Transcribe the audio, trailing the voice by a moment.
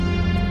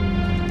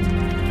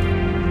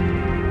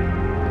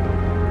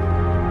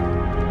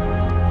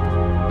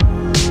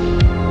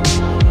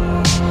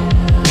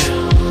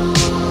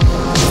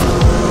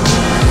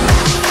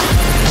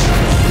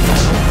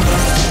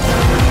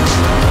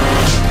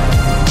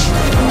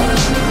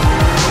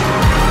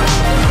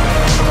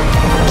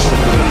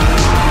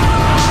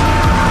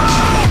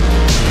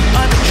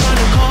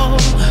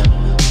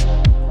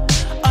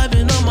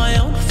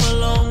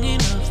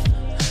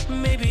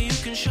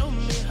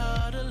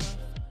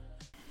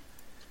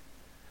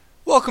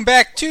Welcome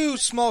back to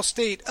Small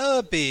State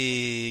of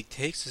Big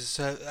Takes. This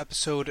is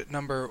episode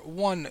number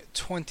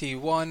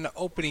 121.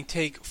 Opening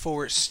take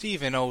for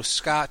Stephen O.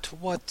 Scott.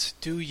 What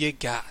do you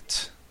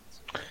got?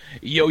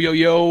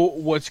 Yo,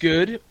 what's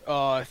good?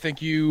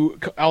 Thank you,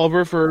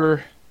 Oliver,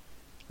 for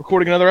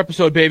recording another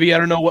episode, baby. I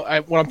don't know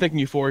what I'm thanking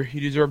you for. You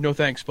deserve no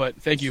thanks, but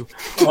thank you.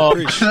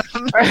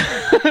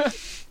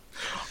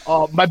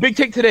 My big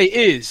take today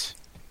is,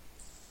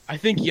 I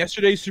think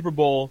yesterday's Super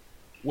Bowl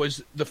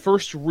was the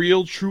first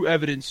real, true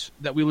evidence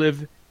that we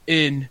live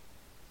in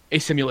a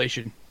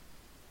simulation.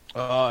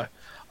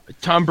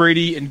 Tom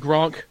Brady and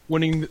Gronk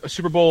winning a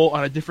Super Bowl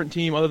on a different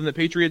team other than the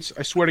Patriots.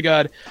 I swear to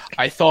God,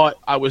 I thought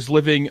I was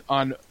living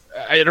on...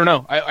 I don't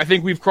know. I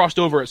think we've crossed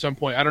over at some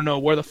point. I don't know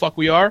where the fuck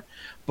we are,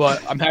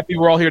 but I'm happy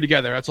we're all here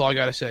together. That's all I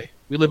got to say.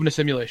 We live in a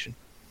simulation.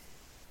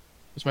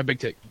 That's my big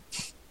take.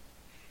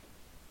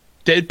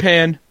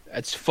 Deadpan,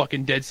 that's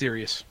fucking dead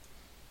serious.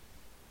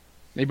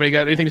 Anybody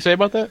got anything to say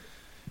about that?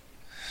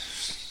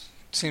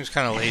 Seems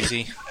kind of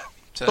lazy.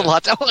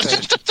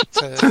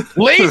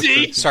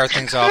 Lazy? Start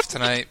things off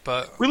tonight,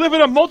 but... We live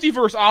in a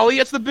multiverse, Ollie.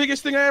 That's the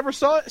biggest thing I ever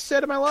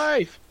said in my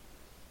life.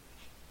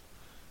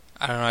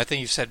 I don't know. I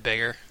think you've said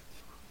bigger.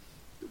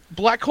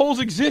 Black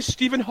holes exist.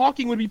 Stephen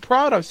Hawking would be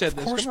proud I've said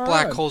this. Of course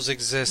black holes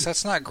exist.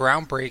 That's not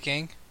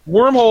groundbreaking.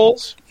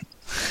 Wormholes.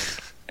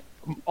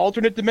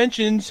 Alternate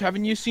dimensions.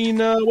 Haven't you seen,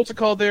 what's it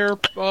called there?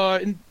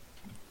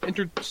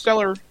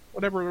 Interstellar,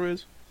 whatever it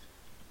is.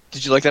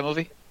 Did you like that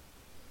movie?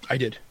 I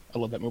did. I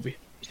love that movie.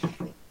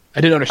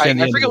 I didn't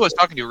understand I forget who I was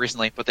talking to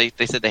recently, but they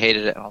said they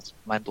hated it, and I was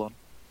mind blown.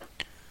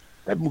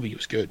 That movie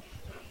was good.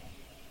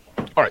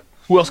 All right.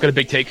 Who else got a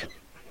big take?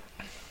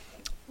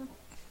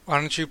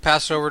 Why don't you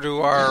pass it over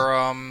to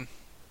our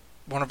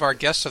one of our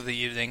guests of the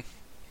evening?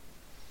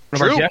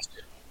 One of our guests?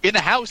 In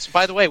the house,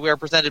 by the way, we are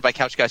presented by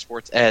Couch Guy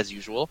Sports as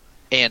usual.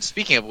 And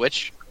speaking of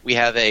which, we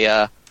have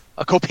a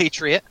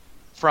compatriot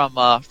from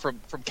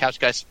Couch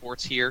Guy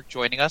Sports here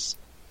joining us.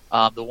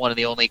 The one and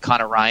the only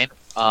Connor Ryan.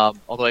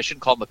 Although I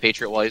shouldn't call him a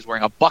Patriot while he's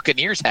wearing a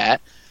Buccaneers hat.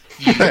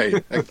 Hey,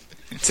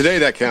 today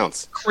that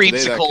counts.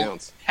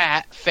 Creamsicle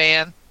hat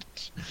fan.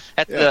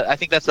 I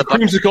think that's the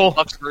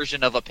Bucks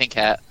version of a pink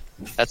hat.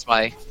 That's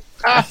my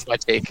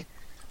take.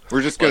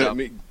 We're just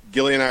gonna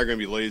Gilly and I are gonna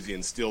be lazy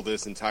and steal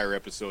this entire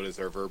episode as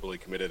our verbally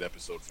committed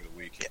episode for the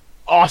week.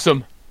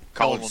 Awesome.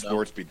 College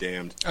sports be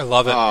damned. I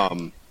love it.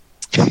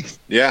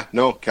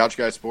 Couch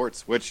Guy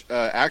Sports, which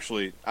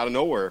actually, out of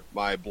nowhere,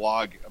 my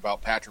blog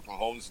about Patrick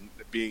Mahomes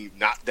being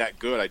not that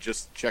good, I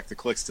just checked the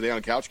clicks today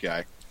on Couch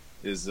Guy,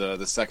 is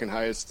the second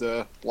highest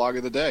blog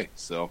of the day.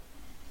 So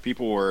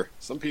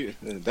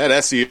that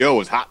SEO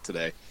was hot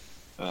today.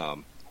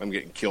 I'm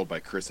getting killed by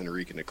Chris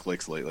Enrique in the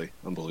clicks lately.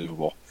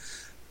 Unbelievable.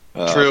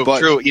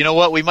 True. You know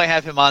what? We might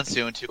have him on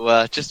soon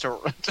to just to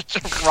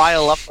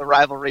rile up the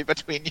rivalry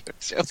between you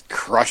two. It's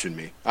crushing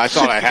me. I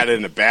thought I had it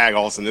in the bag.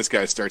 All of a sudden, this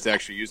guy starts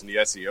actually using the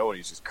SEO, and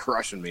he's just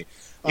crushing me.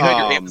 You had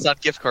your Amazon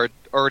gift card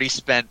already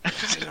spent. I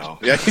know.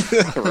 Yeah,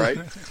 right.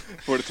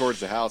 Put it towards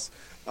the house.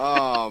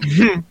 But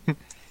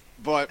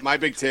my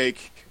big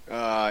take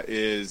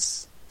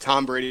is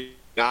Tom Brady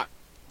not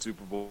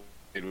Super Bowl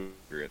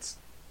Patriots.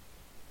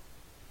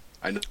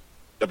 I know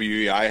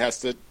WEI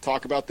has to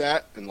talk about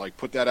that and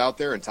put that out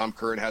there, and Tom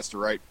Curran has to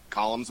write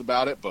columns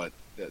about it, but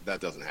that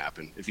doesn't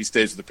happen. If he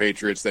stays with the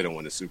Patriots, they don't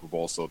win the Super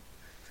Bowl. So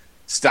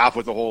stop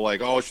with the whole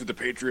should the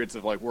Patriots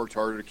have worked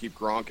harder to keep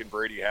Gronk and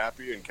Brady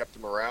happy and kept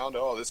them around?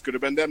 Oh, this could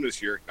have been them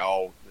this year.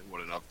 No, they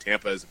wouldn't have.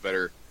 Tampa has a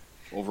better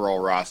overall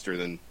roster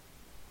than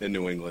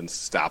New England.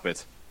 Stop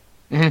it.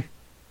 Mm-hmm.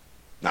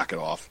 Knock it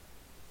off.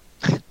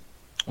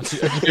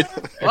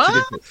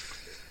 What?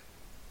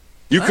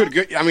 You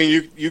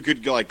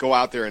could go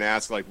out there and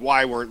ask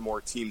why weren't more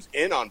teams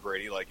in on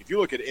Brady? If you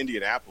look at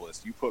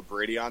Indianapolis, you put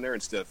Brady on there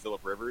instead of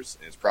Phillip Rivers,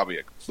 and it's probably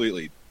a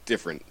completely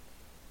different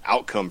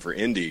outcome for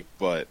Indy.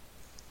 But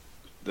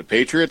the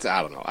Patriots,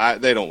 I don't know.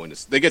 They don't win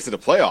this. They get to the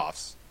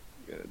playoffs,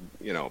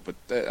 but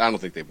I don't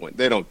think they win.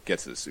 They don't get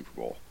to the Super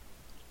Bowl.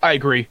 I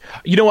agree.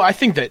 I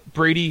think that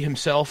Brady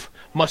himself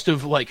must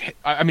have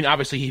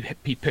obviously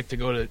he picked to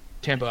go to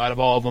Tampa out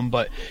of all of them,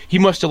 but he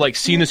must have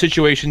seen the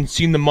situation,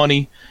 seen the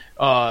money.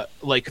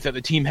 That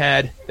the team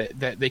had,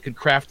 that they could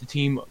craft a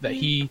team that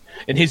he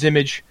in his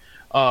image,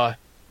 and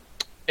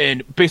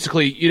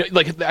basically,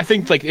 I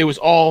think it was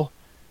all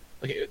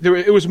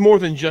it was more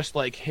than just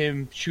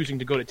him choosing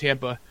to go to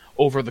Tampa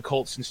over the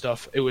Colts and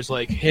stuff. It was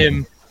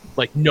him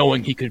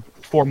knowing he could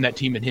form that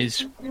team in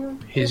his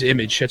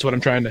image. That's what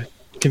I'm trying to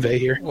convey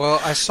here. Well,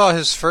 I saw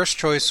his first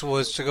choice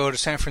was to go to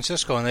San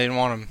Francisco, and they didn't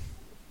want him.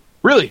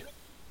 Really?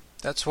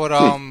 That's what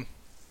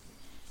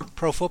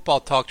Pro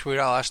Football Talk tweeted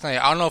out last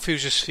night. I don't know if he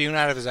was just spewing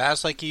out of his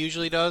ass like he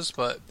usually does,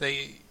 but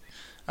I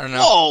don't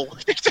know. Whoa!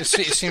 It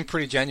seemed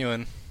pretty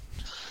genuine.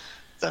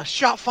 The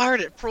shot fired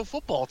at Pro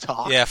Football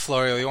Talk. Yeah,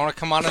 Florio, you want to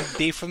come on and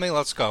beef with me?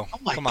 Let's go. Oh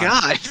my come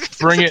God!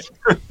 Bring it.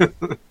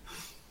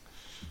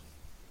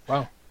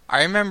 Wow.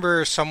 I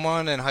remember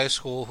someone in high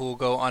school who will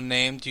go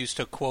unnamed used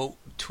to quote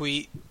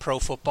tweet Pro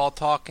Football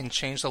Talk and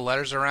change the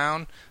letters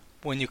around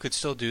when you could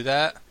still do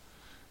that.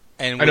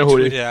 and I would know who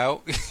it tweet it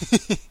out.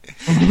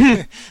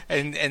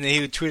 and then he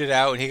would tweet it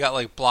out, and he got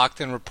like blocked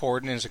and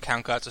reported, and his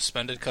account got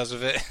suspended because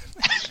of it.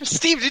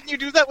 Steve, didn't you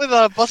do that with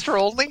Buster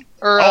Olney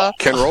or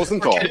Ken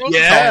Rosenthal?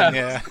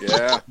 Yeah.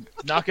 Yeah.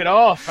 Knock it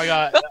off.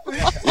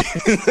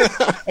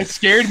 It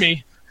scared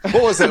me.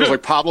 What was that? It was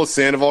like Pablo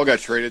Sandoval got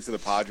traded to the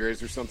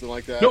Padres or something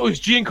like that? No, it was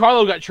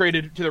Giancarlo got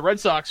traded to the Red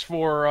Sox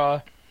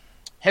for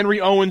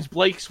Henry Owens,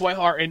 Blake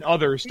Swihart, and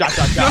others. ...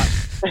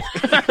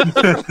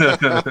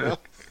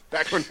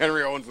 Back when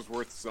Henry Owens was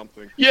worth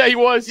something. Yeah, he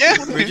was.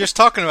 Yeah. We were just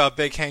talking about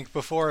Big Hank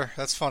before.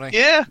 That's funny.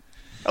 Yeah.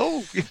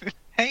 Oh,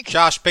 Hank.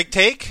 Josh, big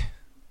take?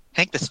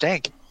 Hank the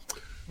Stank.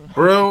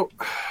 Bro,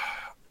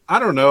 I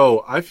don't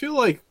know. I feel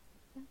like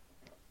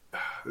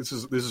this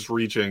is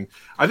reaching.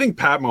 I think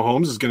Pat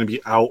Mahomes is going to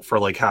be out for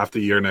like half the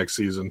year next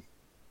season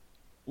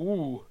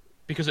Ooh,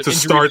 because of to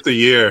injury. start the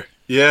year.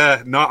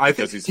 Yeah, no, I think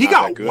Because he's he not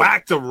got that good.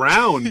 whacked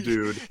around,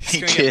 dude. He's He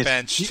going to did. get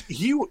benched.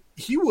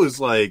 He was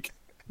like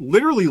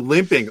literally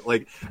limping.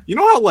 Like, you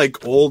know how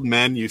like old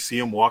men you see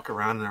him walk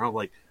around and they're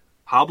like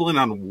hobbling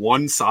on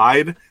one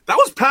side? That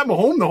was Pat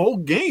Mahomes the whole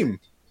game.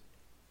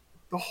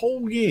 The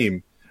whole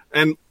game.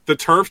 And the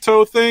turf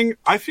toe thing,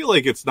 I feel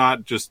like it's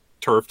not just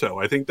turf toe.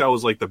 I think that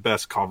was like the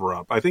best cover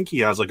up. I think he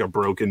has like a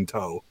broken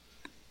toe.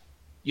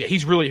 Yeah,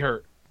 he's really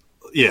hurt.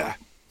 Yeah.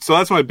 So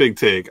that's my big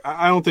take.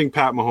 I don't think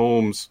Pat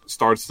Mahomes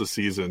starts the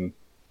season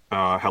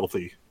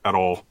healthy at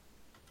all.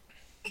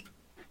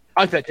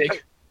 I like that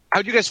take.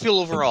 How do you guys feel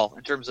overall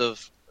in terms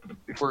of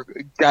if we're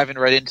diving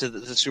right into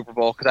the Super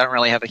Bowl? Because I don't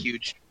really have a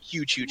huge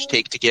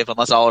take to give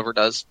unless Oliver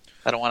does.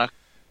 I don't want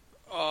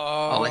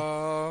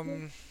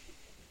to.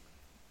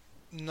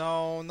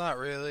 No, not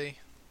really.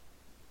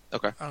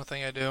 Okay. I don't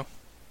think I do.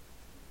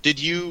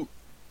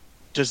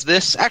 Does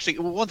this actually?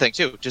 One thing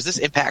too. Does this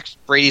impact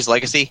Brady's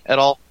legacy at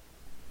all?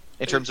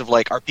 In terms of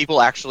like, are people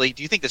actually?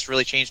 Do you think this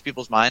really changed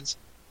people's minds?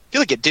 I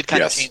feel like it did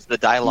kind Yes. of change the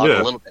dialogue Yeah.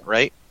 a little bit,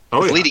 right? Oh,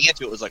 'Cause yeah. leading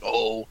into it was like,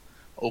 oh,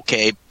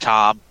 okay,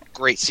 Tom,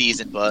 great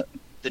season, but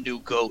the new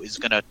GOAT is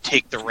gonna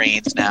take the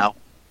reins now.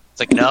 It's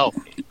like, no,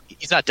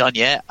 he's not done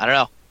yet. I don't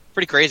know.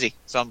 Pretty crazy.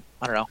 So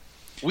I don't know.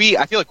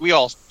 I feel like we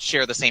all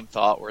share the same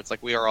thought, where it's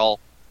like we are all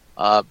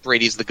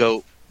Brady's the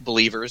GOAT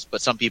believers,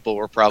 but some people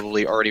were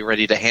probably already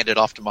ready to hand it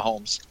off to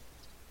Mahomes.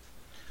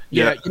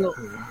 Yeah, you know,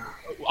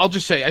 I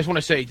just want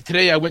to say,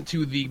 today I went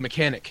to the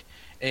mechanic,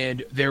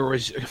 and there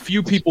was a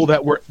few people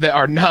that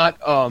are not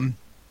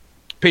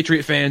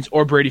Patriot fans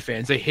or Brady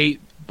fans. They hate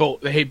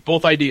both. They hate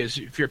both ideas.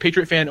 If you're a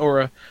Patriot fan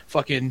or a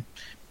fucking,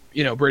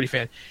 Brady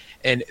fan,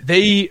 and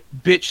they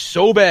bitched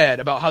so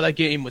bad about how that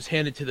game was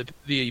handed to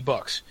the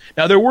Bucks.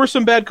 Now there were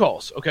some bad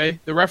calls. Okay,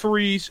 the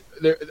referees.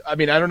 I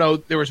don't know.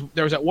 There was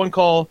that one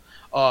call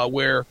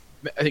where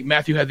I think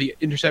Matthew had the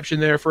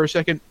interception there for a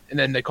second, and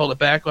then they called it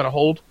back on a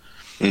hold.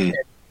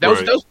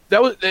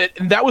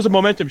 That was a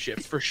momentum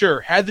shift for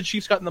sure. Had the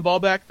Chiefs gotten the ball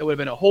back, that would have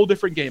been a whole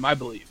different game, I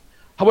believe.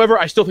 However,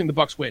 I still think the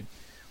Bucks win.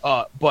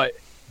 But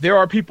there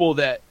are people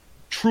that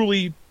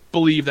truly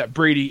believe that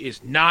Brady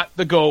is not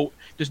the GOAT,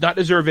 does not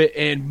deserve it,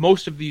 and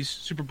most of these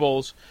Super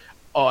Bowls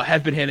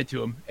have been handed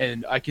to him.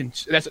 And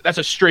that's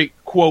a straight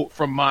quote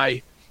from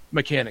my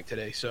mechanic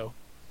today. So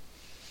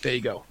there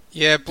you go.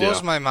 Yeah, it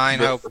blows Yeah. my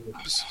mind how.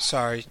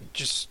 Sorry,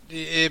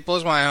 it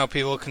blows my mind how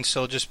people can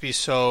still just be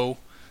so.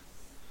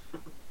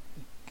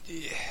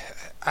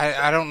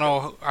 I don't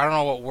know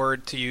what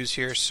word to use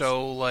here.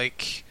 So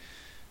like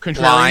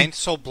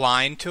Contrarian.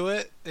 blind to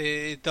it.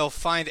 They'll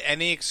find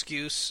any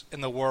excuse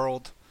in the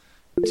world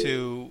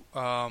to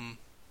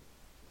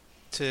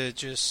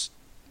just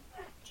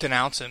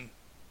denounce him.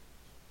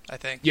 I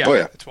think. Yeah. Oh,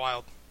 yeah. It's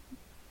wild.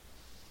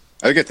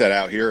 I get that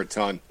out here a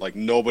ton. Like,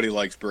 nobody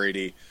likes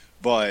Brady,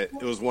 but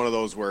it was one of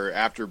those where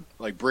after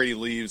like Brady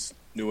leaves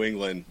New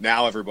England,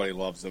 now everybody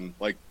loves him.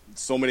 Like,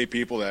 so many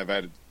people that I've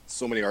had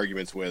so many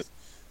arguments with,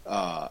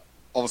 all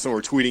of a sudden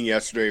were tweeting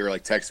yesterday or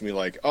like texting me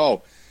like,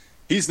 "Oh,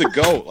 he's the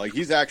GOAT. Like,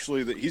 he's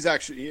actually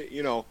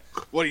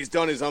what he's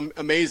done is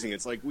amazing."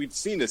 It's like, we've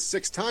seen this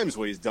 6 times.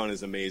 What he's done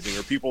is amazing.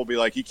 Or people will be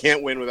like, he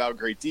can't win without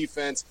great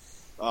defense.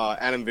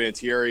 Adam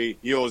Vinatieri,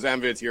 he owes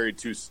Adam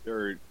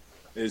Vinatieri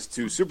his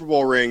 2 Super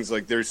Bowl rings.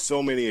 Like, there's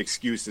so many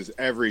excuses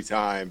every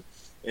time,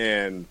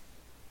 and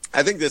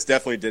I think this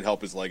definitely did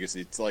help his legacy.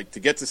 It's like, to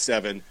get to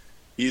 7,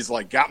 he's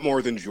like got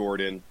more than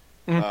Jordan.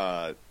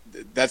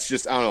 That's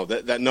just, I don't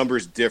know, that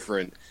number's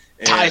different.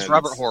 And, Ties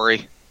Robert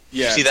Horry.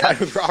 Yeah, see that? tied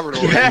with Robert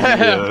Horry.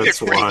 Yeah. It's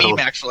that's a great wild. meme,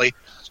 actually.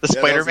 The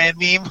Yeah, that was Spider-Man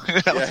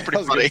meme. That was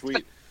pretty a funny.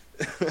 good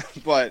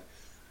tweet. But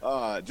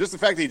just the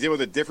fact that he did it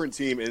with a different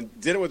team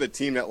and did it with a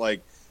team that,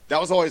 like, that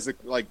was always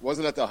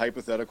wasn't that the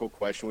hypothetical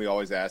question we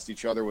always asked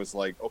each other was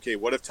like, okay,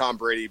 what if Tom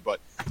Brady,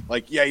 but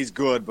like, yeah, he's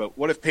good, but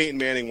what if Peyton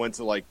Manning went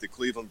to like the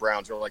Cleveland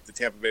Browns or like the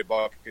Tampa Bay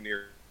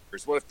Buccaneers?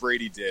 What if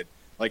Brady did?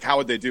 Like, how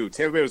would they do?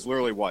 Tampa Bay was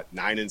literally what,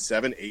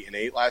 9-7,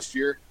 8-8 last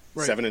year,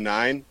 Right.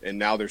 7-9, and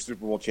now they're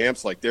Super Bowl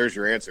champs. Like, there's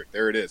your answer.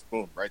 There it is.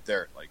 Boom, right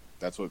there. Like,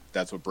 that's what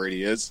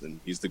Brady is, and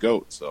he's the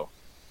GOAT. So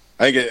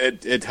I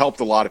think it helped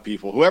a lot of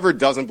people. Whoever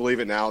doesn't believe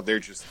it now, they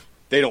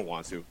don't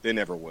want to. They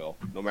never will,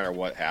 no matter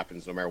what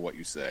happens, no matter what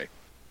you say.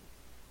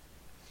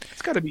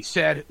 It's got to be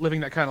sad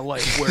living that kind of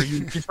life where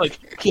you just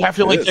you have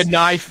to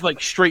deny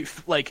straight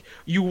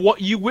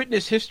you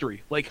witness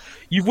history.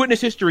 You've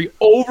witnessed history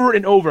over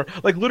and over.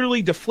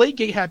 Literally,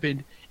 Deflategate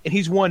happened, and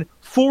he's won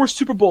 4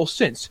 Super Bowls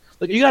since.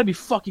 You got to be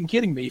fucking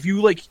kidding me. If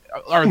you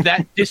are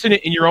that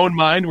dissonant in your own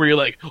mind, where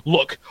you're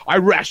look, I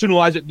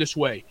rationalize it this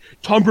way.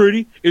 Tom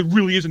Brady, it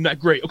really isn't that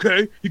great.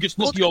 Okay, he gets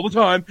lucky all the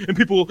time, and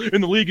people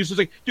in the league is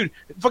just dude,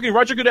 fucking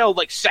Roger Goodell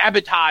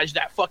sabotaged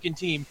that fucking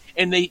team,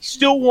 and they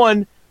still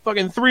won.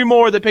 Fucking 3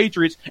 more of the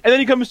Patriots, and then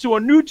he comes to a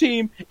new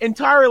team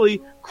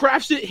entirely,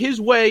 crafts it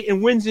his way,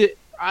 and wins it.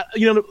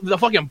 The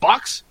fucking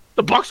Bucs.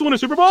 The Bucs won a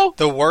Super Bowl.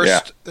 The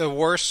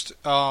worst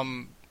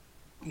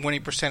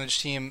winning percentage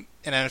team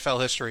in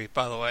NFL history.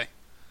 By the way,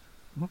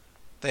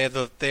 they have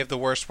the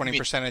worst winning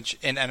percentage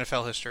in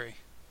NFL history.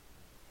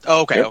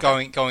 Oh, okay.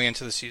 Going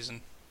into the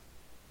season.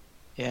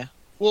 Yeah.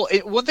 Well,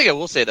 one thing I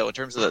will say though, in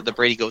terms of the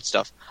Brady GOAT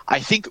stuff, I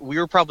think we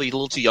were probably a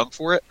little too young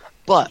for it,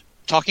 but.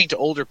 Talking to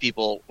older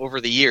people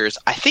over the years,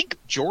 I think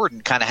Jordan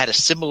kind of had a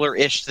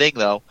similar-ish thing,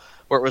 though,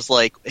 where it was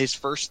his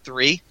first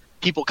 3,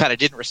 people kind of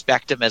didn't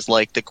respect him as,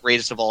 the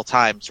greatest of all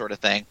time sort of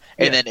thing.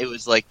 And then it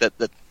was,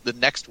 the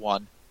next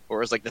one, where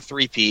it was, the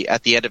 3P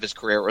at the end of his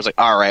career, where it was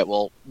all right,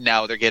 well,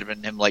 now they're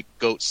giving him,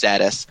 GOAT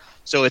status.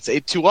 So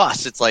to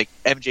us, it's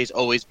MJ's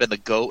always been the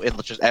GOAT,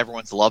 and just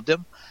everyone's loved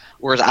him.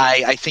 Whereas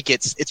I think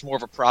it's more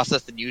of a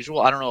process than usual.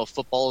 I don't know if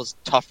football is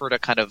tougher to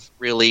kind of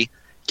really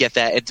get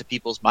that into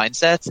people's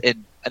mindsets,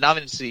 and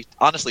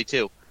honestly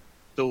too,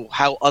 so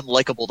how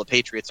unlikable the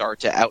Patriots are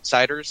to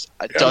outsiders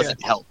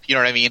doesn't help. You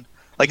know what I mean?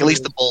 At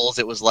least the Bulls,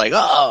 it was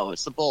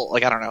it's the Bulls.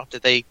 I don't know,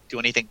 did they do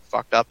anything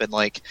fucked up? And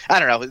I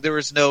don't know, there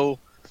was no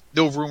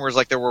rumors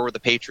like there were with the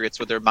Patriots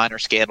with their minor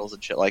scandals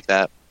and shit like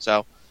that.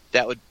 So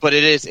but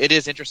it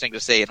is interesting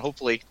to say, and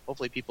hopefully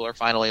people are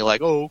finally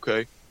oh,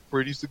 okay,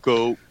 Brady's the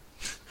GOAT.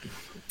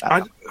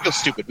 I feel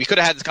stupid. We could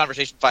have had this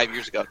conversation 5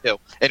 years ago too,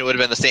 and it would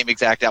have been the same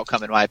exact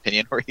outcome, in my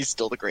opinion, where he's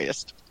still the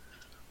greatest.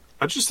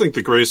 I just think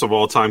the greatest of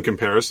all time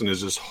comparison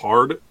is just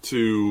hard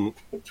to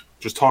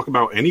just talk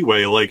about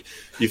anyway.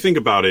 You think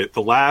about it,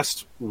 the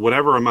last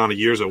whatever amount of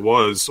years it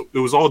was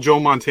all Joe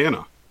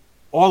Montana,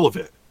 all of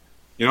it.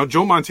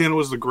 Joe Montana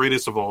was the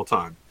greatest of all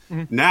time.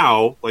 Mm-hmm.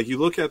 Now, you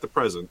look at the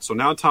present. So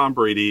now Tom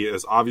Brady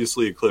has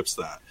obviously eclipsed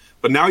that,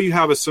 but now you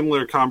have a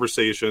similar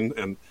conversation,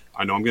 and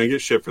I know I'm going to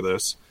get shit for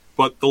this.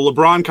 But the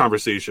LeBron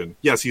conversation,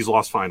 yes, he's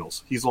lost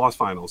finals. He's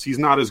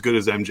not as good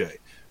as MJ.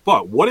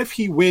 But what if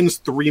he wins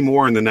 3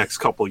 more in the next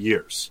couple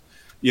years?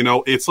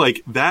 It's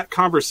that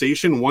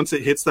conversation, once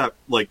it hits that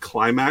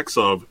climax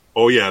of,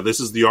 oh yeah, this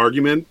is the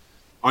argument,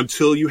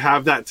 until you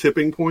have that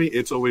tipping point,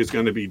 it's always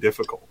going to be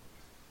difficult.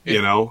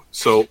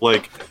 So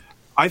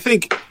I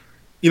think,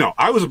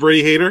 I was a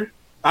Brady hater.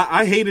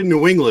 I hated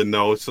New England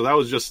though, so that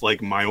was just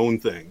my own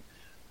thing.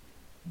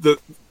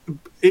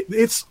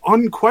 It's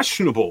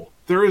unquestionable.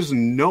 There is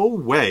no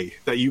way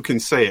that you can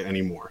say it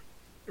anymore.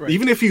 Right.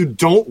 Even if you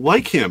don't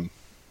like him,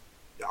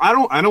 I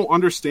don't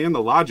understand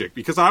the logic,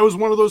 because I was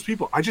one of those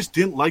people. I just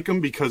didn't like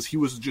him because he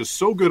was just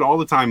so good all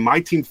the time. My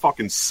team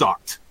fucking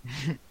sucked.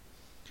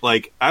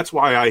 That's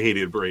why I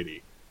hated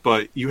Brady.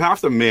 But you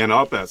have to man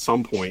up at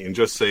some point and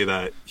just say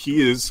that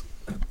he's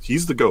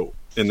the GOAT,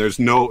 and there's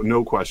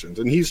no questions.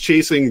 And he's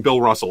chasing Bill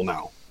Russell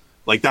now.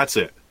 That's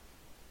it.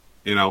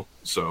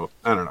 So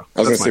I don't know. I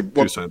was That's gonna my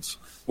say, 2 cents.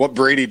 What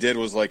Brady did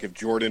was if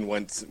Jordan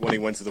when he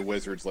went to the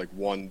Wizards,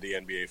 won the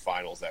NBA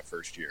Finals that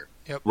first year.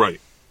 Yep. Right.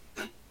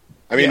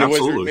 I mean,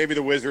 absolutely.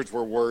 the Wizards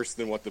were worse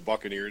than what the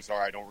Buccaneers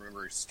are. I don't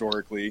remember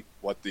historically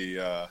what the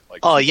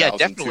 2002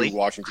 definitely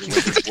Washington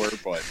Wizards were,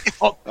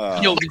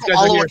 but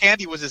Oliver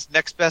Candy was his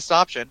next best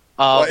option.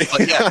 But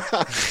yeah,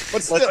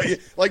 but still,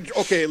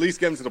 okay, at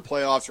least get him to the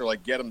playoffs, or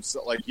get him.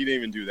 He didn't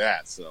even do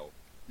that. So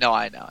no,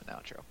 I know,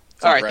 true.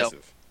 It's all impressive.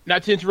 Right,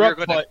 not to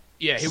interrupt, but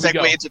yeah, here we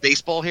go. Segue into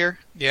baseball here.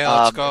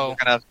 Yeah, let's go.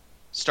 We're gonna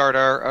start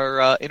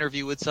our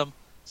interview with some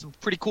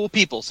pretty cool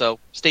people. So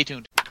stay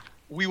tuned.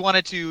 We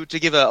wanted to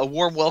give a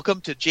warm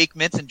welcome to Jake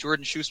Mintz and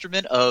Jordan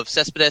Schusterman of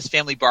Cespedes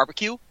Family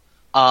Barbecue,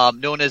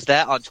 known as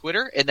that on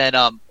Twitter, and then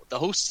the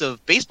hosts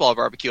of Baseball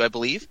Barbecue, I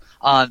believe,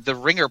 on the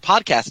Ringer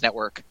Podcast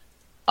Network.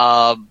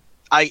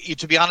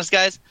 To be honest,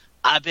 guys,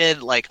 I've been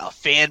a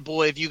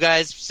fanboy of you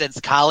guys since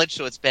college,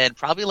 so it's been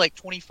probably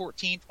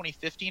 2014,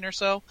 2015 or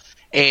so,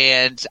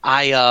 and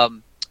I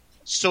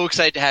so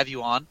excited to have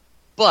you on.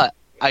 But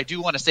I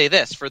do want to say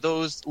this, for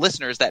those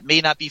listeners that may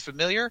not be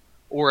familiar,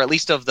 or at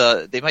least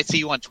they might see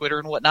you on Twitter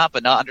and whatnot,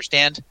 but not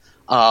understand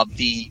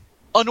the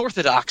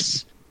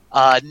unorthodox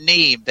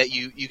name that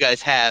you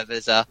guys have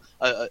as a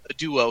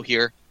duo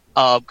here.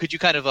 Could you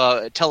kind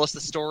of tell us the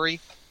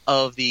story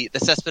of the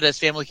Cespedes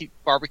Family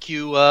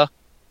Barbecue, I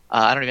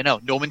don't even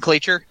know,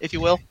 nomenclature, if you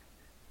will?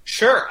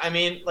 Sure. I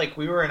mean,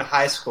 we were in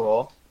high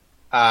school.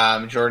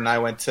 Jordan and I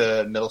went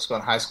to middle school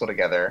and high school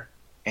together,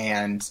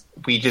 and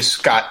we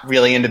just got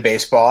really into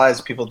baseball,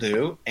 as people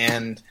do,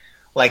 and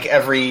like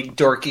every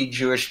dorky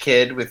Jewish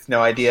kid with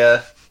no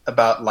idea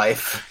about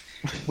life,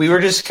 we were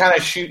just kind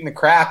of shooting the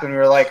crap, and we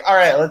were like, all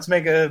right, let's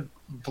make a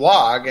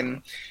blog.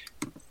 And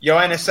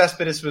Yoenis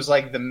Cespedes was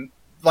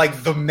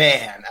like the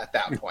man at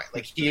that point.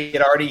 Like he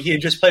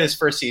had just played his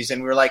first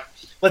season. We were like,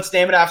 let's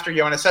name it after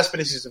Yoenis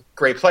Cespedes. He's a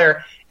great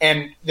player.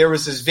 And there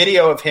was this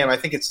video of him, I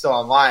think it's still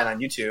online on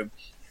YouTube,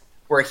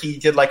 where he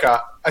did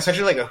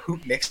essentially like a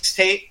hoop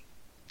mixtape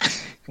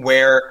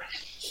where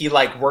he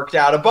like worked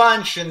out a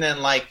bunch and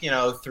then like,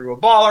 threw a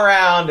ball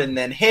around and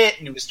then hit,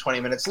 and it was 20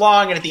 minutes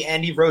long. And at the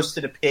end he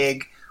roasted a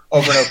pig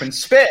over an open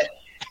spit.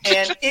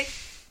 And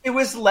it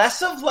was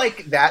less of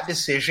like that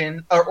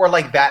decision or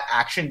like that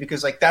action,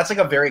 because like that's like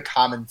a very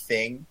common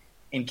thing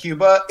in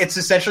Cuba. It's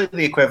essentially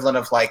the equivalent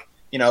of like,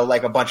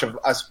 like a bunch of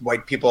us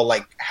white people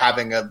like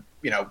having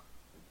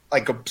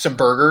some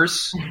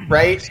burgers,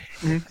 right?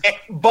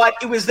 Mm-hmm. But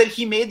it was that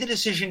he made the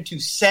decision to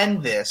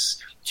send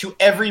this to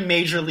every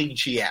major league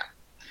GM,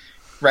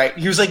 right?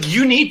 He was like,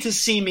 you need to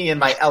see me in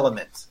my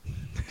element.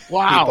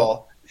 Wow.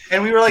 People.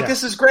 And we were like,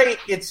 this is great.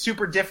 It's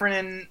super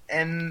different.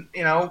 And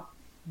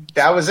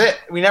that was it.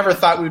 We never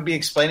thought we'd be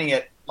explaining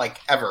it like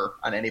ever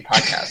on any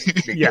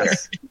podcast.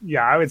 Yes.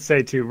 Yeah, I would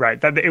say too, right.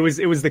 That it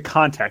was the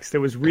context. It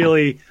was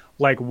really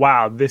like,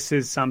 wow, this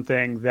is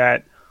something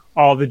that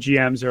all the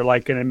GMs are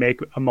like going to make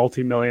a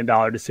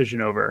multi-million-dollar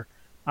decision over.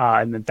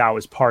 And that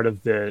was part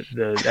of the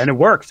and it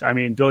worked. I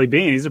mean, Billy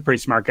Beane, he's a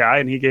pretty smart guy,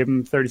 and he gave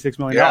him $36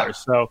 million. Yeah.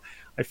 So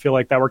I feel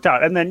like that worked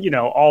out. And then,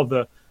 all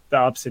the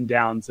ups and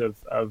downs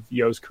of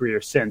Yo's career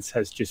since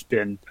has just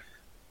been,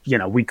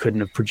 we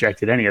couldn't have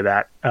projected any of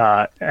that.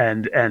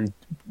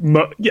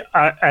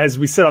 As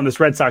we said on this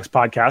Red Sox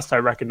podcast, I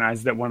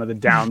recognize that one of the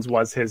downs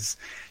was his,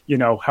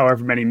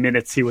 however many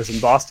minutes he was in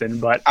Boston.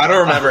 But I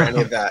don't remember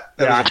any of that.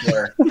 That was a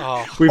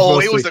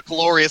blur. It was a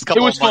glorious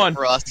couple of months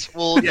for us.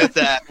 We'll get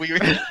that.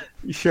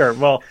 Sure.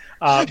 Well,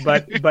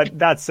 but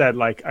that said,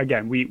 like,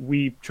 again,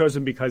 we chose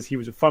him because he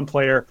was a fun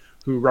player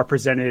who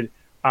represented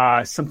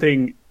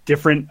something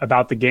different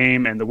about the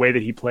game and the way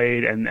that he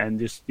played and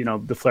just,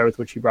 the flair with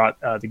which he brought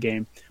the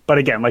game. But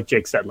again, like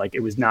Jake said, like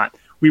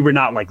we were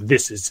not like,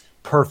 this is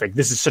perfect.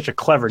 This is such a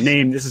clever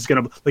name. This is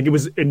going to it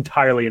was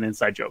entirely an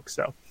inside joke.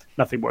 So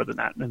nothing more than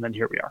that. And then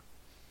here we are.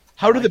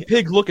 How did the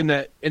pig look in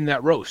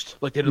that roast?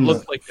 Like, did it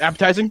look like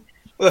appetizing?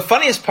 Well, the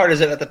funniest part is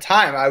that at the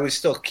time I was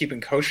still keeping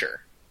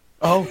kosher.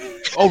 Oh,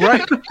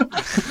 right.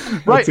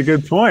 That's a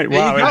good point.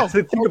 Wow.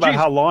 Think about geez.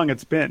 how long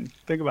it's been.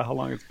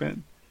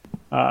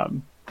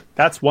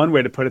 That's one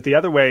way to put it. The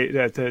other way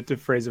to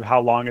phrase of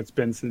how long it's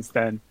been since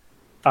then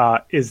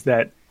is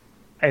that,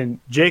 and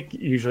Jake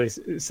usually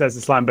says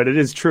this line, but it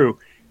is true,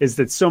 is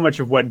that so much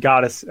of what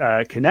got us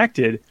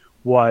connected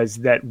was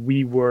that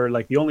we were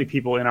like the only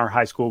people in our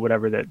high school,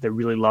 whatever, that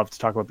really loved to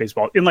talk about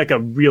baseball in like a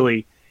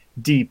really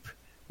deep,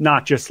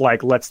 not just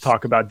like, let's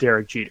talk about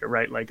Derek Jeter,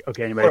 right? Like,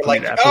 okay, anybody or can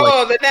like, do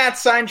that. the Nats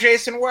signed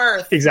Jason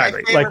Worth.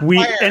 Exactly. Like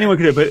anyone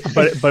could do it,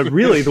 but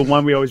really the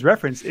one we always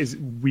reference is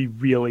we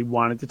really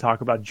wanted to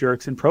talk about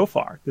Jurickson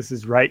Profar. This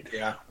is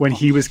when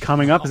he was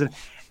coming up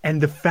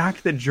and the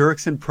fact that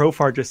Jurickson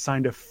Profar just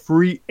signed a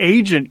free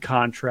agent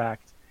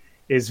contract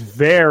is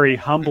very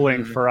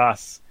humbling for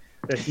us.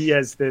 That he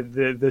has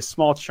the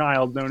small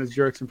child known as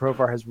Jurickson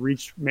Profar has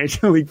reached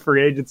major league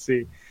free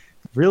agency.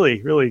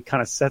 Really, really kind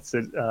of sets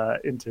it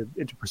into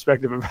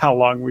perspective of how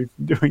long we've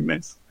been doing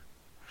this.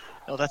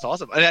 Oh, that's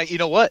awesome. And you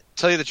know what?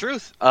 Tell you the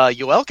truth,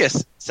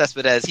 Yoelkis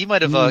Cespedes, he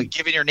might have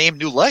given your name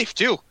new life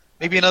too.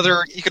 Maybe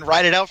you can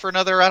ride it out for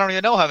another, I don't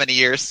even know how many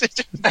years.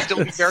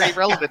 Still be very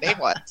relevant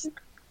name-wise.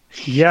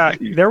 Yeah,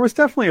 there was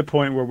definitely a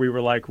point where we were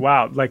like,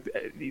 wow, like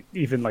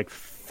even like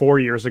 4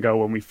 years ago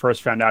when we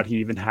first found out he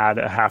even had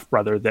a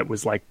half-brother that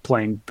was like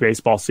playing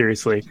baseball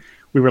seriously,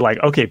 we were like,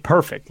 okay,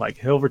 perfect. Like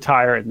he'll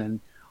retire and then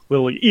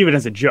even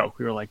as a joke,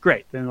 we were like,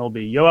 great, then it'll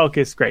be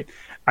Yoelkis, great.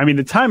 I mean,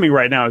 the timing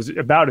right now is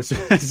about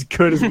as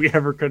good as we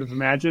ever could have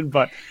imagined,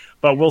 but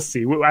we'll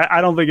see.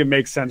 I don't think it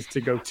makes sense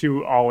to go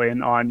too all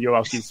in on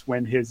Yoelkis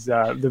when his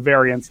the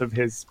variance of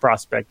his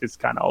prospect is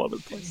kind of all over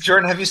the place.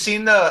 Jordan, have you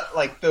seen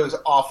those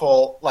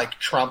awful like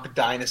Trump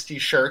dynasty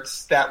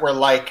shirts that were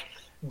like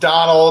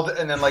Donald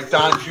and then like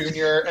Don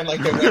Jr. and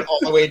like they went all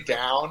the way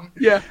down?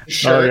 Yeah.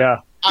 Oh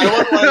yeah. I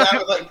want one of that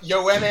with like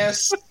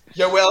Yoenis,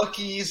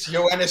 Yoelkis,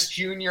 Yoenis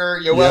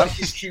Jr.,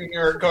 Yoelkis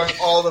Jr. going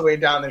all the way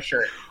down the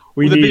shirt.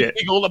 With a big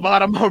pig at the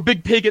bottom, or a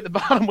big pig at the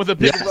bottom with a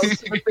big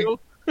roast in the middle.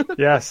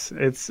 Yes,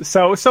 it's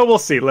so we'll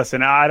see.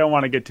 Listen, I don't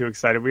want to get too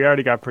excited. We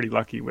already got pretty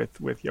lucky with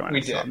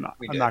Yoenis. So I'm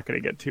not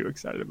going to get too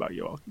excited about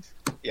Yoelkis.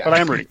 Yeah. But I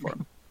am rooting for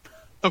him.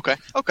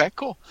 Okay,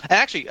 cool. And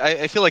actually,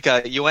 I feel like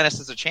Yoenis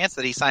has a chance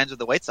that he signs with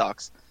the White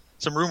Sox.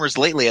 Some rumors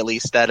lately, at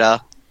least,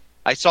 that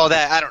I saw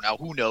that. I don't know.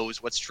 Who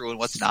knows what's true and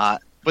what's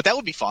not. But that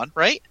would be fun,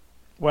 right?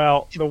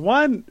 Well,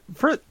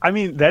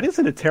 that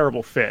isn't a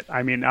terrible fit.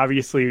 I mean,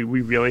 obviously,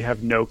 we really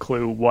have no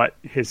clue what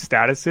his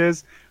status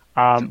is.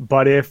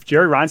 But if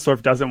Jerry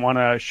Reinsdorf doesn't want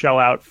to shell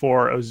out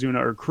for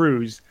Ozuna or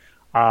Cruz,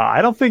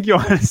 I don't think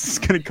Yoenis is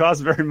going to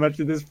cost very much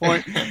at this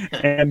point.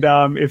 And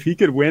if he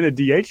could win a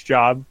DH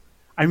job,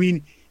 I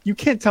mean, you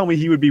can't tell me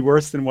he would be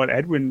worse than what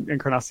Edwin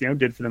Encarnacion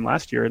did for them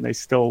last year, and they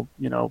still,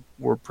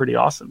 were pretty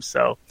awesome.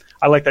 So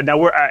I like that.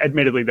 Now,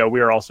 admittedly, though,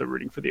 we are also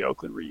rooting for the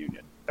Oakland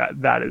reunion.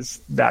 that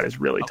is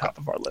really top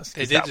of our list.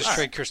 They did just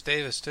trade Chris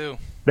Davis too.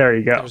 There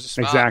you go. There was a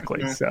spot. Exactly.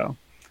 Mm-hmm.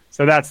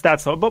 So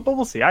that's all. But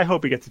we'll see. I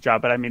hope he gets a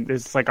job. But I mean,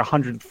 there's like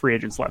 100 free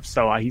agents left,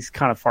 so he's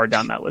kind of far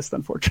down that list,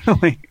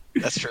 unfortunately.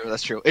 That's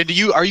true. And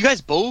are you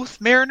guys both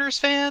Mariners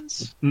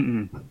fans?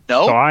 Mm-mm.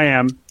 No. So I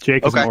am.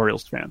 Jake is Okay. an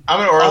Orioles fan.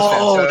 I'm an Orioles fan.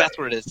 Oh, So that's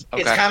what it is.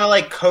 Okay. It's kind of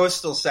like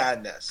coastal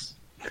sadness.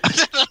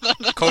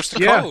 Coast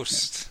to Yeah.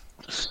 coast.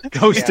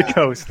 Coast to Yeah.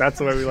 coast. That's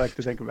the way we like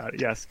to think about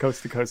it. Yes,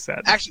 coast to coast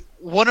sad. Actually,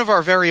 one of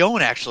our very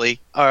own,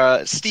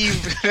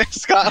 Steve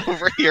Scott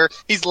over here,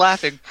 he's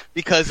laughing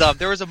because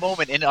there was a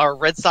moment in our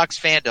Red Sox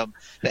fandom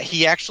that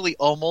he actually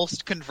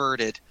almost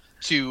converted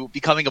to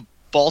becoming a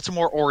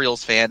Baltimore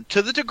Orioles fan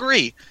to the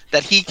degree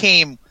that he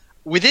came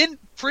within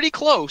pretty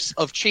close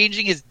of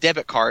changing his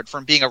debit card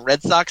from being a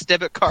Red Sox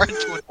debit card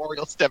to an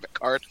Orioles debit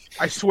card.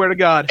 I swear to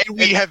God, And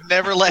we have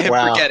never let him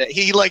Wow. forget it.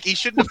 He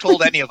shouldn't have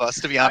told any of us,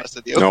 to be honest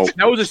with you. No.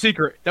 that was a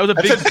secret. That was a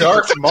That's big a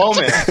dark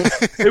moment.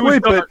 It was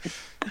Wait, but dark.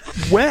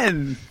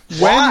 when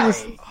Why?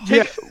 was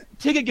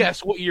Take a guess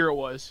what year it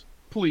was,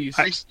 please.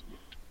 I-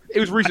 It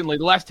was recently,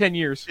 the last 10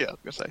 years. Yeah, I was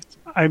gonna say.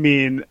 I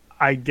mean,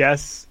 I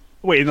guess.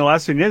 Wait, in the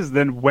last 10 years,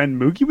 then when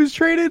Mookie was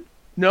traded?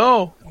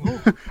 No.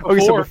 Okay,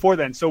 so before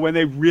then. So when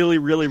they really,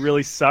 really,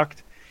 really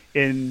sucked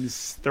in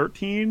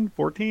 13,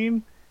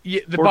 14? Yeah,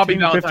 the 14, Bobby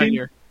Valentine 15?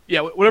 year.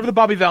 Yeah, whatever the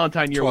Bobby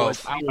Valentine year 12.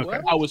 was, Okay.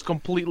 I was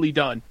completely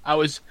done. I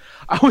was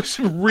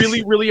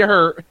really, really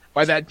hurt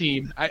by that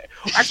team.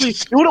 Actually, you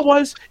know what it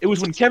was? It was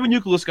when Kevin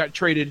Youkilis got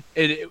traded,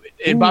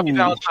 and Bobby Ooh.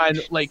 Valentine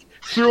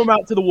threw him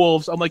out to the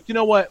Wolves. I'm like, you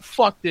know what?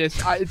 Fuck this.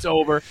 It's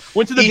over.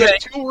 Went to the He had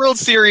bank. 2 World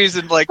Series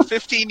in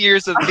 15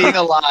 years of being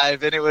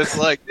alive, and it was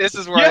like, this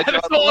is where Yeah, I draw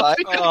that's the all. line.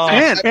 Oh,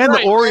 And the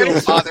my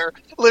Orioles- grandfather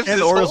lived and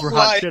the his Orioles whole were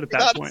hot life shit at that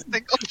without a point.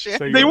 single chance.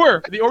 So They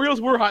were. The Orioles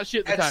were hot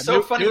shit at the time. It's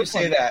so They funny were you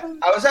say that.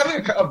 I was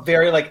having a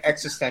very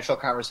existential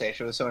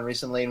conversation with someone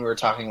recently, and we were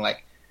talking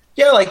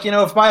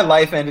if my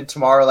life ended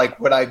tomorrow,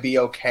 would I be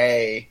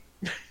okay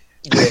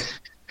with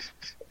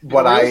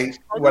what I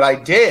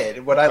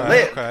did, what I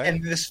lived? Okay.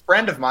 And this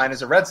friend of mine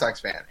is a Red Sox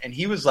fan, and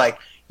he was like,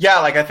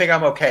 "Yeah, I think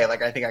I'm okay.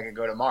 I think I could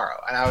go tomorrow."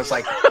 And I was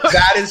like,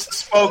 "That is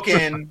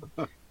spoken."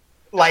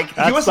 He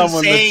That's wasn't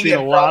someone that's saying seen it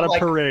a lot of from,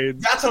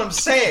 parades. That's what I'm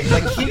saying.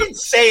 He didn't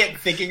say it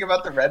thinking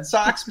about the Red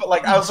Sox, but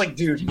I was like,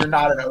 dude, you're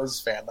not an O's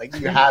fan.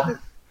 You haven't.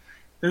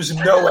 There's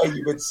no way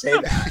you would say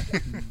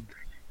that.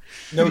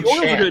 No The Orioles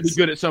are going to be chance.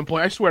 good at some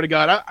point. I swear to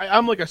God.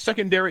 I'm like a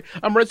secondary.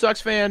 I'm a Red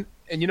Sox fan,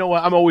 and you know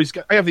what?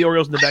 I have the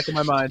Orioles in the back of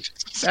my mind.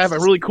 I have a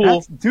really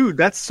cool.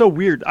 That's so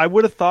weird. I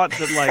would have thought that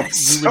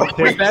That's you would so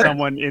pick weird.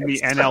 someone in the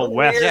It's NL so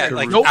West. weird. Yeah, to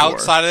like root for.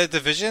 outside of the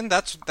division,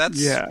 that's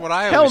Yeah. what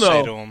I Hell always say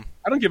no. to them.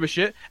 I don't give a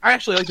shit. I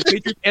actually like the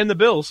Patriots and the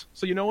Bills.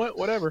 So you know what?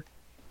 Whatever.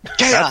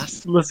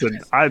 Chaos. Listen,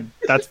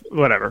 that's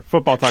whatever.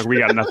 Football talk, we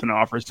got nothing to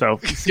offer, so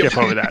skip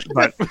over that.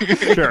 But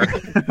sure.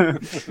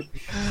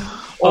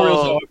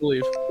 Orioles, I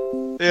believe.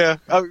 Yeah.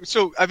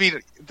 So, I mean,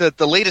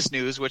 the latest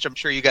news, which I'm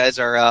sure you guys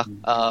are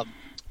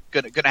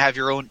gonna have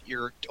your own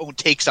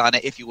takes on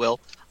it, if you will.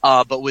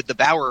 But with the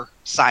Bauer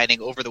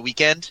signing over the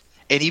weekend,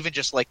 and even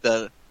just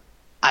the,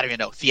 I don't even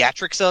know,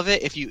 theatrics of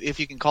it, if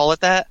you can call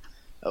it that.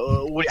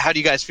 How do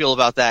you guys feel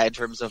about that in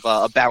terms of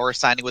a Bauer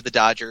signing with the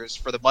Dodgers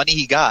for the money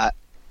he got,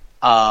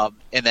 and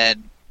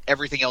then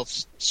everything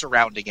else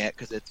surrounding it?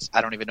 Because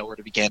I don't even know where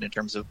to begin in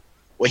terms of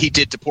what he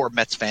did to poor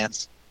Mets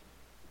fans.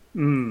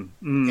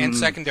 And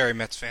secondary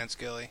Mets fans,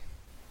 Gilly.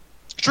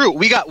 True,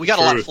 we got a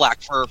lot True. of flack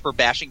for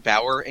bashing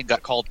Bauer and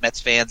got called Mets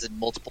fans and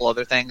multiple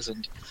other things,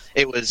 and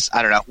it was,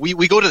 I don't know.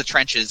 We go to the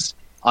trenches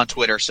on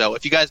Twitter, so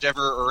if you guys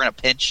ever are in a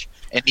pinch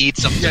and need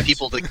some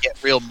people to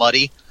get real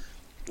muddy,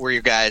 we're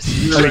your guys.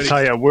 Let me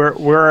tell you,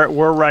 we're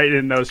right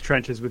in those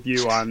trenches with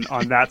you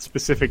on that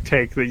specific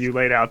take that you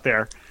laid out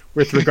there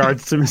with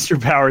regards to Mr.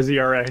 Bauer's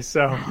ERA.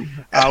 So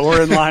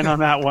we're in line on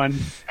that one.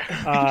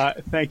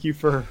 Thank you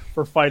for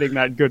fighting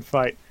that good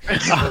fight.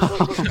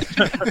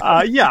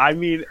 Yeah, I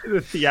mean,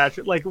 the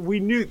theatric, we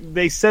knew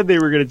they said they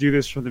were going to do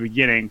this from the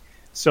beginning.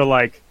 So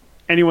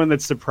anyone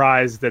that's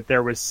surprised that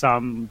there was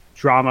some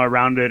drama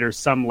around it or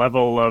some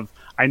level of,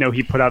 I know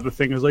he put out the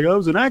thing, it was it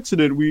was an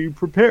accident, we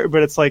prepared,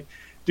 but it's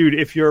dude,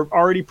 if you're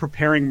already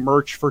preparing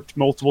merch for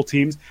multiple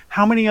teams,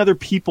 how many other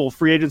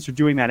free agents are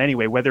doing that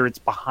anyway, whether it's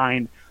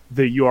behind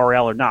the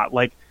URL or not?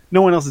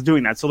 No one else is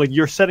doing that. So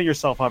you're setting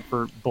yourself up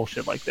for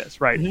bullshit like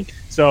this, right? Mm-hmm.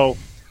 So,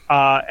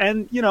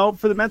 and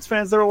for the Mets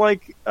fans, they're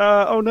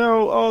oh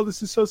no, oh,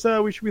 this is so sad,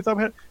 we should be thought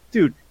about it.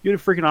 Dude, you had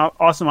a freaking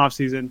awesome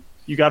offseason.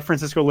 You got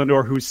Francisco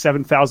Lindor, who's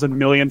 7,000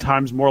 million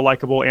times more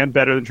likable and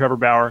better than Trevor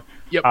Bauer.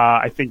 Yep.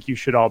 I think you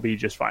should all be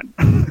just fine.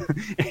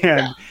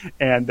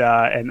 And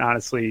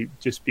honestly,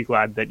 just be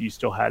glad that you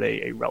still had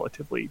a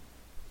relatively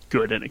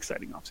good and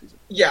exciting offseason.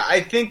 Yeah,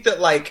 I think that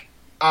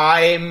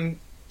I'm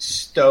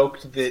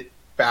stoked that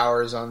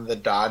Bauer's on the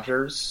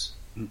Dodgers.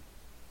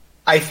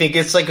 I think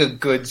it's a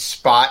good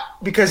spot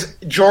because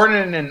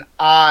Jordan and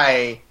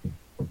I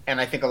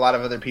think a lot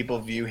of other people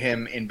view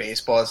him in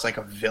baseball as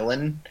a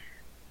villain.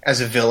 As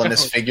a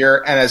villainous figure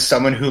and as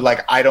someone who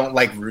I don't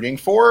like rooting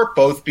for,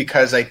 both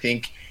because I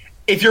think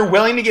if you're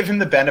willing to give him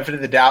the benefit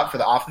of the doubt for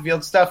the off the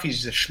field stuff,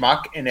 he's a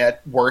schmuck, and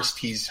at worst,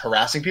 he's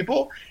harassing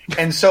people.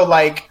 And so,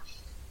 like,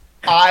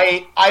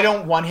 I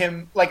don't want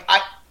him. Like,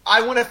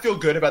 I want to feel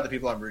good about the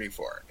people I'm rooting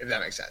for, if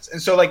that makes sense.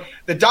 And so, like,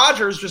 the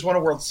Dodgers just won a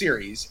World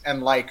Series,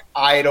 and like,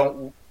 I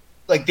don't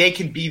like they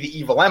can be the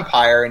evil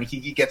empire, and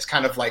he gets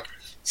kind of like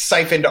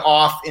siphoned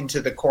off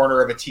into the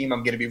corner of a team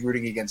I'm going to be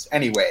rooting against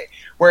anyway.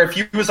 Where if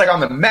he was like on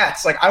the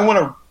Mets, like I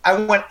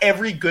want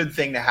every good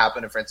thing to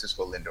happen to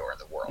Francisco Lindor in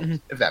the world,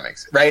 if that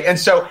makes sense, right? And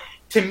so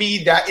to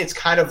me, that it's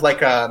kind of like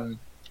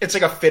it's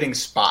like a fitting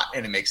spot,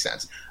 and it makes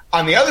sense.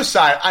 On the other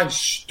side, I'm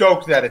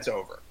stoked that it's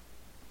over.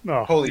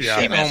 Oh, Holy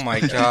yeah. shit! Man. Oh my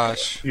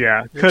gosh.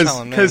 Yeah, You're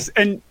telling me. because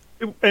and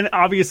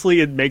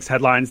obviously it makes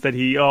headlines that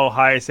he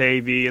highest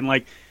AAV, and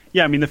like,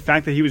 yeah, I mean the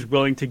fact that he was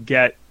willing to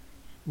take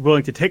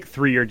a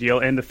 3-year deal,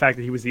 and the fact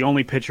that he was the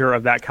only pitcher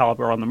of that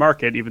caliber on the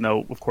market, even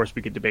though of course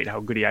we could debate how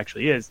good he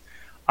actually is,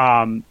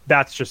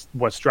 that's just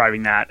what's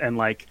driving that. And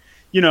like,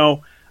 you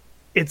know,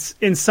 it's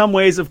in some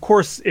ways, of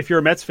course, if you're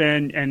a Mets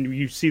fan and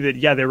you see that,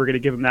 yeah, they were going to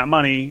give him that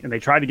money and they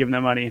tried to give him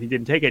that money and he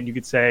didn't take it, you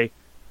could say,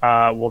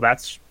 well,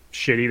 that's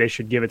shitty. They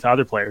should give it to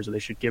other players, or they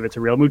should give it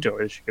to Real Muto,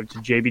 or they should give it to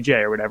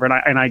JBJ or whatever.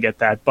 And I get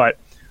that, but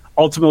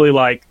ultimately,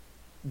 like,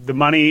 the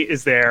money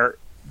is there.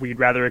 We'd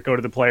rather it go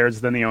to the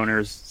players than the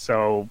owners.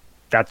 So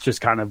that's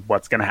just kind of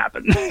what's going to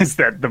happen is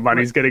that the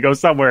money's going to go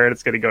somewhere and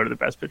it's going to go to the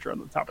best pitcher on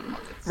the top of the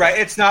market. Right.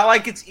 It's not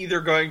like it's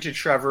either going to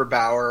Trevor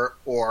Bauer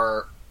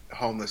or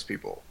homeless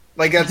people.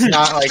 Like, that's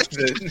not like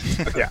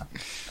the yeah.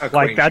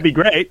 Like, that'd be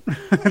great.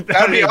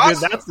 That'd be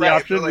awesome. That's the Right,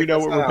 option. like, We know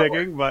that's what not we're how it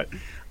picking,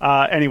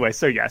 but anyway.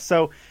 So yeah.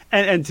 So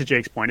and to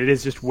Jake's point, it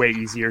is just way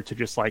easier to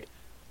just like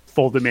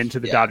fold them into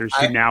the Dodgers.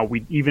 Who now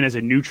we even as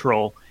a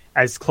neutral,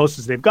 as close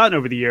as they've gotten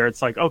over the year,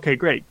 it's like, okay,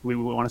 great. We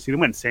want to see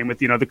them win. Same with,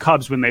 the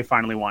Cubs when they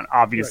finally won.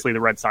 Obviously, the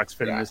Red Sox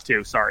fit in this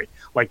too. Sorry.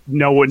 Like,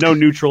 no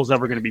neutral is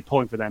ever going to be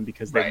pulling for them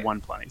because they've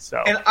won plenty.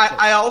 So, and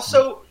I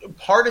also,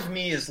 part of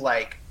me is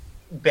like,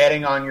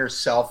 betting on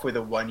yourself with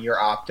a 1-year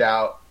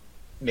opt-out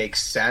makes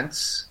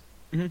sense.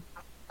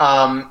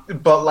 Mm-hmm.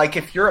 But, like,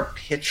 if you're a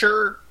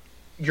pitcher,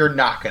 you're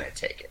not going to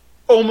take it.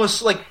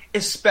 Almost, like,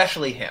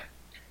 especially him.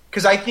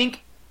 Because I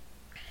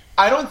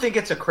don't think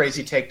it's a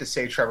crazy take to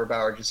say Trevor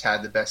Bauer just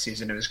had the best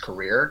season of his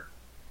career.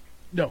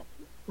 No.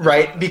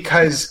 Right?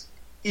 Because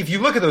if you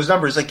look at those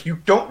numbers, like, you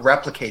don't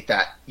replicate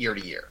that year to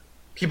year.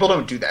 People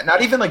don't do that.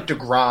 Not even, like,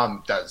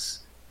 DeGrom does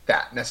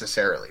that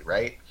necessarily,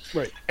 right?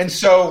 Right. And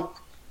so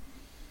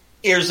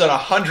there's an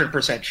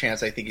 100%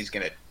 chance I think he's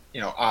going to,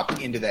 opt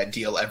into that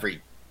deal at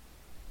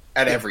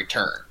every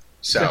turn.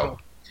 So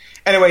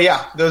anyway,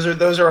 yeah, those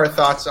are our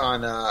thoughts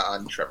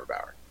on Trevor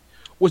Bauer.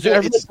 Was there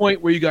ever a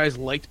point where you guys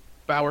liked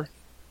Bauer?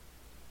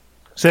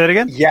 Say that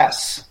again?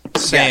 Yes.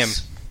 Same.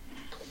 Yes.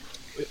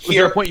 Was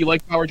there a point you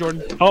liked Bauer,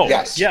 Jordan? Oh,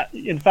 yes. Yeah.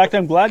 In fact,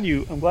 I'm glad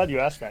you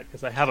asked that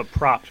because I have a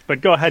prop. But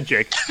go ahead,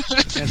 Jake.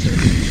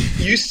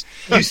 You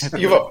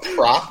have a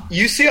prop?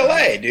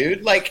 UCLA,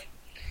 dude. Like,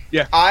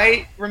 yeah.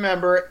 I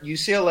remember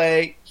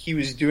UCLA, he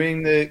was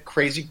doing the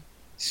crazy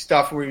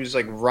stuff where he was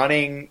like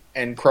running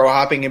and crow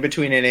hopping in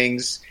between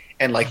innings,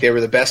 and like they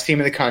were the best team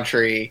in the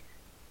country,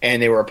 and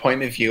they were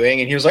appointment viewing,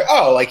 and he was like,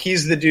 oh, like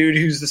he's the dude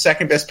who's the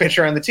second best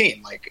pitcher on the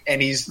team, like,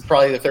 and he's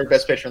probably the third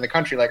best pitcher in the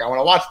country. Like, I want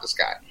to watch this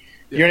guy.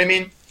 You know what I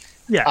mean?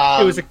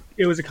 Yeah,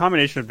 it was a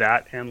combination of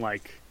that and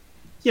like,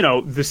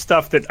 the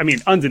stuff that, I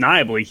mean,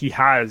 undeniably he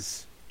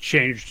has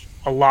changed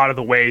a lot of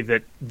the way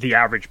that the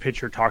average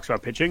pitcher talks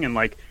about pitching, and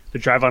like the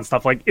drive on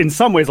stuff. Like, in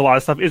some ways, a lot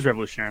of stuff is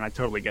revolutionary, and I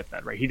totally get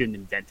that. Right? He didn't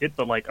invent it,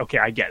 but like, okay,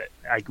 I get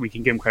it. We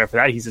can give him credit for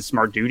that. He's a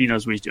smart dude. He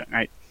knows what he's doing.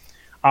 Right?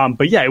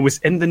 But yeah, it was,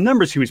 and the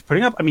numbers he was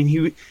putting up. I mean,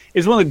 he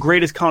is one of the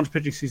greatest college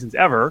pitching seasons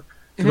ever.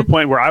 To the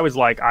point where I was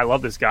like, I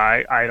love this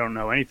guy. I don't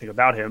know anything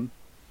about him,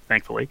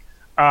 thankfully.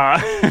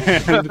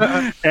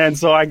 And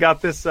so I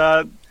got this.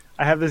 I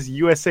have this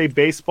USA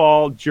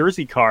Baseball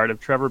jersey card of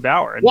Trevor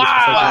Bauer. And wow,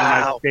 this is like one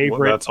of my favorite.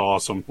 Well, that's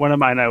awesome. One of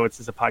my notes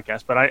is a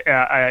podcast, but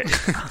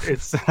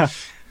it's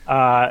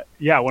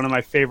one of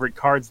my favorite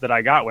cards that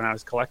I got when I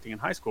was collecting in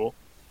high school,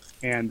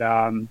 and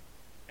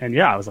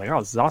yeah, I was like, oh,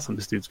 this is awesome.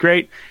 This dude's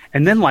great.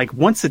 And then like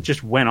once it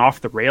just went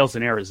off the rails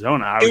in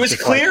Arizona, it was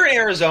clear in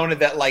Arizona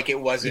that like it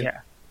wasn't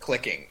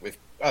clicking with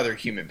other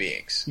human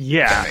beings.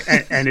 Yeah,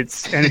 and it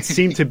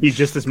seemed to be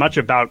just as much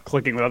about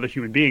clicking with other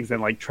human beings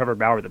than like Trevor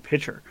Bauer, the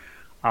pitcher.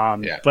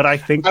 But I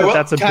think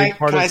that's a big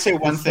part of the story.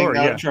 Can I say one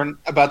thing, Jordan,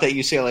 about that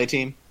UCLA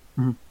team?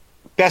 Mm-hmm.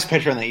 Best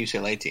pitcher on that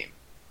UCLA team.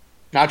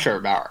 Not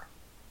Trevor Bauer.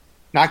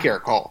 Not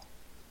Garrett Cole.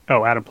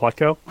 Oh, Adam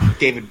Plutko?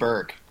 David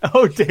Berg.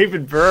 Oh,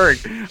 David Berg.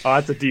 Oh,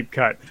 that's a deep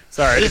cut.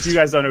 Sorry, if you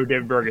guys don't know who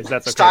David Berg is,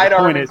 that's okay.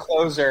 Sidearm and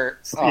closer.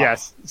 Oh.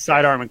 Yes,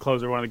 sidearm and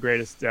closer, one of the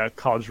greatest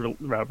college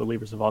route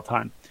relievers of all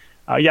time.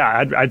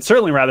 I'd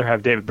certainly rather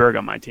have David Berg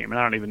on my team, and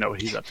I don't even know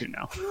what he's up to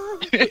now.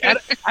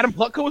 Adam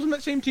Plutko was on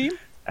that same team?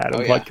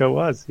 Adam Plutko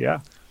was, yeah.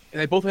 And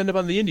they both ended up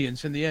on the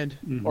Indians in the end,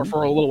 or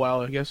for a little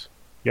while, I guess.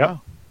 Yeah.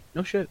 Wow.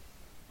 No shit.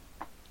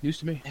 News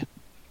to me.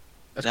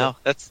 Yeah.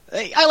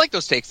 I like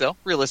those takes though.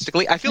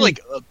 Realistically, I feel like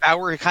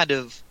Bauer kind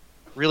of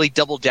really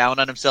doubled down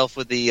on himself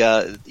with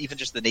the even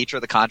just the nature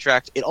of the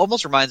contract. It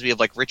almost reminds me of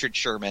like Richard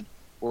Sherman,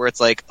 where it's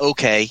like,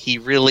 okay,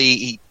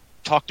 he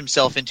talked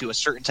himself into a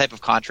certain type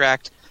of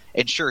contract,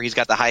 and sure, he's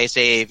got the highest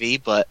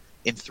AAV, but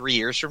in 3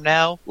 years from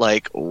now,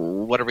 like,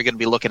 what are we going to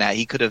be looking at?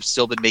 He could have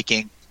still been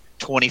making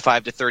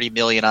 25 to 30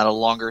 million on a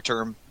longer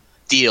term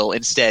deal.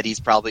 Instead, he's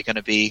probably going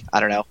to be, I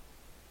don't know,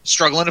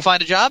 struggling to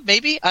find a job,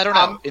 maybe? I don't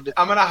know.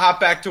 I'm going to hop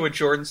back to what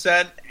Jordan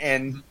said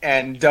and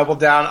double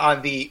down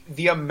on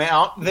the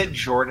amount that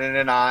Jordan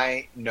and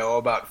I know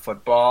about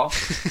football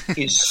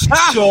is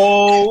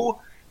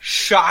so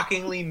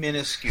shockingly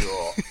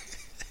minuscule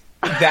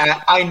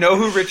that I know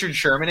who Richard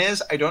Sherman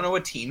is. I don't know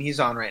what team he's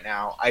on right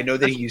now. I know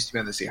that he used to be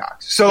on the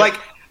Seahawks. So, like,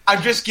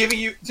 I'm just giving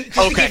you to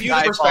give you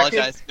the perspective.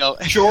 Apologize. No.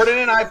 Jordan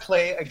and I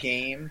play a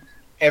game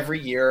every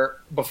year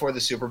before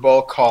the Super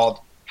Bowl called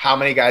How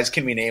Many Guys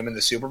Can We Name in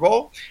the Super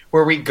Bowl,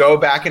 where we go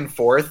back and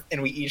forth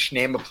and we each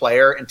name a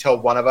player until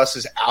one of us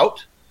is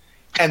out,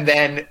 and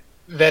then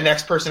the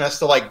next person has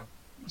to like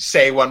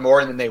say one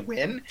more and then they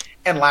win.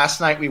 And last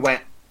night we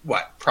went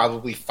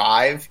probably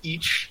 5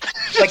 each.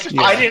 Like,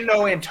 yeah. I didn't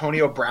know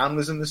Antonio Brown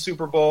was in the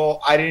Super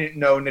Bowl. I didn't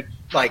know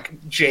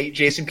like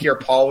Jason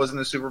Pierre-Paul was in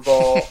the Super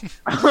Bowl.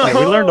 Yeah,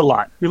 we learned a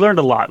lot. We learned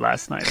a lot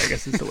last night, I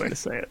guess is the way to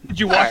say it. Did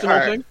you watch the whole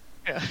thing?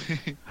 Yeah.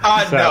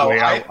 Sadly, no,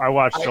 I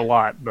watched a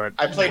lot, but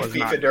I played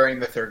FIFA during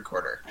the third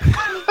quarter.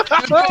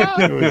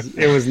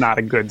 It was not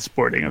a good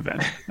sporting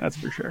event, that's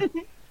for sure.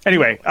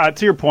 Anyway,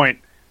 to your point,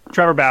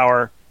 Trevor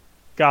Bauer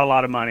got a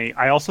lot of money.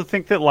 I also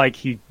think that like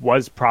he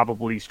was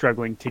probably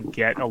struggling to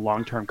get a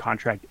long-term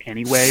contract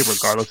anyway,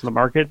 regardless of the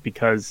market,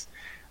 because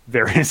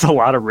there is a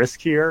lot of risk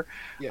here,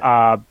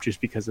 just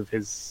because of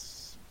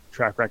his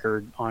track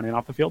record on and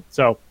off the field.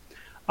 So,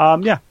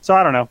 so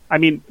I don't know. I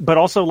mean, but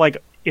also like,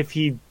 if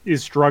he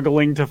is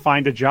struggling to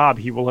find a job,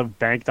 he will have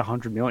banked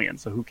 $100 million.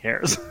 So who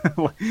cares?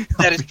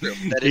 That is true.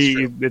 That is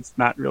true. It's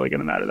not really going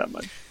to matter that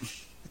much.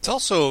 It's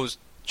also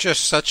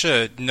just such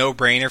a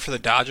no-brainer for the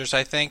Dodgers.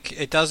 I think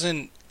it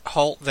doesn't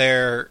halt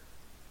their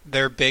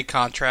big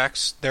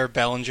contracts, their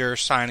Bellinger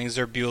signings,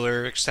 their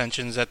Buehler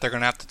extensions that they're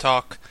going to have to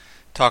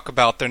talk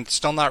about. They're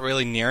still not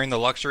really nearing the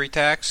luxury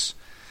tax.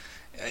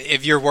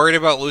 If you're worried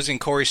about losing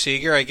Corey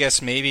Seager, I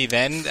guess maybe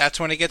then that's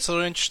when it gets a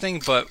little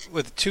interesting. But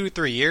with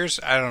 2-3 years,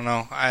 I don't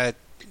know.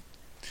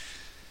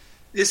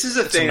 This is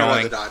a thing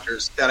about the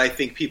Dodgers that I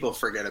think people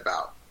forget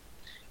about,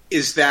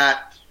 is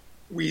that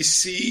we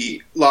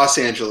see Los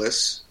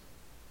Angeles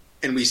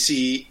and we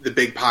see the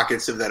big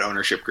pockets of that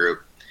ownership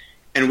group,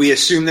 and we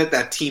assume that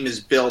that team is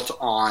built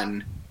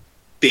on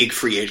big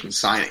free agent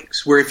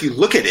signings, where if you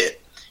look at it,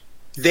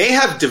 they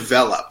have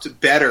developed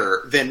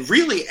better than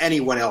really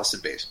anyone else in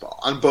baseball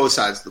on both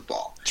sides of the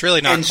ball. It's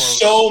really not and close.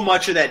 So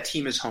much of that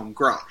team is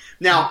homegrown.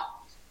 Now,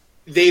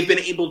 they've been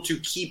able to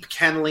keep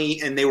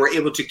Kenley and they were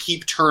able to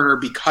keep Turner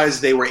because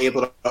they were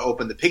able to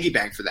open the piggy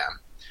bank for them.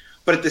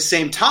 But at the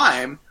same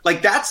time,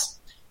 like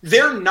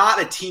they're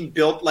not a team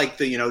built like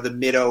the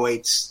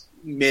mid-08s,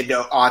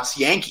 mid-aughts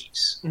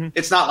Yankees. Mm-hmm.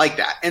 It's not like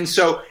that. And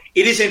so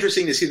it is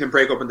interesting to see them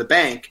break open the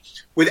bank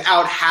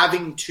without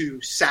having to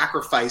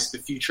sacrifice the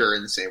future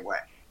in the same way.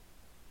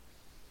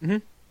 Mm-hmm.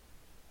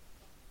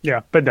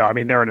 Yeah, but no, I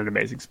mean they're in an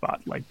amazing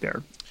spot. Like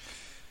they're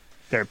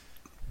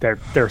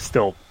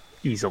still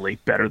easily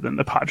better than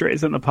the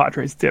Padres, and the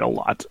Padres did a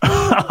lot.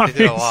 They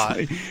did a lot.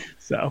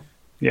 So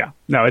yeah,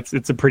 no,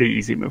 it's a pretty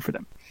easy move for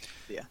them.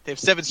 Yeah, they have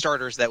 7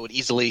 starters that would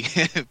easily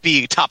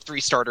be top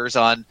 3 starters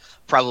on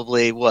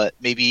probably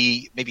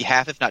maybe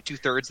half, if not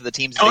 2/3 of the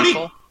teams in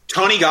baseball.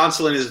 Tony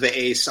Gonsolin is the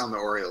ace on the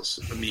Orioles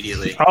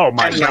immediately. Oh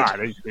my God!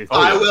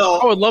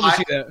 I would love to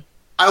see that.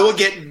 I will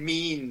get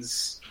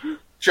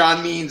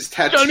John Means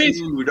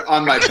tattooed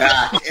on my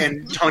back,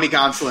 and Tony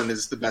Gonsolin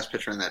is the best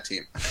pitcher on that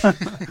team.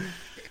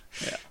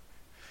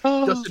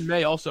 Dustin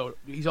May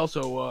he's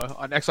also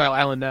on Exile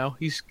Island now.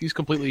 He's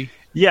completely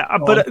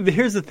but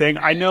here's the thing.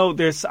 I know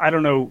I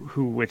don't know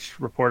which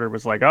reporter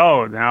was like,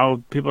 oh,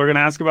 now people are going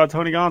to ask about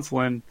Tony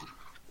Gonsolin.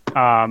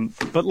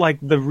 But like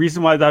the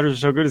reason why the Dodgers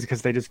are so good is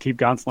because they just keep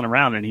Gonsolin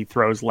around and he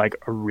throws like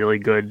a really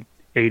good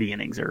 80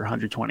 innings or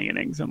 120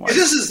 innings. And like,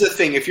 this is the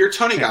thing. If you're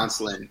Tony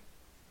Gonsolin,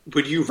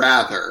 would you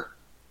rather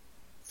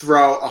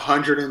throw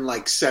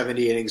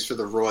 170 innings for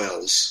the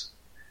Royals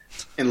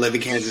and live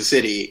in Kansas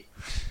City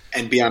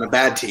and be on a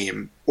bad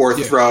team, or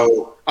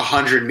throw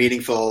 100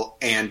 meaningful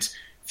and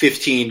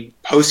 15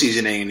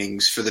 postseason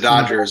innings for the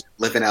Dodgers,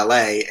 live in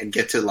LA, and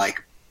get to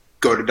like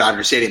go to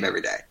Dodger Stadium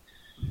every day?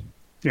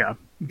 Yeah.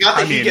 Not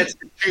that he gets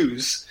to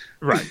choose.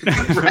 Right.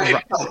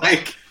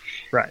 right.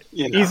 Right.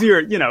 Easier,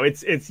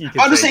 it's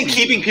I'm just saying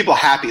keeping people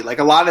happy. Like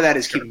a lot of that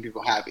is keeping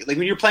people happy. Like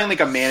when you're playing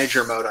like a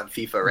manager mode on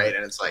FIFA, right?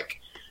 And it's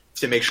like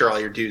to make sure all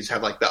your dudes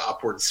have like the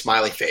upward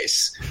smiley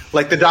face.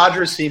 Like the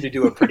Dodgers seem to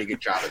do a pretty good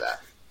job of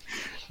that.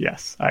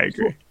 Yes, I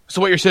agree.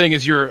 So what you're saying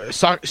is your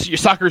soccer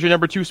is your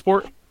number 2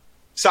 sport?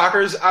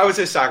 I would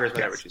say soccer is my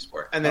number 2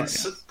 sport. And then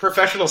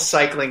professional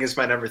cycling is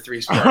my number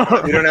 3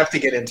 sport. We don't have to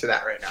get into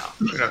that right now.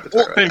 We don't have to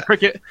talk about that.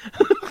 Cricket.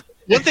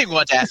 One thing we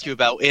wanted to ask you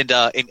about, and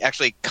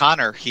actually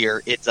Connor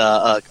here, it's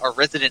our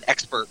resident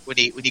expert when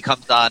he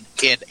comes on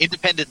in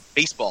independent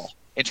baseball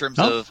in terms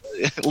of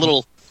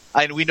little.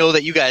 And we know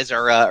that you guys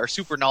are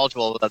super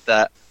knowledgeable about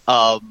that.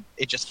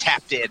 It just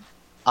tapped in.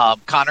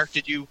 Connor,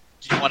 did you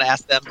want to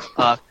ask them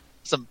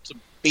some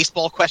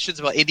baseball questions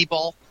about indie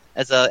ball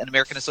as an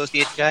American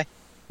Association guy?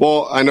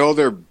 Well, I know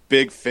they're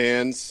big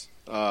fans,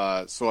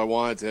 so I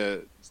wanted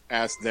to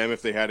ask them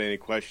if they had any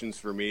questions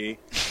for me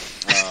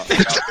about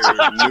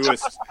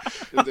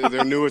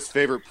their newest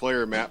favorite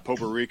player, Matt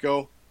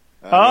Poperico.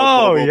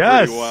 Oh,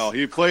 yes. Pretty well.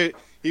 He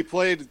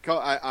played.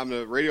 I'm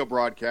a radio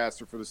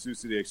broadcaster for the Sioux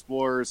City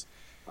Explorers.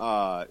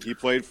 He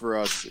played for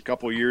us a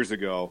couple years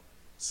ago,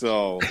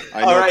 so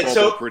I know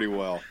Popo pretty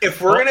well.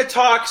 If we're going to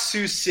talk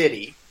Sioux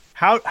City,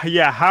 how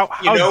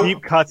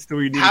deep cuts do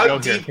we need to go here? How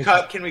deep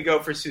cut can we go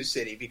for Sioux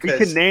City? Because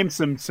we can name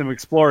some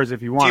explorers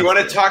if you want. Do you want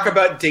to talk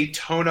about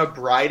Daytona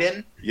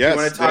Bryden? Yes.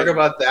 You want to talk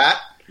about that?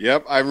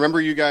 Yep, I remember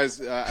you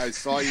guys. I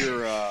saw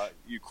your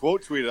you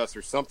quote tweeted us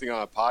or something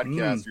on a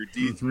podcast. Your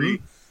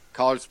D3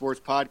 College Sports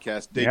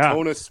Podcast,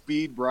 Daytona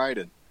Speed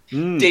Bryden.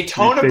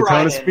 Daytona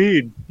Bryden.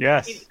 Speed,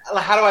 yes.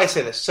 How do I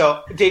say this?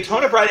 So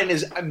Daytona Bryden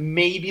is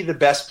maybe the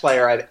best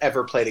player I've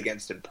ever played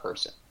against in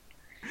person,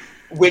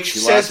 which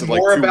says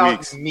more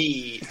about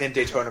me than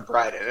Daytona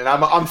Bryden, and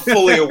I'm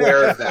fully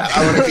aware of that.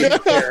 I want to be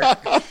clear.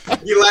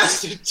 He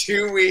lasted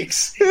 2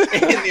 weeks in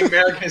the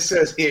American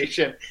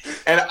Association,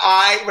 and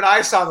when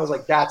I saw him, I was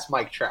like, "That's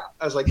Mike Trout."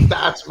 I was like,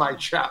 "That's Mike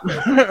Trout."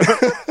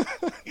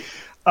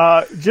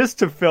 Just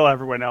to fill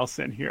everyone else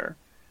in here.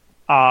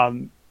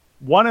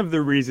 One of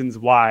the reasons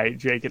why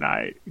Jake and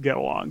I get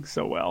along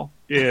so well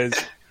is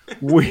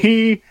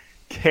we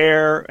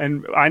care,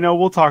 and I know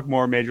we'll talk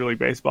more Major League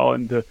Baseball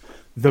and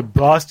the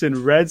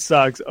Boston Red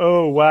Sox.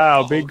 Oh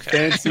wow, big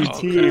fancy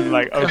team!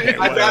 Like, okay,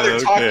 I'd rather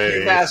talk to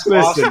you past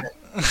Boston.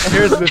 Listen,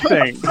 here's the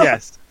thing.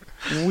 Yes,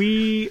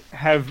 we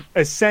have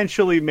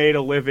essentially made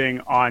a living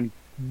on.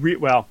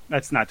 Well,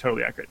 that's not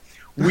totally accurate.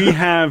 We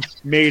have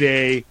made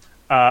a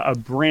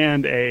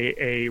brand,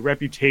 a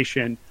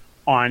reputation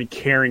on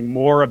caring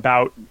more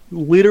about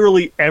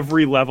literally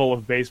every level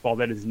of baseball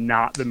that is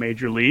not the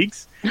major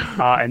leagues.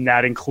 And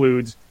that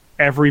includes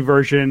every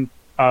version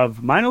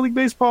of minor league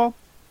baseball,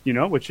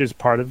 which is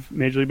part of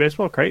Major League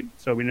Baseball, right?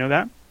 So we know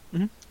that.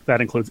 Mm-hmm.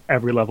 That includes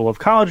every level of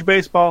college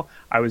baseball.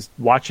 I was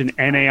watching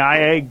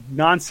NAIA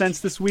nonsense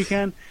this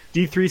weekend.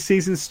 D3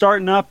 season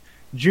starting up.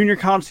 Junior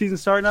college season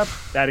starting up.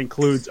 That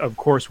includes, of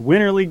course,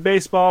 Winter League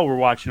Baseball. We're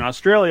watching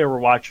Australia. We're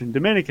watching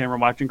Dominican. We're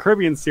watching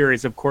Caribbean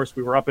Series. Of course,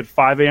 we were up at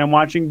 5 a.m.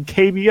 watching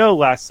KBO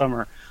last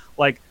summer.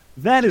 Like,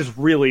 that is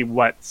really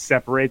what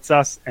separates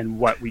us and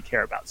what we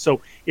care about.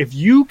 So if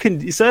you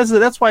can... So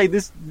that's why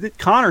this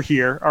Connor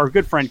here, our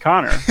good friend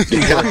Connor, who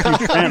we're a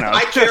huge fan of...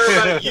 I care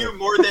about you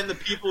more than the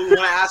people who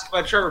want to ask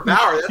about Trevor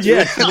Bauer.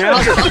 That's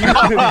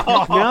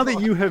now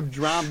that you have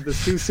dropped the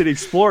Sioux City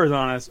Explorers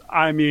on us,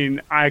 I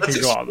mean, I can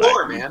go all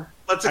the way. Man.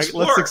 Let's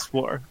explore. Let's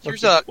explore.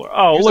 Here's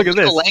look at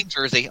this. Lang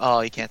jersey.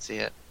 Oh, you can't see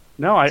it.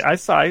 No, I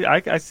saw.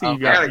 I see you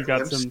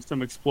got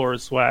some Explorer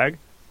swag.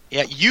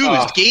 Yeah,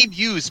 game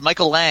used.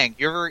 Michael Lang.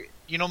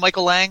 You know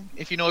Michael Lang?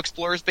 If you know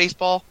Explorers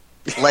baseball,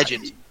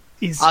 legend.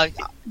 He's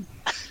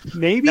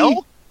maybe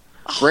no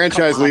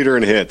franchise leader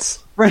in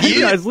hits.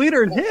 Franchise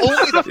leader in hits.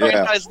 Only the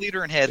franchise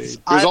leader in hits.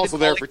 He was also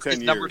there for 10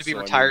 years. Number to be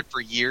retired for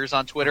years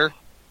on Twitter.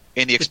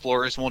 And the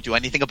Explorers won't do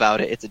anything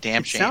about it. It's a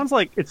damn shame.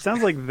 It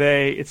sounds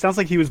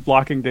like he was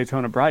blocking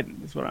Daytona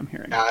Bryden, is what I'm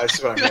hearing. Yeah, that's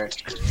what I'm hearing.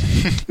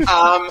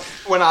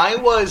 When I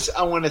was,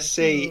 I want to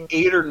say,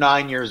 8 or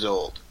 9 years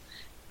old,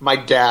 my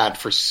dad,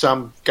 for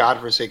some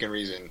godforsaken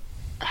reason,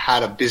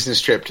 had a business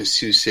trip to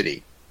Sioux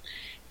City.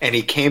 And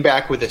he came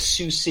back with a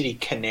Sioux City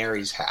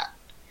Canaries hat,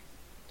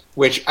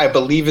 which I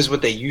believe is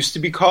what they used to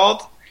be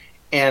called.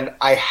 And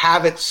I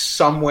have it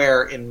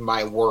somewhere in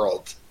my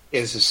world.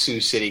 Is a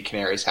Sioux City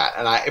Canaries hat,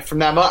 and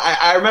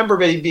I remember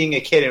being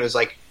a kid and it was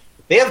like,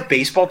 they have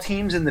baseball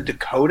teams in the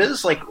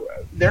Dakotas, like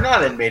they're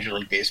not in Major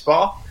League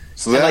Baseball,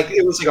 so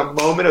it was like a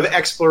moment of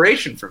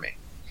exploration for me.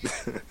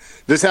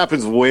 This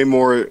happens way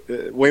more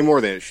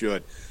than it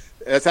should.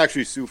 That's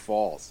actually Sioux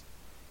Falls.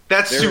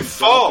 They're Sioux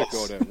Falls.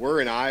 South Dakota.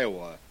 We're in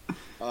Iowa.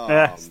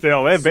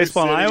 Still, they have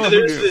baseball in Iowa.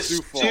 There's the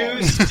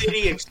Sioux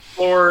City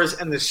Explorers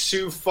and the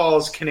Sioux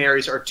Falls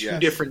Canaries are two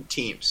different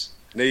teams.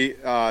 They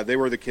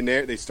were the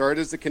Canaries. They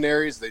started as the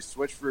Canaries. They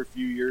switched for a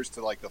few years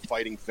to like the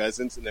Fighting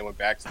Pheasants, and then went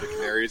back to the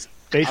Canaries.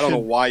 I don't know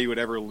why you would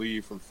ever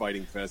leave from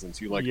Fighting Pheasants.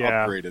 You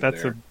upgraded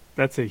there.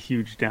 That's a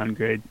huge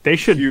downgrade. They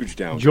should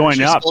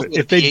join up.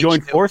 If they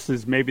join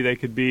forces, maybe they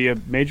could be a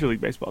Major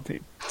League Baseball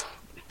team.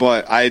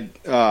 But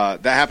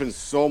that happens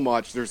so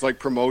much. There's like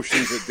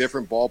promotions at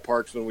different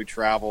ballparks when we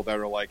travel that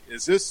are like,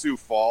 is this Sioux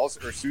Falls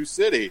or Sioux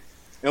City?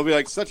 It'll be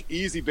like such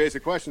easy,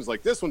 basic questions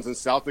like this one's in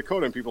South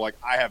Dakota, and people are like,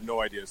 I have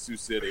no idea, Sioux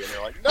City. And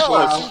they're like,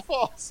 no, it's Sioux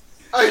Falls.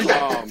 I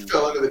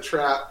fell into the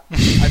trap.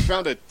 I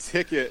found a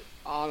ticket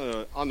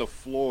on the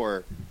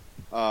floor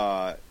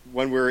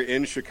when we were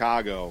in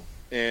Chicago,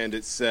 and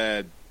it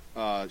said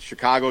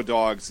Chicago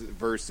Dogs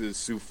versus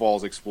Sioux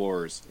Falls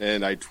Explorers.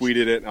 And I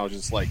tweeted it, and I was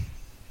just like,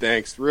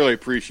 Thanks. Really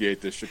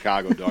appreciate this,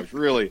 Chicago Dogs.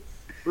 Really,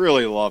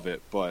 really love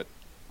it. But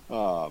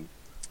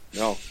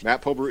no,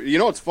 Matt Pobo. You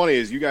know what's funny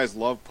is you guys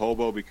love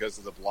Pobo because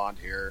of the blonde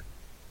hair.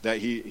 That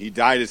he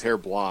dyed his hair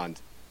blonde,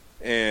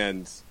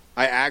 and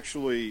I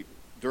actually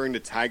during the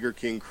Tiger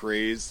King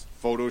craze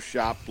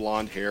photoshopped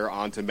blonde hair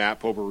onto Matt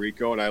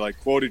Poberico, and I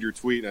quoted your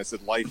tweet and I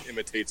said life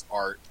imitates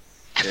art.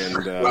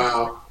 And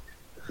Wow.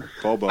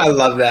 Pobo. I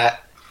love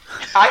that.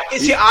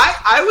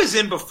 I was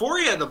in before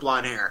he had the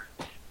blonde hair.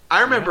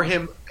 I remember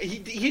him.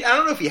 He I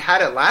don't know if he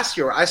had it last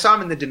year. I saw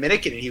him in the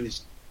Dominican, and he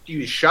was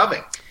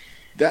shoving.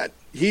 That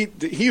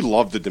he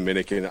loved the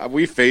Dominican.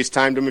 We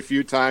FaceTimed him a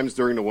few times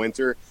during the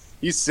winter.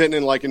 He's sitting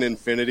in like an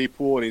infinity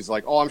pool, and he's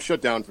like, "Oh, I'm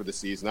shut down for the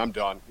season. I'm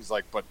done." He's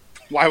like, "But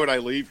why would I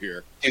leave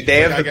here? Dude,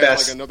 they have I the got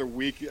best. like another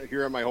week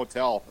here at my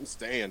hotel. I'm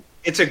staying."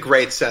 It's a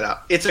great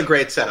setup.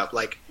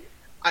 Like,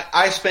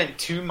 I spent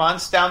 2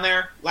 months down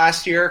there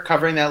last year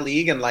covering that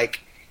league, and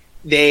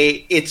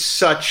it's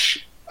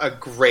such a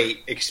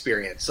great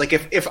experience. Like,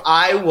 if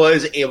I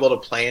was able to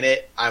play in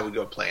it, I would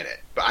go play in it,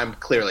 but I'm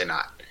clearly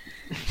not.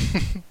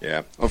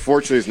 Yeah,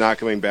 unfortunately, he's not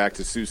coming back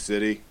to Sioux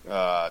City.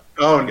 Oh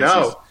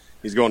no.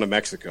 He's going to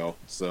Mexico,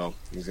 so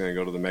he's going to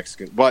go to the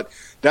Mexican. But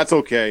that's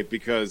okay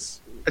because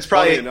It's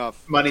probably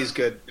enough. Money's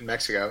good in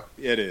Mexico.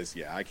 It is,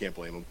 yeah. I can't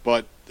blame him.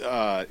 But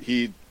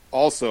he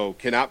also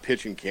cannot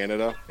pitch in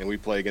Canada, and we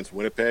play against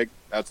Winnipeg.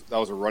 That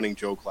was a running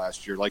joke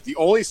last year. Like the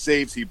only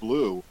saves he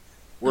blew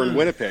were in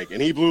Winnipeg,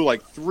 and he blew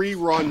like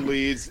 3-run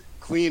leads,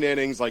 clean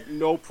innings, like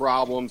no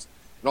problems.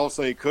 And all of a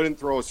sudden, he couldn't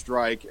throw a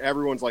strike.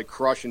 Everyone's like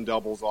crushing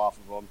doubles off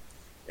of him.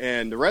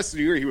 And the rest of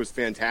the year, he was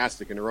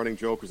fantastic. And the running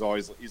joke was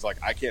always, he's like,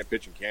 I can't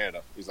pitch in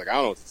Canada. He's like, I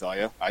don't know what to tell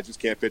you. I just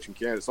can't pitch in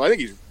Canada. So I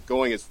think he's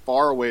going as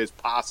far away as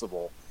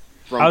possible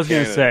from I was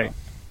going to Canada.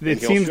 say,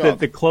 it seems that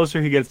the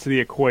closer he gets to the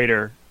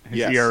equator, his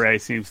Yes. ERA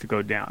seems to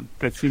go down.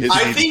 That seems to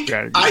I be the think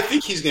strategy.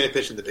 he's going to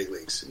pitch in the big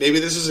leagues. Maybe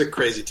this is a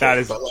crazy take, That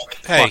is but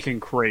Hey, fucking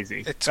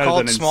crazy. It's That is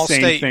called an small insane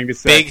state, thing to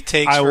say. big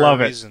takes I for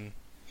love a it. reason.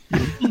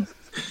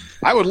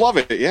 I would love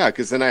it, yeah,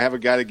 because then I have a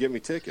guy to get me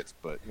tickets.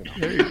 But you know.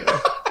 There you go.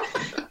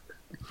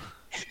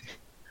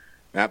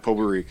 Matt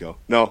Poberico.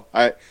 No,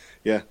 if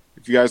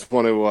you guys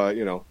want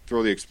to,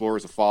 throw the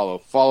Explorers a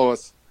follow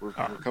us. We're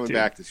coming dude.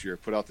 back this year.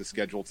 Put out the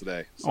schedule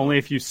today. So. Only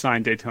if you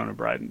sign Daytona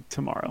Bryden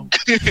tomorrow.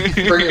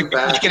 bring him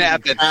back. It's gonna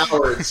happen.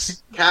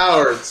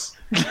 Cowards.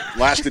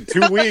 Lasted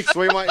 2 weeks.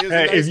 So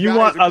Hey, if you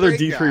want other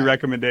D3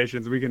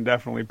 recommendations, we can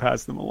definitely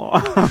pass them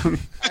along.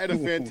 I had a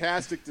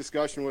fantastic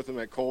discussion with him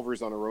at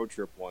Culver's on a road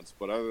trip once,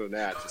 but other than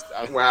that,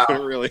 Wow.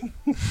 couldn't really.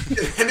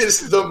 It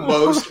is the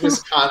most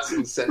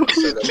Wisconsin sentence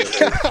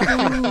I've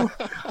ever heard.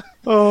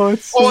 Oh,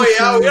 it's so Oh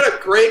yeah, funny. we had a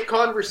great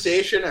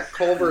conversation at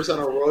Culver's on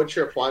a road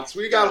trip once.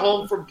 We got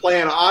home from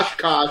playing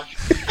Oshkosh,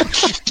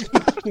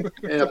 and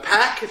the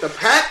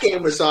Pack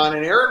game was on,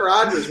 and Aaron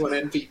Rodgers went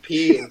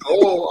MVP. And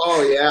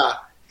oh yeah,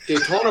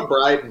 Daytona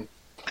Bryden.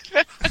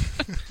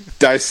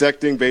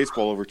 Dissecting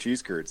baseball over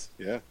cheese curds.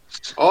 Yeah.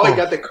 Oh, you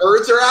got the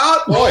curds are out.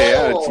 Oh,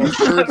 yeah. Cheese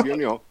curds,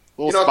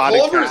 little spotted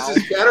Culver's cow.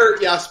 is better.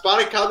 Yeah,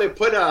 spotted cow. They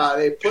put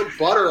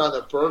butter on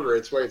the burger.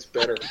 It's why it's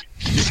better.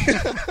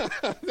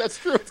 That's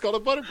true. It's called a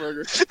butter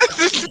burger.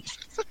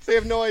 They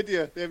have no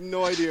idea. They have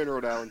no idea in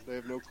Rhode Island. They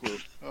have no clue.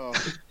 Oh.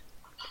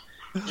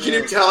 Can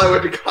you tell I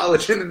went to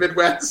college in the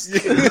Midwest?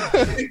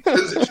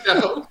 Because of the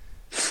show.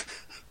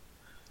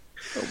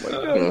 Oh my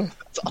God.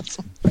 That's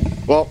awesome.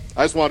 Well,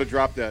 I just wanted to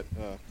drop that.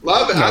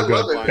 Love it. I No,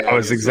 love good. it. That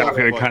was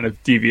exactly the But- kind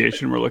of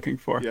deviation we're looking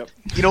for. Yep.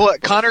 You know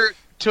what? Connor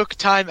took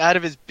time out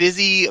of his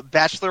busy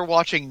Bachelor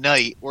watching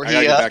night where I he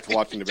gotta get back to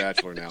watching The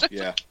Bachelor now.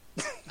 Yeah.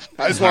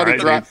 I just wanted to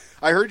All right, drop.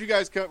 I heard you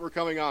guys were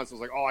coming on, so I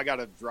was like, I got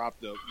to drop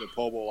the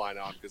Pobo line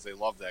on because they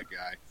love that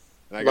guy.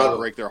 And I got Love to him.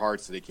 break their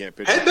hearts that he can't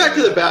pitch. Head back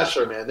to The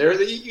Bachelor, man.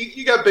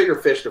 You got bigger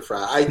fish to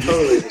fry. I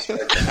totally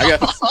respect that. I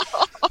got.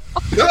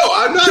 No,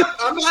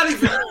 I'm not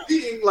even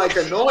being like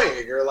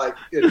annoying or like.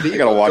 I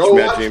gotta watch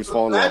Matt James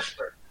fall in love.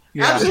 Bachelor.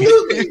 Yeah.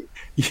 Absolutely.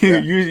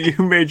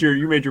 You made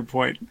your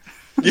point.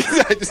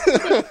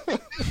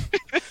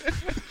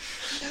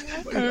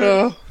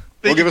 Well,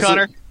 Thank you,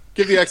 Connor.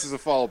 Give the X's a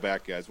follow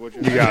back, guys. Would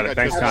you? You got it. I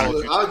Thanks, just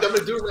Connor. followed I'm going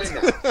to do it right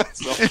now.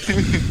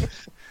 So,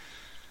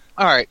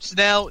 All right, so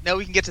now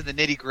we can get to the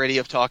nitty gritty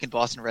of talking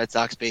Boston Red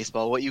Sox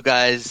baseball. What you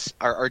guys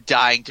are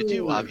dying to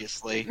do,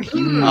 obviously.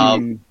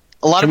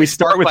 A lot Can of we it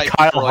start with by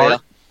Kyle Troya.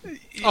 Hart?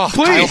 Oh,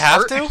 do we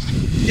have to?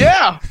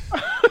 Yeah.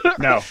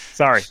 No,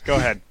 sorry. Go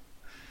ahead.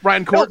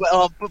 Ryan No, Court.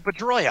 but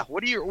Pedroia,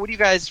 what do you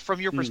guys,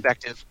 from your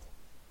perspective,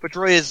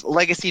 Pedroia's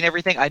legacy and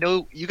everything? I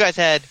know you guys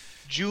had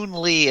June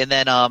Lee, and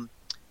then I'm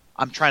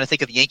trying to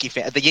think of the Yankee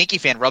fan. The Yankee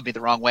fan rubbed me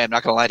the wrong way. I'm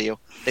not going to lie to you.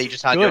 That you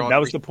just had your Good. own. That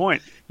was the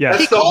point. Yeah.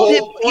 That's He the called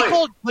whole He point.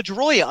 called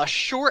Pedroia a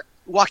short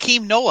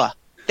Joaquim Noah.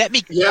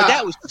 Yeah.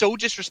 That was so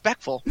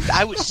disrespectful.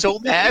 I was so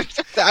mad.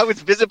 I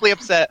was visibly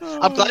upset.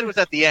 I'm glad it was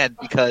at the end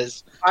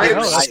because I am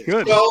Oh, that's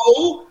good.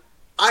 so.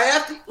 I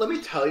have to. Let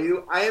me tell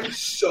you, I am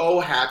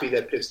so happy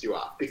that pissed you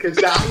off because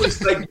that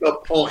was like the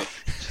point.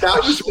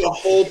 That was the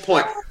whole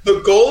point. The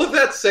goal of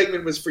that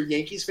segment was for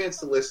Yankees fans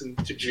to listen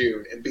to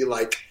June and be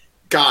like,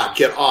 God,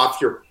 get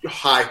off your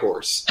high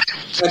horse.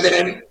 And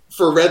then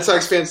for Red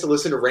Sox fans to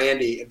listen to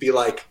Randy and be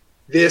like,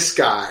 this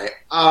guy,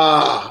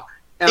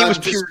 And it was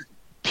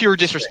pure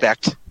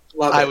disrespect.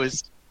 Love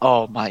it.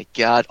 Oh my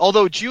God.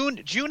 Although June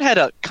had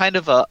a kind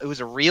of it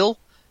was a real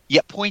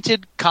yet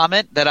pointed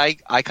comment that I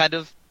kind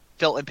of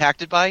felt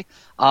impacted by.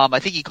 I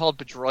think he called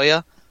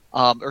Pedroia,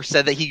 or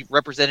said that he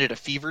represented a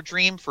fever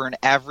dream for an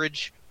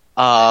average,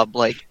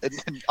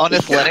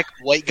 unathletic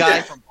white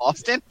guy from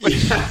Boston.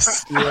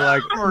 Yes. You're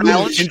like, Interesting.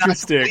 Not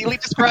interesting. completely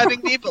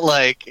describing me, but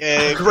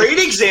Great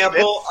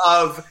example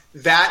of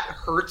that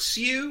hurts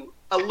you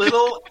a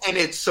little, and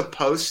it's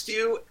supposed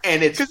to,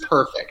 and it's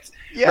perfect.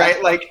 Yeah.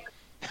 Right? Like,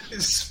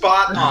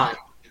 spot on.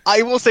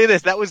 I will say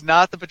this: that was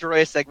not the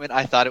Pedroia segment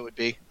I thought it would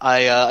be.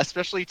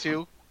 Especially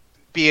too,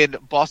 being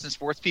Boston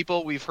sports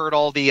people, we've heard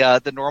all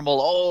the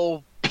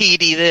normal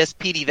PD this,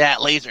 PD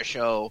that laser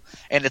show,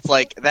 and it's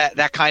like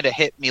that kind of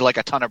hit me like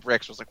a ton of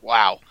bricks. I was like,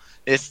 wow,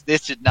 this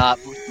did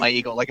not boost my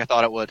ego like I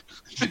thought it would.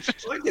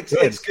 Look,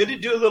 it's good to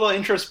do a little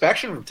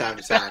introspection from time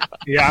to time.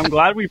 Yeah, I'm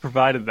glad we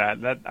provided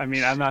that. I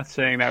mean, I'm not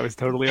saying that was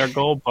totally our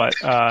goal, but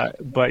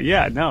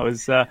yeah, no,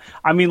 it's.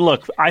 I mean,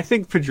 look, I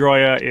think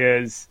Pedroia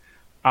is.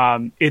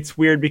 It's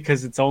weird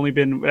because it's only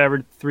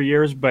been 3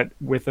 years, but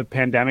with a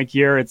pandemic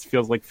year, it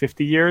feels like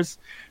 50 years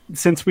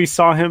since we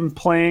saw him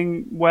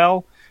playing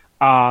well.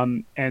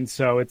 And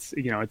so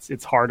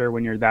it's harder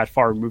when you're that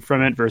far removed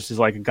from it versus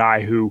like a guy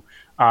who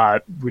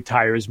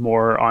retires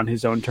more on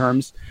his own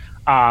terms.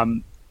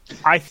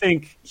 I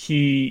think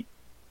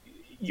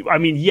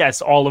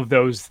yes, all of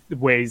those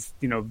ways,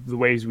 the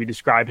ways we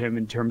describe him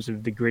in terms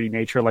of the gritty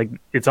nature, like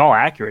it's all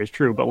accurate, it's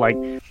true, but like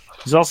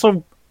he's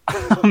also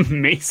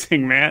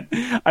amazing, man.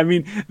 I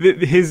mean,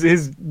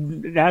 his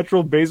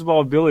natural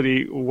baseball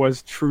ability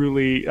was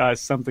truly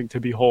something to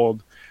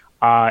behold.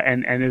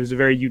 And it was a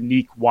very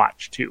unique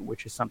watch too,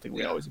 which is something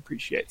we always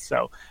appreciate.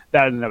 So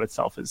that in and of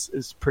itself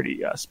is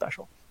pretty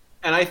special.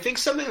 And I think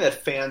something that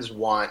fans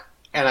want,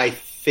 and I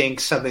think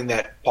something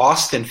that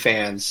Boston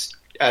fans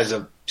as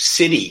a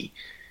city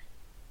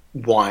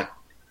want,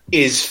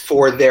 is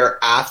for their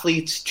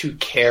athletes to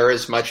care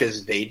as much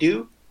as they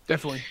do.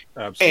 Definitely.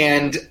 Absolutely.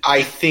 And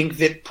I think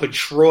that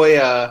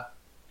Pedroia,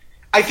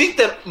 I think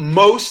that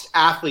most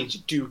athletes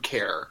do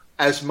care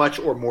as much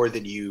or more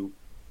than you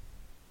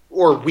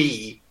or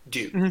we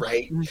do,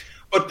 right? Mm-hmm.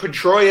 But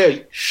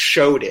Pedroia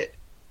showed it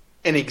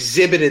and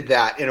exhibited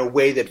that in a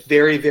way that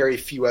very, very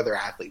few other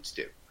athletes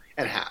do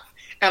and have.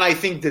 And I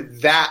think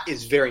that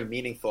is very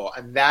meaningful.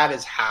 And that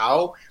is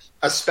how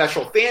a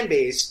special fan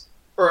base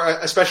or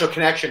a special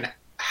connection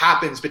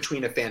happens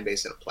between a fan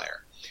base and a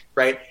player.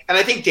 Right, and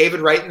I think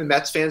David Wright and the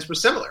Mets fans were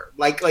similar.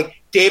 Like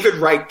David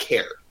Wright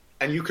cared,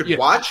 and you could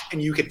watch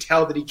and you could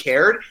tell that he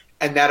cared,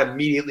 and that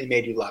immediately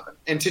made you love him.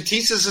 And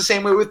Tatis is the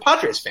same way with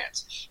Padres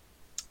fans.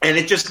 And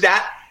it just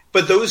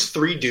but those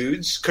three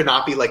dudes could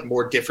not be like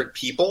more different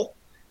people,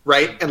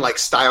 right? And like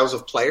styles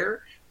of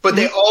player, but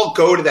they all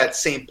go to that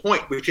same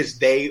point, which is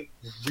they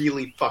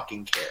really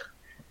fucking care,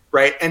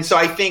 right? And so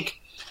I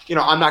think,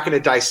 I'm not going to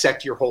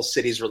dissect your whole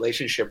city's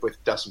relationship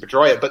with Dustin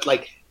Pedroia, but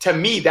like to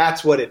me,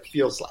 that's what it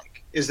feels like.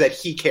 Is that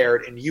he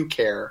cared and you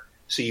care,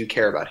 so you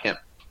care about him.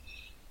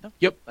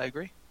 Yep, I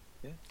agree.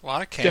 Yeah. A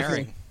lot of caring.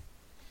 Definitely.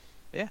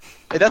 Yeah,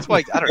 and that's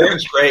why I don't know.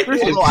 Caring's great.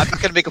 Although I'm not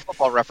going to make a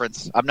football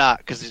reference. I'm not,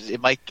 because you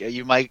might.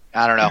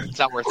 I don't know. It's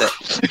not worth it.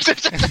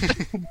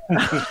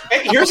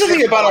 And here's the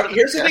thing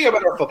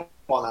about our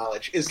football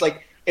knowledge is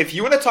like if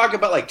you want to talk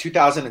about like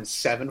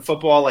 2007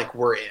 football, like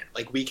we're in,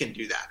 like we can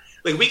do that.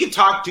 Like we can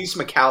talk Deuce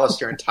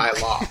McAllister and Ty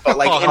Law, but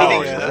like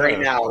anything right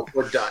now,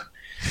 we're done.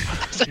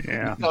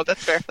 Yeah. No,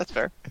 that's fair. That's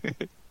fair.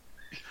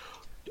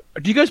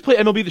 Do you guys play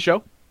MLB The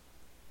Show?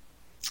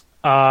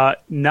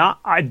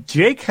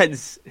 Jake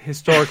has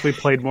historically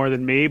played more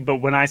than me, but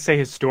when I say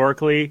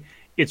historically,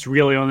 it's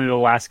really only the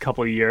last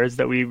couple of years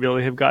that we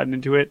really have gotten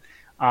into it.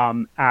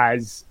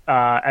 As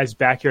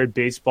backyard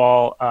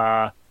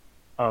baseball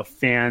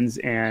fans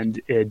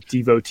and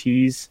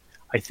devotees,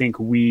 I think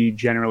we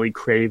generally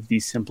crave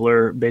the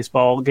simpler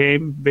baseball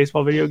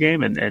video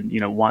game,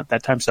 and want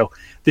that time. So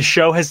the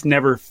show has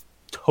never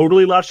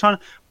totally latched on,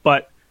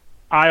 but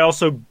I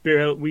also I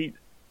certainly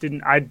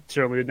didn't have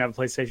a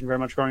PlayStation very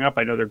much growing up.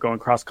 I know they're going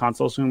cross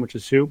console soon, which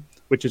is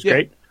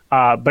great.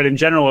 But in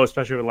general,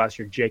 especially over the last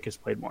year, Jake has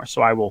played more,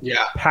 so I will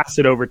pass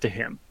it over to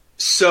him.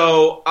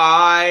 So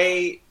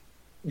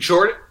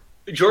Jordan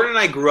and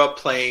I grew up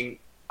playing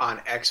on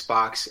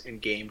Xbox and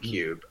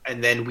GameCube,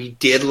 and then we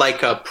did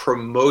like a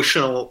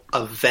promotional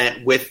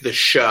event with the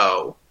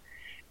show,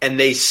 and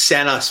they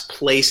sent us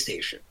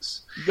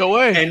PlayStations. Go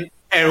away.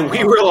 And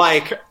we were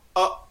like,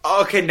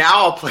 okay, now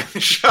I'll play the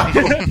show.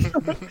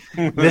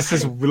 This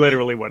is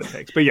literally what it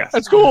takes. But yes.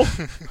 That's cool.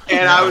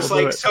 And I was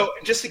like, so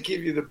just to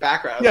give you the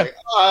background,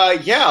 I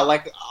was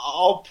like,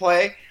 I'll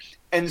play.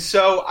 And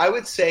so I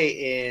would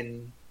say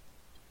in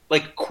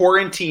like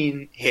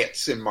quarantine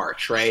hits in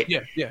March, right?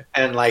 Yeah.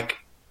 And like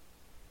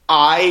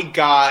I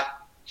got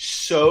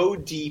so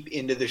deep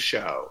into the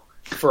show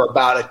for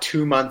about a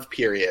 2-month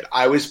period.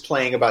 I was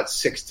playing about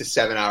 6 to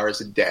 7 hours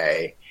a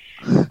day.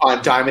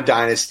 on Diamond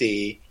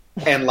Dynasty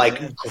and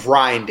like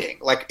grinding.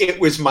 Like it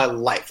was my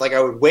life. Like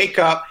I would wake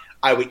up,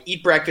 I would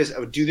eat breakfast, I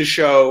would do the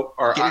show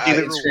or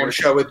Instagram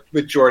show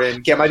with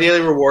Jordan, get my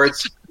daily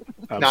rewards,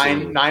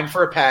 nine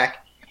for a pack.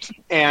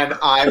 And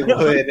I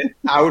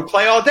would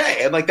play all day,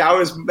 and like that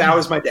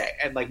was my day.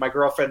 And like my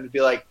girlfriend would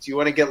be like, "Do you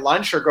want to get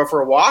lunch or go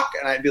for a walk?"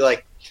 And I'd be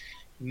like,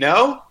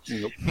 "No,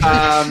 Nope.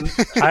 I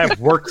have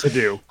work to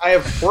do. I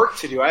have work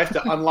to do. I have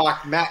to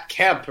unlock Matt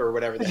Kemp or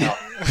whatever the hell."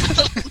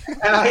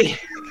 And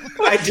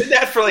I did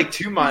that for like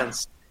 2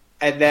 months,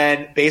 and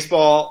then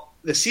baseball,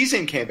 the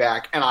season came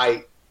back, and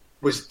I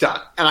was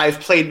done. And I've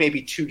played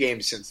maybe 2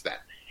 games since then,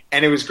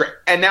 and it was great.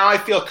 And now I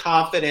feel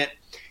confident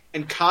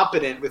and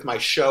competent with my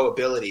show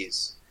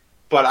abilities.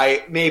 But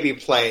I maybe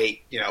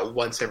play,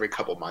 once every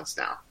couple months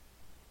now.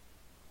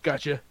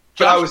 Gotcha.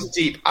 But I was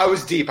deep. I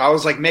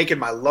was like making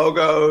my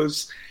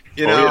logos.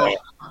 I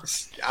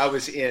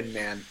was in,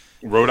 man.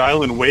 Rhode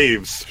Island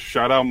Waves.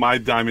 Shout out my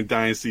Diamond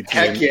Dynasty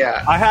team. Heck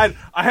yeah.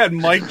 I had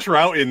Mike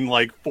Trout in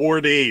like 4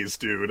 days,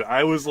 dude.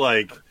 I was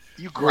like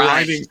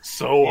grinding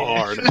so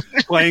hard,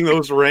 playing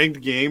those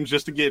ranked games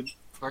just to get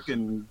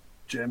fucking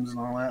gems and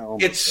all that. Oh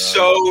it's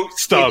so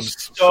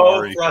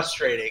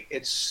frustrating.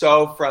 It's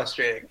so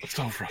frustrating.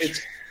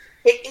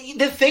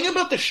 The thing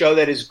about the show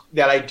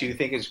that I do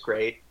think is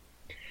great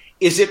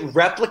is it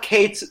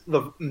replicates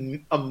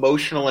the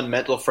emotional and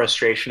mental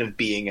frustration of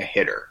being a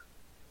hitter.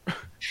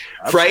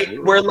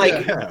 Right? Where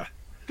like It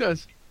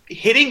does.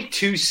 hitting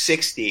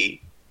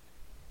 260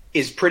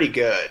 is pretty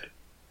good.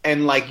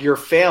 And like you're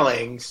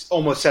failing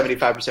almost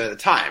 75% of the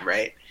time,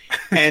 right?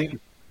 And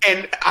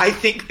I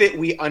think that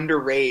we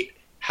underrate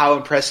how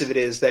impressive it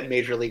is that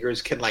major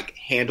leaguers can like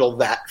handle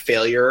that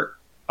failure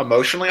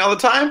emotionally all the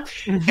time.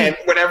 Mm-hmm. And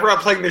whenever I'm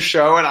playing the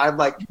show and I'm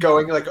like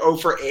going like 0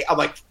 for 8, I'm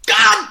like,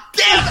 God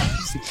damn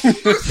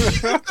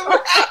it!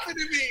 What happened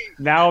to me?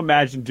 Now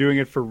imagine doing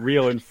it for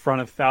real in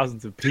front of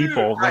thousands of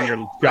people when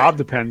your job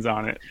depends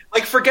on it.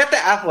 Like forget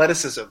the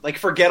athleticism, like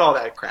forget all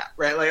that crap,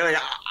 right? Like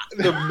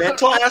the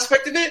mental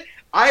aspect of it.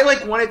 I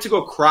like wanted to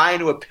go cry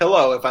into a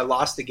pillow if I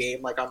lost the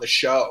game, like on the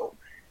show,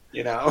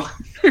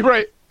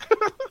 Right.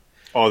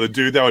 Oh, the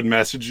dude that would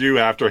message you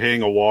after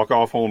hitting a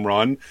walk-off home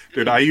run?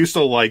 Dude, I used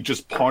to, like,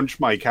 just punch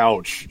my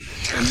couch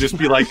and just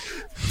be like,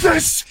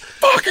 this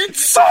fucking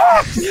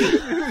sucks!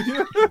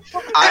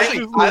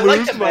 I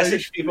like to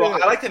message people. I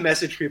like to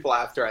message people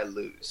after I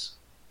lose.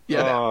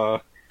 Yeah.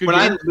 When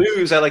I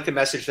lose, I like to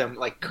message them,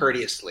 like,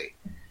 courteously.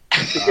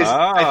 Because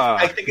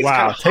I think it's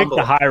kind of take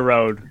the high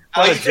road.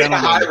 I like to take the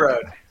high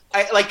road.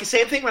 Like,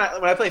 same thing when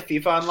I play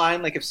FIFA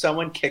online. Like, if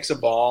someone kicks a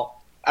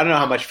ball, I don't know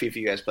how much FIFA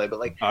you guys play, but,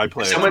 like, I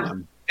play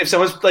if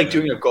someone's like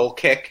doing a goal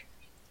kick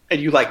and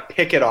you like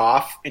pick it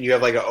off and you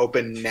have like an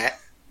open net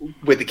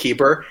with the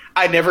keeper,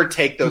 I never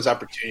take those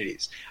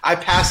opportunities. I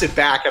pass it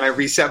back and I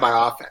reset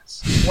my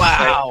offense.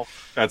 Wow. Right?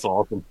 That's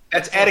awesome.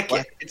 That's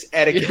etiquette. It's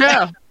etiquette.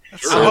 Yeah.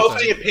 So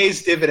hopefully it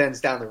pays dividends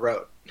down the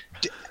road.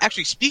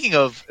 Actually, speaking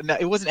of,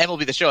 it wasn't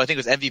MLB The Show. I think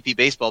it was MVP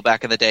Baseball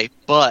back in the day.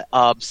 But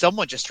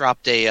someone just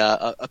dropped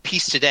a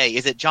piece today.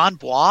 Is it John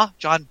Bois?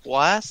 John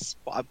Bois?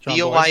 Bois?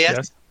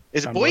 Yes.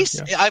 Is it John Boyce?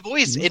 Boyce, yeah. I've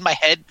always, in my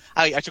head,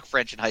 I took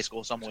French in high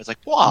school, so I'm always like,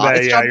 wow,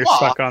 it's Yeah, John you're Bois.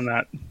 stuck on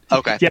that.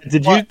 Okay. Yeah,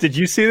 did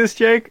you see this,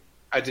 Jake?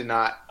 I did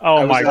not.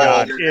 Oh my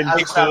god,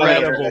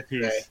 Incredible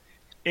piece.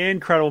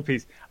 Incredible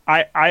piece.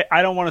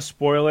 I don't want to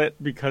spoil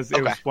it because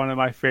it was one of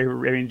my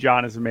favorite. I mean,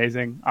 John is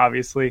amazing,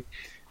 obviously.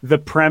 The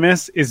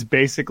premise is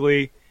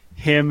basically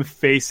him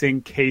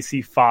facing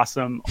Casey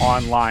Fossum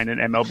online in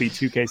MLB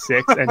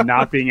 2K6 and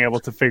not being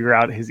able to figure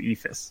out his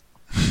ephes.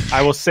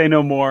 I will say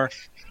no more.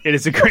 It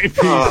is a great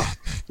piece.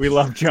 We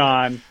love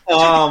John.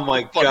 Oh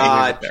my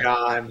god,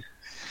 John.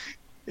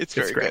 It's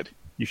very great. good.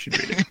 You should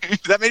read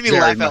it. That made me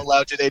laugh out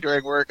loud today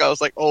during work. I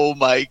was like, oh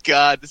my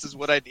god, this is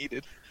what I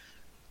needed.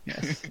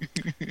 Yes.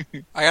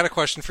 I got a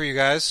question for you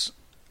guys.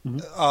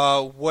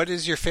 Mm-hmm. What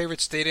is your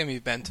favorite stadium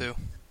you've been to?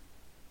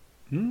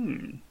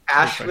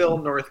 Asheville,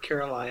 North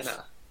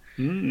Carolina.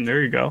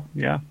 There you go.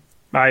 Yeah.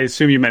 I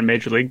assume you meant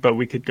Major League, but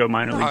we could go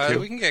minor league too.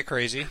 We can get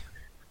crazy.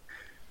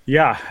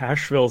 Yeah,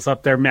 Asheville's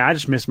up there. Man, I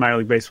just miss minor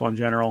league baseball in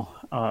general.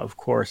 Of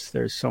course,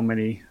 there's so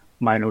many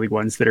minor league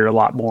ones that are a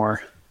lot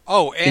more.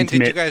 Oh, and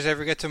intimate. Did you guys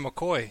ever get to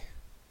McCoy?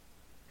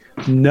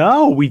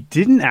 No, we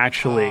didn't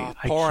actually.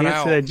 I pouring can't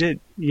out. say I did.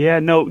 Yeah,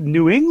 no,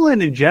 New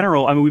England in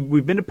general. I mean,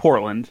 we've been to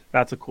Portland.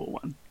 That's a cool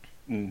one.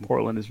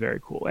 Portland is very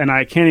cool. And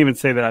I can't even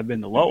say that I've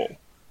been to Lowell,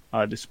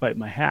 despite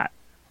my hat.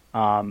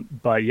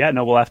 But yeah,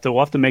 no, we'll have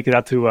to make it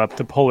out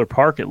to Polar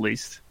Park at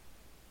least.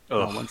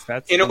 Once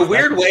that's In a once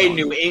weird that's way, gone.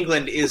 New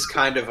England is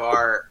kind of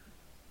our,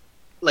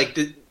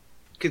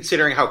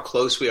 considering how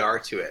close we are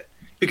to it,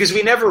 because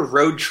we never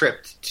road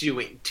tripped to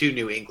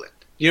New England.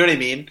 You know what I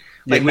mean?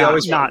 Like we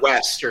always went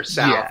west or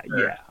south.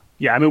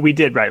 Yeah. I mean, we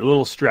did a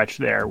little stretch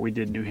there. We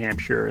did New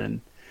Hampshire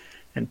and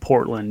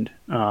Portland,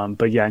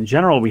 but yeah, in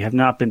general, we have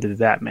not been to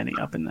that many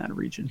up in that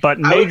region. But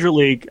Major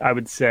League, I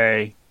would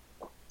say,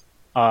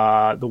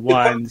 the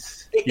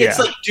ones. It's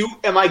like,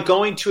 am I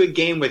going to a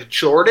game with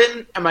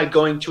Jordan? Am I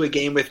going to a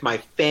game with my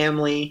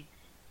family?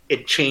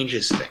 it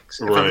changes things.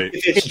 Right.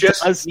 If it's It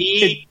just does-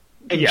 me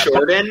and yeah,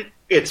 Jordan,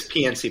 it's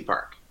PNC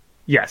Park.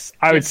 Yes,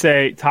 I would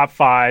say top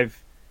 5.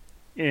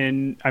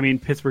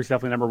 Pittsburgh's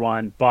definitely number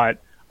 1, but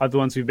of the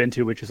ones we've been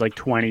to, which is like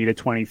 20 to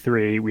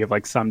 23, we have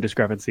like some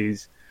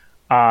discrepancies.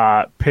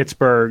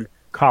 Pittsburgh,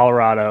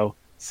 Colorado,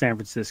 San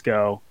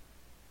Francisco,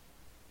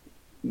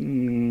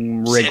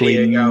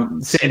 Wrigley,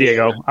 San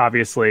Diego,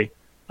 obviously,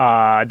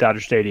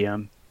 Dodger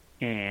Stadium,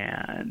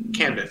 and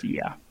Camden.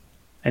 Yeah,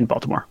 and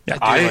Baltimore. Yeah.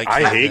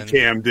 I hate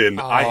Camden.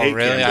 Oh, I hate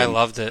really? Camden. I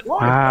loved it.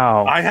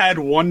 Wow. I had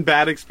one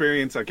bad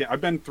experience.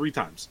 I've been 3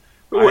 times.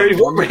 Were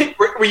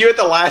you at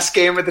the last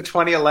game of the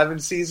 2011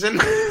 season?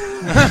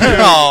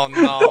 Oh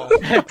no!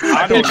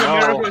 I don't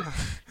know.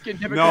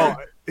 No,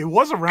 it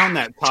was around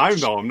that time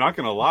though. I'm not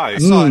gonna lie. I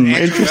saw Andrew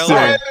interesting.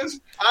 Miller.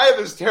 I have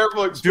this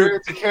terrible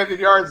experience at Camden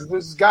Yards.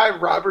 There's this guy,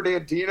 Robert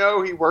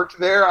Andino. He worked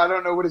there. I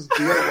don't know what his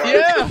deal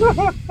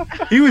was.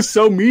 Yeah. He was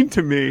so mean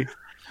to me.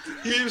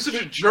 He was such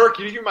a jerk.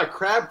 He didn't give me my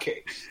crab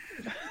cakes.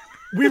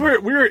 We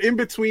were in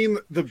between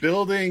the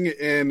building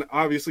and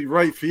obviously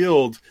right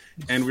field,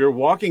 and we were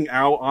walking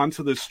out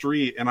onto the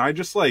street, and I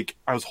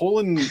was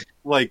holding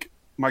like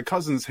my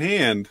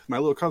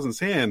little cousin's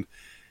hand,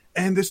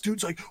 and this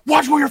dude's like,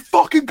 "Watch where you're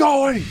fucking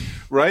going!"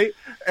 Right?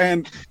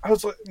 And I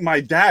was like, my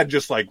dad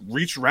just like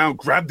reached around,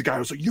 grabbed the guy. I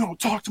was like, "You don't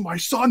talk to my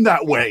son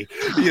that way,"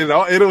 and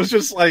it was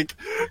just like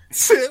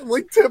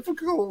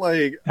typical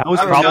like. That was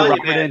I don't probably know,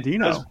 Robert man.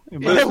 Andino.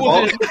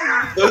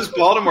 Those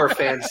Baltimore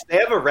fans, they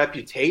have a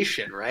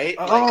reputation, right?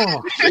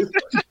 Oh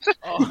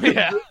Oh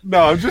yeah.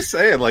 no, I'm just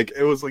saying, like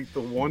it was like the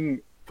one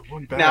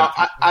bad. Now,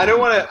 I don't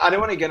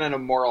want to get on a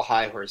moral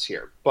high horse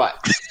here, but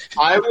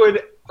I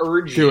would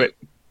urge Do you. it.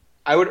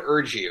 I would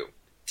urge you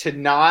to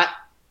not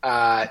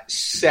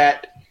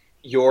set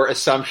your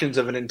assumptions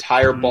of an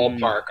entire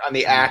ballpark on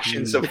the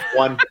actions of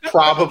one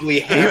probably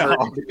hammered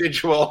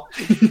individual.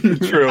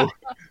 True.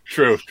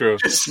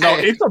 Just No,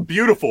 saying. it's a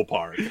beautiful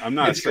park. I'm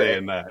not It's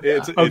saying that.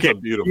 It's Okay, a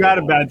beautiful. you had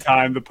a park. bad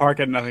time. The park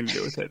had nothing to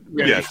do with it.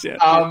 We Yes.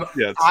 understand.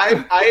 Yes.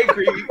 I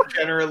agree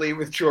generally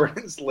with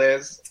Jordan's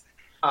list.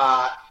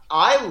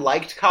 I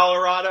liked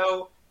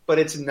Colorado, but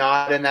it's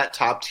not in that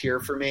top tier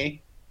for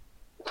me.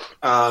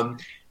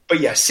 But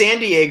yeah, San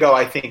Diego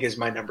I think is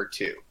my number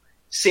 2.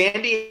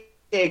 San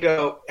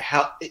Diego,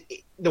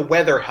 the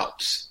weather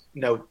helps.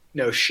 No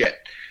shit.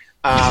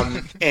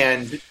 And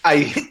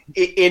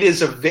it is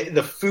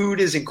the food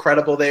is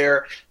incredible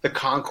there. The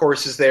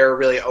concourses there are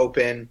really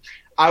open.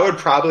 I would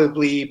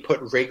probably put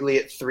Wrigley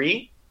at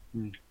 3.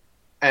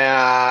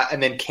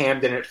 And then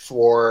Camden at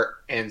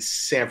 4 and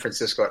San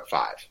Francisco at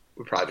 5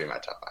 would probably be my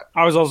top 5.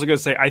 I was also going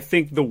to say, I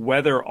think the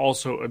weather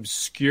also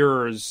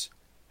obscures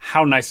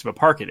how nice of a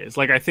park it is.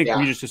 Like, I think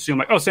we just assume,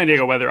 like, oh, San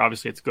Diego weather,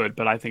 obviously it's good,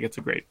 but I think it's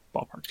a great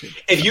ballpark, too.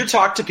 If you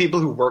talk to people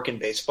who work in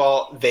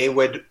baseball, they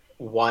would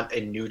want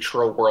a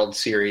neutral World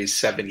Series,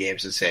 7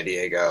 games in San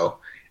Diego,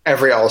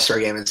 every All-Star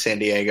game in San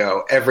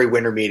Diego, every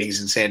winter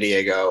meetings in San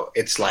Diego.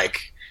 It's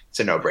like,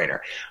 it's a no-brainer.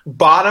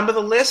 Bottom of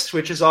the list,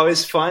 which is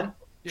always fun,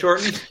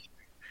 Jordan.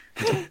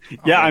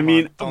 Yeah, I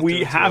mean, Don't do we it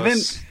to haven't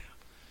us.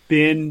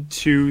 been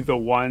to the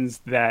ones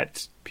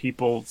that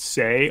people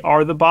say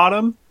are the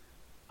bottom,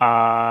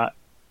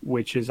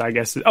 which is, I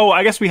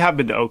guess we have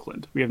been to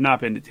Oakland. We have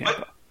not been to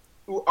Tampa.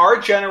 Our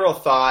general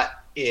thought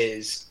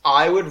is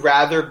I would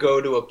rather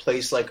go to a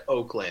place like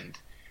Oakland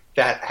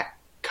that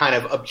kind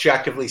of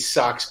objectively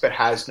sucks but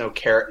has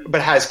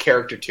has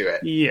character to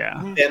it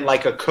Yeah, than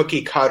like a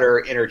cookie cutter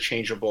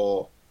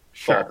interchangeable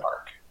ballpark.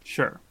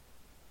 sure.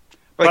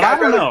 Like, But I I'd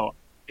don't rather- know.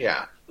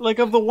 Yeah. Like,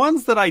 of the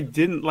ones that I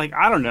didn't, like,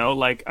 I don't know.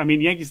 Like, I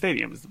mean, Yankee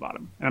Stadium is the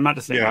bottom. And I'm not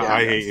just saying Yeah, that.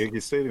 I hate Yankee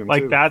Stadium.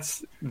 Like,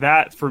 too.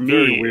 that for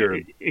Very me,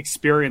 weird.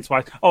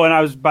 experience-wise. Oh,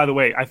 and by the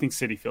way, I think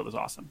Citi Field is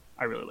awesome.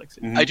 I really like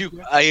Citi.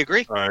 I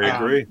agree. I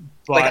agree.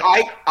 But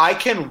Like I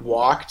can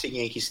walk to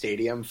Yankee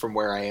Stadium from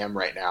where I am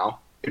right now.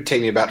 It would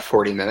take me about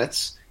 40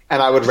 minutes,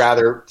 and I would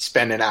rather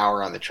spend an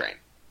hour on the train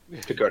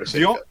to go to Citi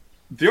Field.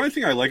 The only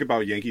thing I like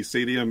about Yankee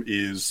Stadium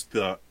is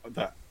the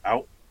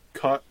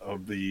outcut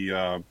of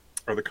the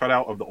or the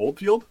cutout of the old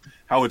field.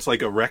 How it's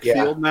like a rec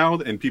field now,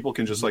 and people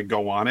can just like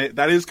go on it.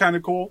 That is kind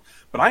of cool.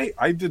 But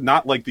I did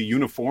not like the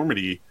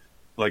uniformity,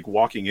 like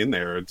walking in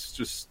there. It's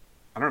just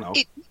I don't know.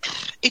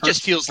 It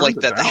just feels like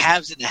the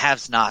haves and the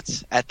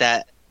have-nots at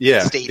that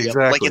stadium.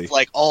 Exactly. Like it's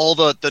like all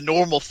the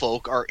normal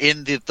folk are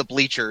in the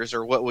bleachers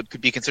or what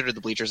could be considered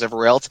the bleachers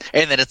everywhere else,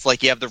 and then it's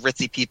like you have the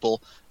ritzy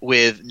people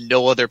with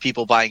no other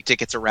people buying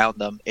tickets around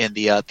them in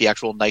the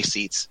actual nice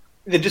seats.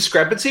 The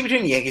discrepancy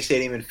between Yankee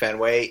Stadium and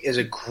Fenway is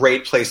a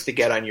great place to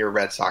get on your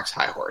Red Sox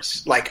high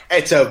horse. Like,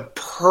 it's a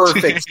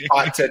perfect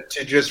spot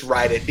to just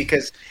ride it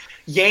because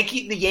the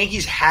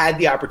Yankees had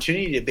the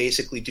opportunity to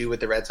basically do what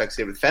the Red Sox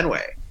did with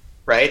Fenway,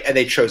 right? And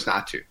they chose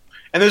not to.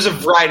 And there's a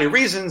variety of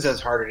reasons. It's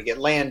harder to get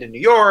land in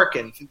New York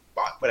and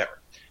whatever.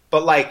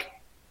 But, like,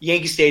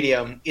 Yankee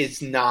Stadium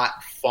is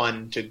not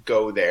fun to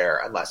go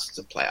there unless it's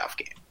a playoff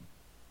game,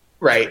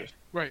 right?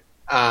 Right.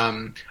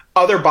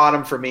 Other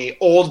bottom for me,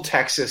 Old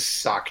Texas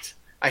sucked.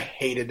 I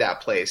hated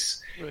that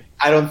place. Really?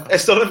 I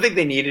still don't think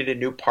they needed a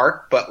new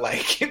park, but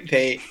like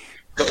they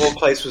The old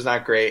place was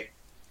not great.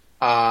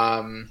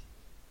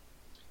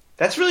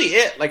 That's really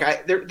it.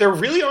 Like there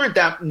really aren't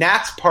that.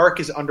 Nats Park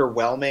is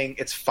underwhelming.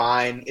 It's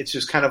fine. It's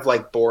just kind of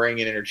like boring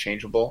and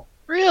interchangeable.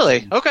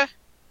 Really? Okay.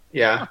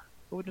 Yeah.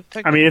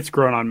 I mean, it's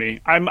grown on me.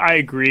 I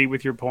agree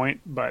with your point,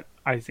 but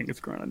I think it's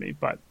grown on me.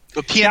 But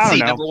PNC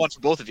number one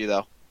for both of you,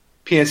 though.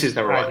 PNC's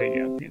number I one. think,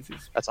 yeah,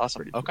 PNC's That's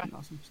awesome. pretty Okay. freaking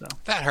awesome. So.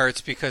 That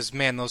hurts because,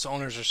 man, those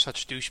owners are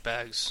such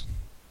douchebags.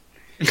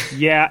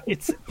 Yeah,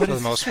 it's For the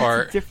most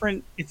part.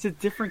 It's a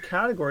different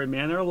category,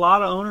 man. There are a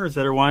lot of owners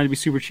that are wanting to be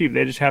super cheap.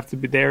 They just have to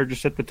be there,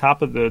 just at the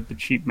top of the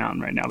cheap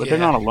mountain right now. But they're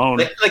Yeah. not alone.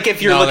 Like if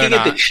you're No, looking they're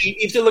at the not. cheap,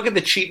 you have to look at the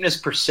cheapness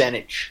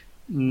percentage,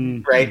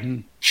 Mm, right?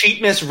 mhm.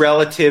 Cheapness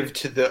relative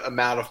to the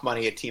amount of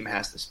money a team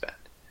has to spend.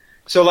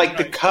 So, like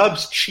the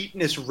Cubs'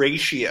 cheapness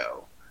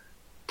ratio,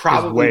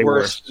 probably way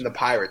worse worse. than the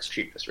Pirates'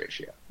 cheapness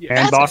ratio. And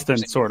That's Boston,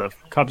 interesting. sort of.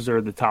 Cubs are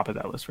at the top of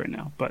that list right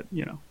now, but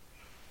yeah,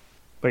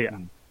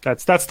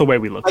 that's the way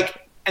we look. at it.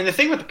 Like, and the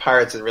thing with the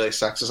Pirates that really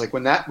sucks is like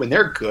when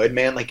they're good,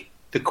 man. Like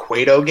the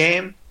Cueto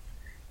game,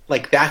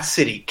 like that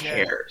city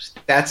cares.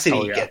 That city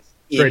Oh, yeah. gets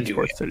Great into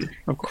sports it. city,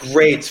 of course.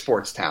 Great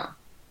sports town.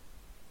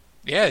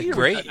 Yeah, You're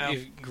great. right now.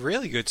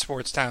 Really good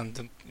sports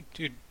town.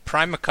 Dude,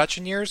 prime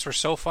McCutcheon years were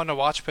so fun to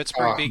watch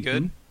Pittsburgh be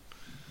good.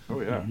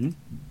 Oh yeah. Mhm.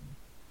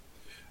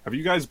 Have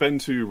you guys been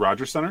to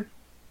Rogers Center?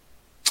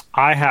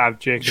 I have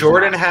Jake.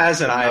 Jordan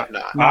has, and I have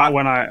not. Not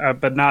when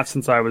but not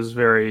since I was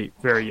very,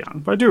 very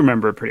young. But I do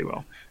remember it pretty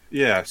well.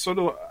 Yeah.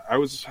 I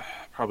was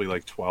probably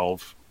like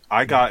 12.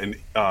 I got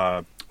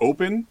an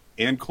open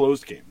and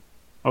closed game.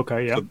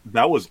 Okay, yeah. So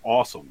that was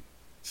awesome.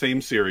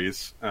 Same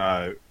series,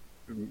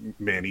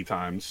 many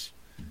times.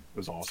 It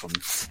was awesome.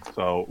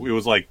 So it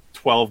was like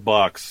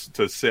 $12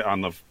 to sit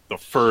on the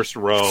first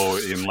row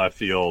in left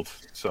field.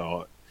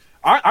 So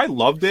I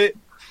loved it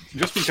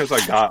just because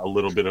I got a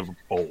little bit of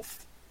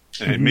both,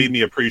 and it made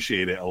me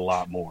appreciate it a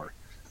lot more.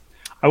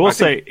 I will I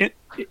say,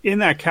 in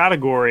that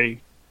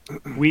category,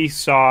 we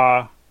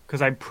saw,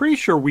 because I'm pretty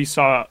sure we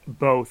saw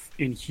both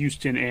in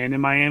Houston and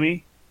in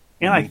Miami,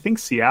 and I think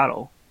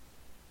Seattle,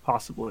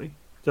 possibly.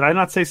 Did I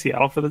not say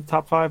Seattle for the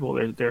top five?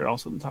 Well, they're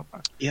also in the top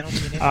five. Yeah, I don't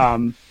see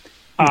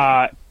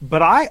it.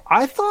 But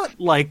I thought,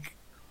 like,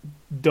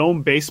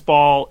 dome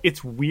baseball,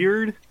 it's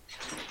weird,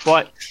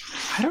 but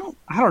I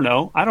don't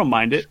know. I don't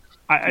mind it.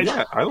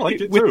 Yeah, I liked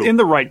it too. within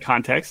the right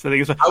context. I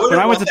think it's wouldn't when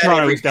I went to want that Toronto,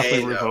 it every was definitely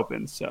day, roof though.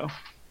 open. So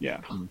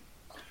yeah,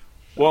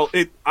 Well,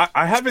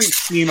 I haven't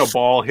seen a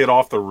ball hit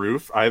off the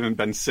roof. I haven't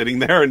been sitting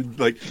there and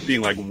like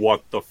being like,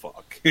 "What the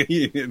fuck,"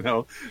 you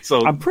know.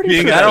 So I'm pretty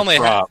being sure at That a only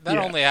drop-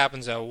 only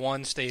happens at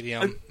one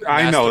stadium.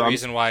 I That's know, the I'm-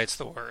 reason why it's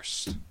the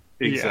worst.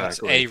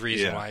 exactly That's a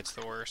reason Yeah. why it's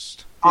the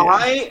worst.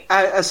 I,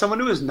 as someone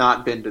who has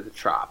not been to the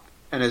Trop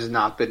and has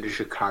not been to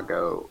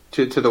Chicago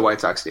to the White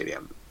Sox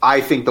Stadium,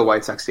 I think the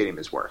White Sox Stadium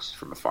is worse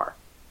from afar.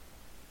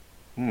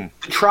 The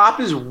Trop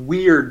is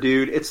weird,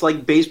 dude. It's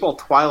like baseball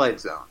Twilight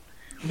Zone,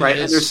 right? It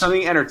And is. there's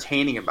something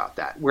entertaining about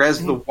that.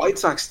 Whereas the White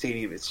Sox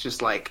Stadium, it's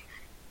just like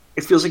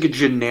it feels like a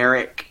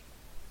generic,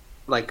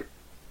 like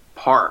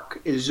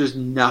park. There's just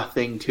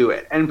nothing to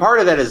it. And part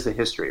of that is the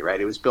history, right?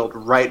 It was built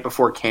right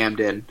before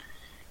Camden.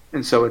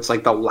 And so it's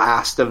like the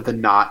last of the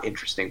not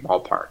interesting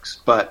ballparks.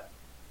 But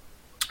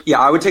yeah,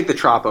 I would take the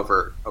Trop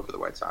over the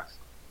White Sox.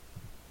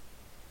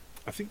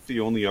 I think the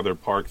only other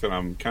park that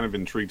I'm kind of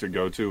intrigued to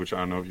go to, which I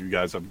don't know if you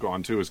guys have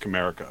gone to, is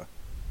Comerica.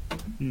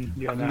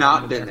 yeah,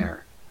 Not been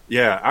there.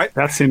 Yeah,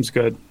 That seems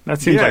good. That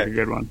seems Yeah. like a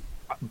good one.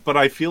 but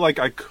I feel like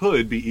I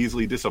could be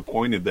easily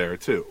disappointed there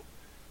too.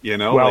 You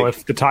know, Well, like,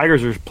 if the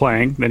Tigers are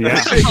playing, then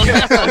yeah.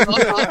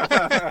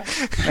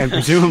 And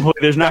presumably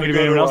there's not going to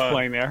be anyone else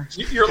playing there.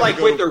 You're like,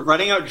 wait, they're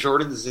running out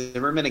Jordan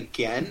Zimmerman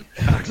again?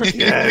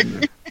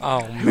 again.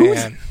 Oh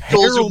man,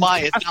 Joel Harold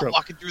Zumaya is Castro. not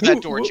walking through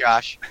that door,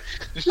 Josh.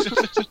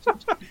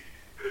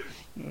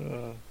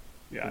 Yeah,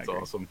 That's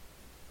awesome.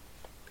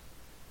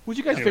 Who's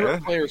you guys' Anyway.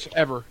 favorite players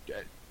ever?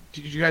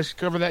 Did you guys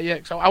cover that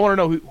yet? So I want to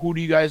know who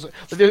do you guys.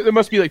 There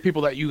must be like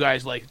people that you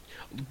guys like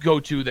go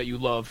to that you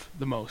love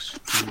the most.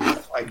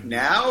 Like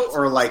now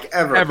or like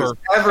ever? Ever. 'Cause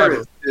Ever Ever.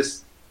 is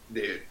this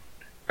dude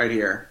right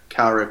here,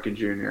 Cal Ripken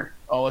Jr.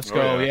 Oh, let's Oh,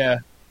 go! yeah.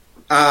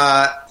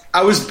 Yeah.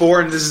 I was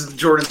born. This is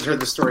Jordan's heard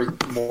the story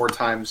more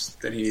times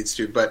than he needs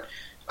to, but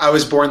I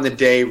was born the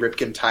day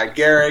Ripken tied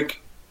Gehrig.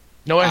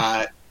 No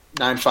way.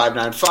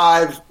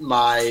 9595.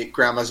 My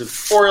grandma's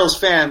a Orioles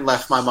fan.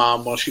 Left my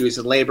mom while she was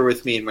in labor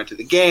with me and went to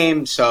the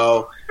game.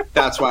 So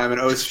that's why I'm an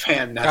O's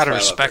fan. That's gotta why I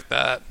love respect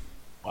that.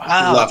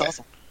 Wow, Love that's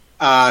it.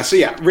 awesome. So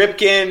yeah,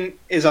 Ripken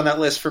is on that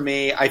list for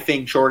me. I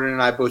think Jordan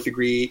and I both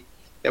agree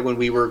that when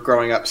we were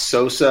growing up,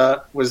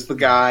 Sosa was the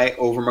guy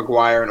over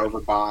McGuire and over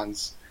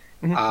Bonds.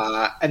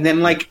 And then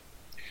like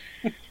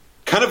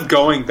kind of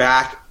going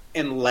back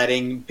and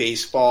letting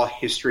baseball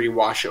history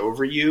wash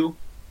over you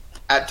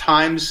at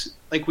times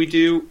like we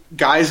do.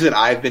 Guys that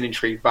I've been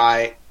intrigued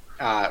by,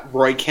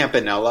 Roy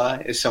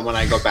Campanella is someone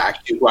I go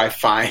back to who I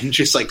find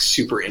just like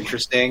super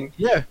interesting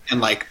Yeah. and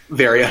like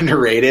very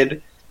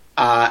underrated.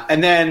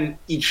 And then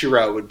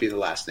Ichiro would be the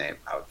last name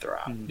I would throw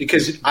out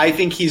because I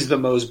think he's the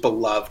most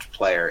beloved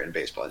player in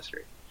baseball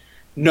history.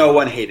 No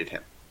one hated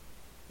him.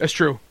 That's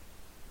true.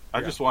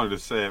 I just wanted to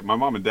say it. My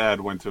mom and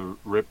dad went to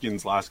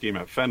Ripken's last game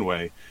at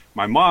Fenway.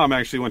 My mom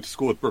actually went to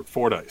school with Brooke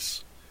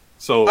Fordyce,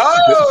 so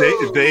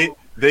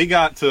they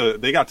got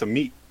to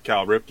meet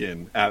Cal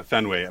Ripken at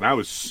Fenway, and I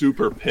was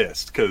super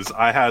pissed because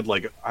I had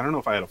I don't know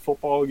if I had a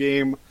football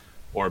game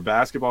or a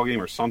basketball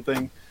game or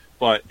something,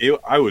 but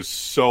I was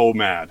so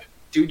mad.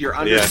 Dude, you're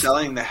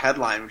underselling the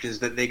headline, which is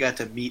that they got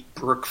to meet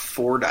Brooke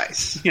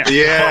Fordyce.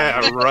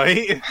 Yeah,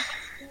 right?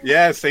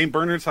 Yeah, St.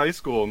 Bernard's High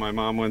School. My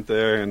mom went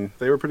there, and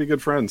they were pretty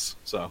good friends.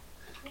 So,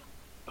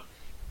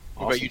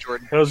 What about you,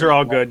 Jordan? Those are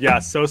all good. Yeah,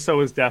 Sosa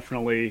was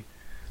definitely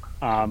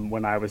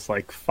when I was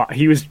like 5.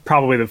 He was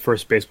probably the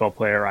first baseball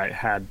player I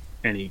had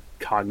any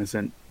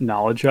cognizant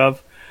knowledge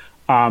of.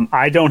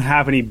 I don't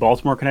have any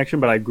Baltimore connection,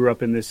 but I grew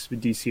up in this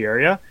DC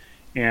area,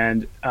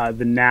 and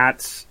the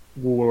Nats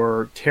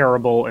were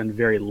terrible and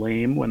very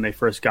lame when they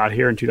first got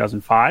here in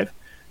 2005.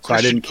 So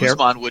I didn't care.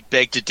 Guzman would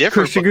beg to differ.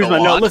 Christian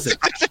Guzman. No, listen.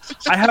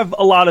 I have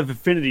a lot of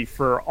affinity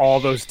for all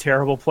those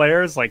terrible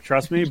players.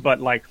 Trust me.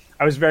 But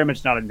I was very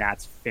much not a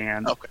Nats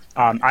fan. Okay.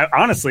 I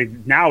honestly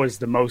now is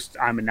the most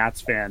I'm a Nats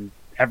fan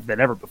than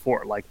ever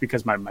before.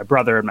 Because my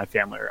brother and my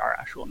family are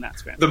actual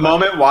Nats fans. The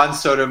moment Juan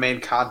Soto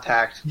made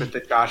contact with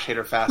the Josh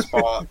Hader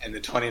fastball in the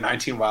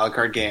 2019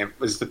 wildcard game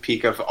was the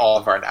peak of all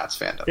of our Nats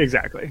fandom.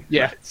 Exactly.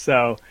 Yeah. Right.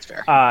 So,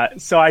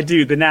 so I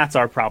do. The Nats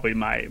are probably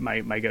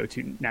my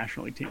go-to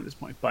National League team at this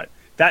point, but.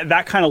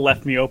 That kind of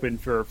left me open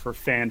for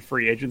fan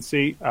free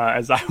agency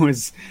as I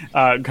was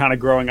kind of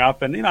growing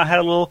up, and I had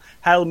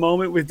a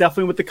moment with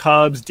the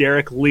Cubs.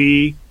 Derek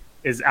Lee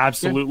is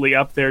absolutely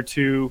up there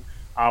too.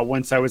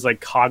 Once I was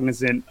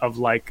cognizant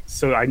of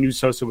so I knew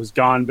Sosa was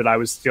gone, but I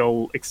was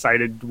still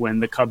excited when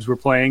the Cubs were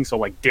playing.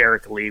 So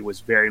Derek Lee was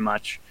very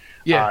much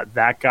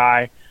that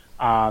guy,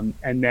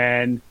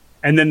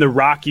 and then the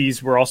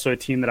Rockies were also a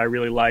team that I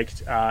really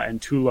liked, and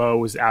Tulo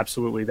was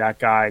absolutely that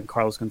guy, and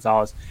Carlos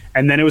Gonzalez.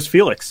 And then it was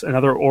Felix,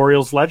 another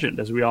Orioles legend,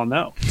 as we all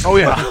know. Oh,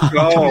 yeah.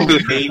 Oh,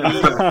 baby.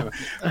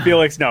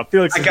 Felix is got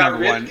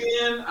number one.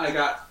 Ripken, I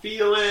got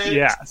Felix.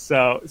 Yeah,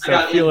 so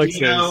Felix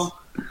Andino.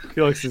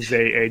 Felix is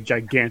a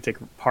gigantic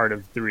part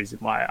of the reason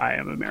why I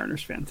am a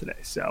Mariners fan today.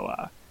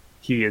 So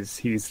he's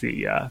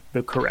the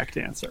correct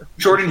answer.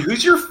 Jordan,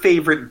 who's your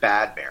favorite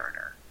bad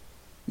Mariner?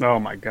 Oh,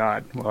 my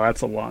God. Well,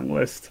 that's a long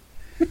list.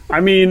 I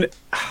mean,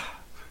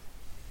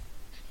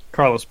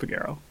 Carlos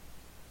Pagero.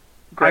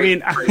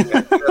 Great,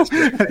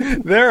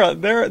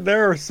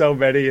 there are so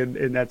many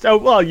in that. Oh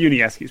well,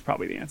 Unieski is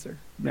probably the answer.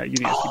 Yeah,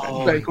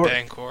 Unieski.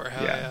 Bancourt.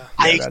 Hell yeah.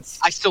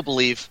 I still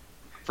believe.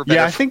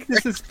 I think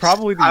this is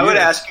probably the I year. would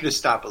ask you to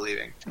stop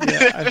believing.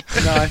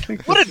 I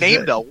think what a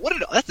name though.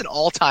 That's an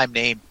all-time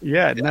name.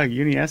 Yeah, no,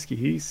 Unieski.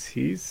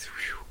 He's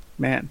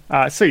man.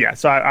 So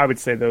I would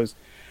say those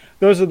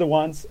are the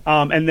ones.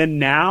 And then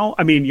now,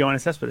 I mean,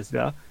 Yoenis Cespedes,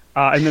 and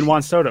then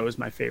Juan Soto is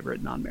my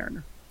favorite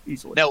non-Mariner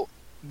easily. No.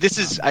 This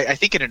is, I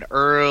think, in an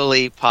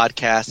early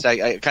podcast.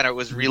 I kind of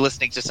was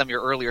re-listening to some of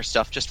your earlier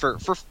stuff just for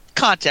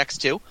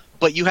context, too.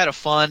 But you had a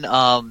fun it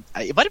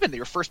might have been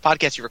your first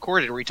podcast you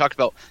recorded where you talked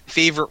about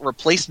favorite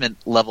replacement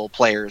level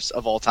players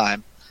of all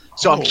time.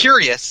 So I'm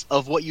curious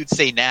of what you'd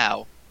say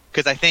now,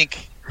 because I'm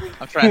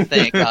trying to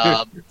think.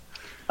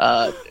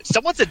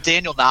 Someone said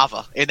Daniel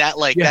Nava, and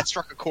that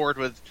struck a chord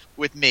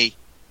with me.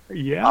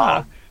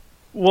 Yeah.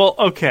 Well,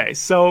 okay,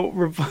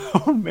 so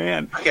oh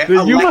man, okay,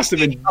 you must have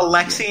been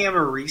Alexi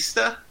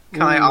Amarista.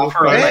 Can I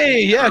offer?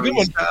 Hey, yeah, good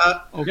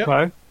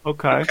one.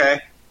 Okay.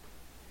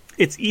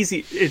 It's easy.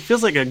 It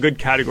feels like a good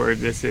category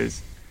of this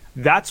is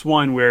that's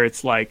one where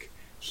it's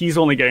he's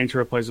only getting to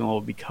replacement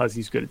level because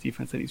he's good at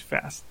defense and he's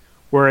fast.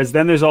 Whereas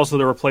then there's also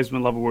the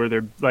replacement level where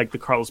they're like the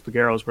Carlos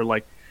Pagueros,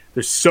 where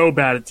they're so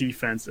bad at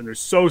defense and they're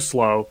so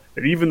slow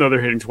that even though they're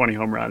hitting 20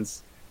 home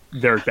runs,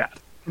 they're bad.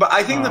 But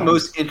I think the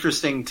most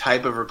interesting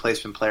type of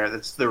replacement player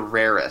that's the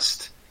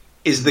rarest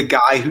is the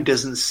guy who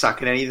doesn't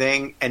suck at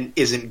anything and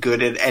isn't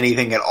good at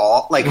anything at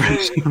all.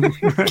 Who's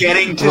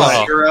getting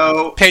to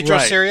zero. Pedro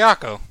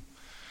Siriaco.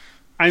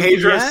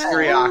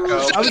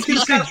 Siriaco. I was going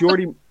to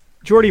say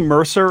Jordy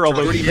Mercer,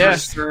 although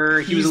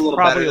Mercer, he was a little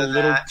probably better a than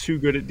little that. too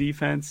good at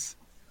defense.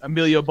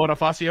 Emilio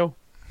Bonifacio.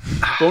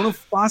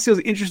 Bonifacio's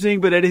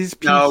interesting, but at his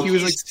peak, he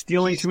was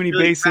stealing too many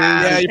really bases.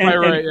 fast. Yeah, you're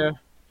probably right, yeah.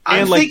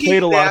 I'm And, thinking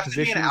played a they lot of have to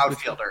be an positions.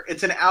 outfielder.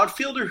 It's an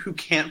outfielder who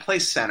can't play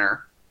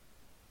center,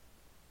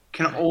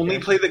 can only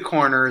play the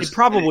corners. It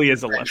probably and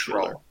is a left bench fielder.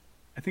 roll.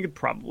 I think it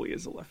probably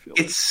is a left fielder.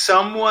 It's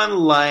someone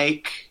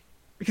like.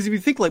 Because if you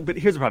think but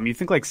here's the problem. You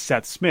think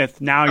Seth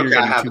Smith, now you're Okay, I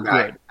getting have too a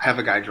guy. good. I have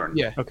a guy, Jordan.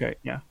 Yeah. Okay,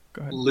 yeah,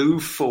 go ahead. Lou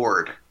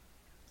Ford.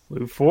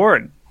 Lou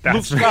Ford.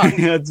 That's Luke Scott.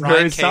 that's Ryan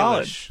very Kalish.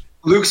 solid.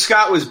 Luke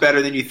Scott was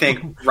better than you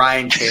think.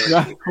 Ryan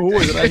Kalish.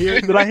 Ooh, did I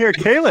hear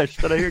Kalish?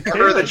 Did I hear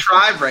Member of the Kalish?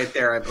 tribe right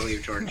there, I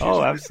believe, Jordan.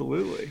 Oh,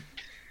 absolutely.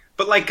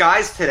 But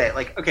guys today,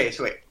 okay,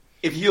 so wait.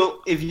 If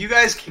you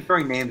guys keep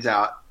throwing names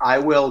out, I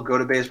will go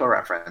to Baseball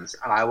Reference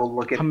and I will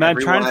look at. I'm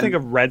trying to think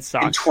of Red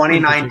Sox in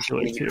 2019.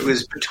 particularly, It too.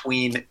 was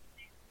between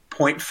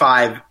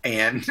 0.5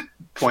 and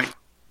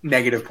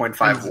negative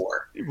 0.5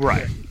 WAR.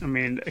 Right. I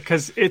mean,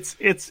 because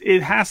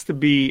it has to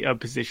be a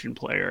position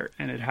player,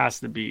 and it has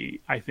to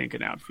be, I think,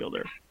 an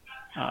outfielder,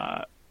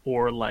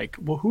 or like,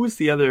 well, who was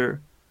the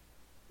other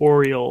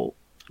Oriole?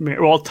 I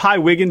mean, well, Ty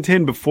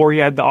Wigginton before he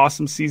had the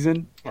awesome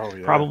season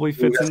probably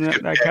fits in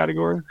that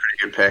category. Pretty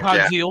good pick. Todd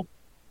Yeah. Zeal.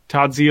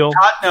 Todd Zeal.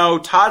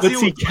 Todd Let's Zeal.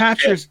 see,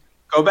 catchers.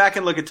 Go back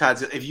and look at Todd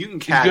Zeal. If you can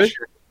catch, good?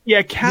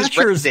 Yeah,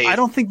 catchers. days. I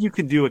don't think you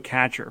could do a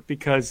catcher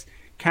because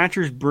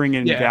catchers bring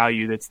in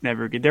value that's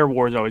never good. Their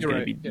WAR is always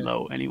going to be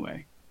low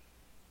anyway.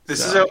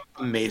 this is an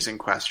amazing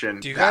question.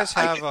 Do you guys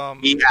that have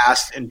he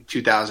asked in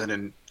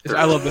 2013.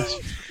 I love this.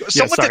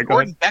 Someone sorry, did go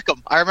Gordon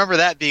Beckham. I remember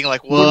that being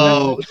like,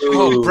 whoa.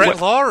 Oh, Brett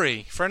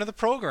Laurie, friend of the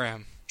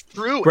program.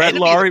 True. Brett enemy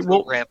of the Laurie, well-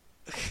 program.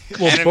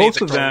 Well, Enemy both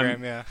the of them.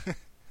 program, yeah.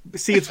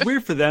 See, it's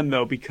weird for them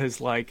though because,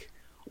 like,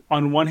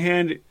 on one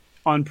hand,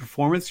 on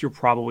performance, you're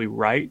probably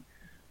right,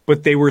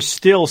 but they were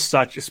still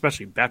such,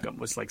 especially Beckham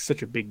was like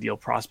such a big deal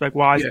prospect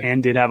wise,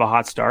 and did have a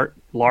hot start.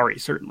 Laurie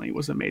certainly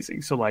was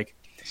amazing. So, like,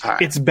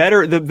 it's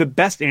better. The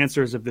best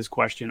answers of this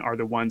question are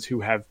the ones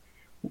who have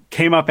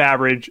came up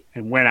average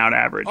and went out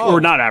average,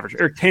 or not average,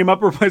 or came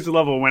up replacement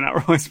level and went out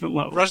replacement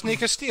level. Rusney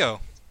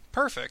Castillo.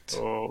 Perfect.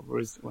 Oh,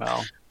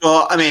 well.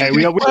 Well, I mean, Hey,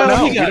 we don't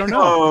know. We don't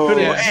know. Oh,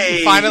 Yeah.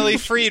 hey. Finally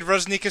freed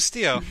Rusney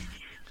Castillo.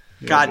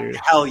 God, dude.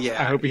 hell yeah.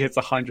 I hope he hits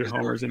 100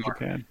 homers in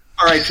Japan.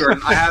 All right, Jordan,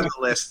 I have the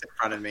list in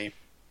front of me.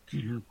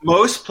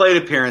 Most plate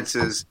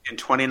appearances in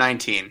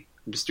 2019,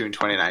 I'm just doing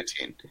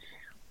 2019,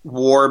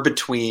 WAR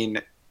between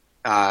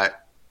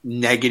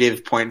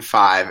negative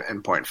 0.5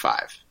 and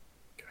 0.5.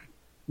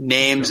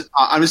 Names,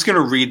 I'm just going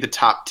to read the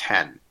top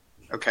 10,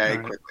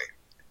 quickly.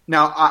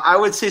 Now, I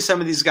would say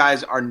some of these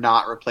guys are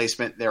not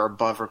replacement. They're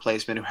above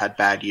replacement who had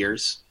bad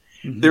years.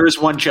 There is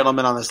one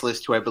gentleman on this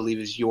list who I believe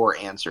is your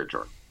answer,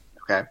 Jordan.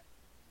 Okay?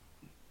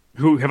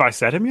 Who have I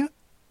said him yet?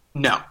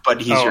 No, but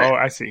he's Oh, your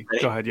I see.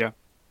 Ready? Go ahead, yeah.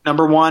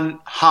 Number 1,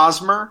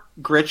 Hosmer,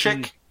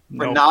 Grichuk,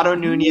 No. Renato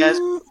Nunez,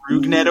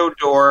 Rougned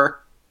Odor.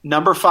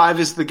 Number 5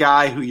 is the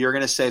guy who you're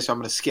going to say, so I'm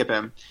going to skip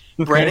him.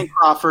 Brandon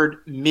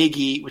Crawford,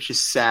 Miggy, which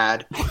is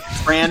sad.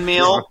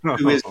 Franmil,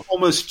 who is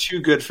almost too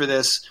good for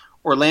this.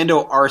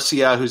 Orlando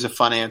Arcia, who's a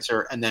fun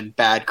answer. And then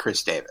bad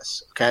Chris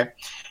Davis. Okay?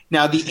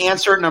 Now, the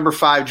answer at number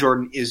 5,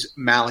 Jordan, is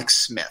Malik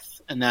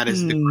Smith. And that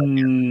is the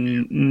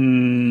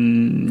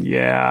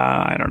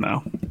yeah, I don't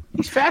know.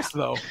 He's fast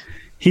though.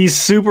 He's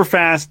super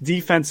fast.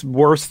 Defense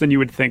worse than you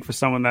would think for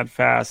someone that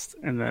fast,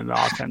 and then the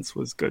offense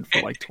was good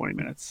for like 20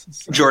 minutes.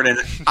 So, Jordan,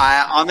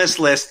 on this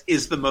list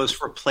is the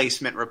most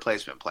replacement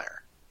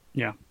player.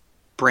 yeah.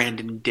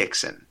 Brandon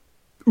Dixon.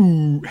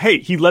 Ooh, hey,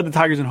 he led the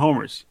Tigers in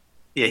homers.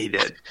 Yeah, he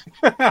did.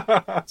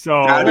 So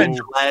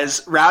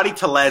Rowdy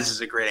Tellez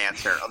is a great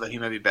answer, although he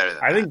might be better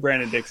than I that. think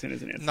Brandon Dixon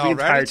is an answer. No, the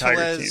entire Rowdy Tigers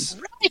Tellez.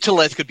 team. Rowdy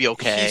Tellez could be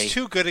okay. He's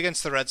too good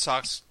against the Red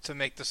Sox to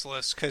make this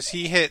list because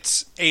he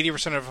hits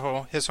 80%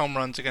 of his home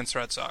runs against the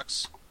Red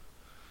Sox.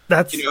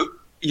 That's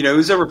You know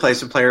who's a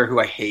replacement player who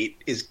I hate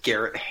is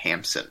Garrett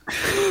Hampson.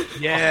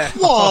 Yeah.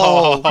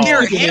 Whoa.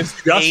 Garrett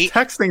just Hampson.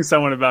 texting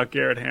someone about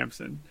Garrett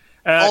Hampson.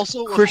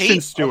 Also, with Christian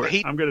hate- Stewart.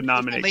 hate I'm going to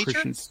nominate nature?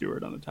 Christian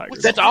Stewart on the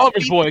Tigers. That's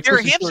Oliver's boy,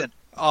 Garrett Christian Hampson.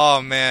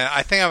 Oh man,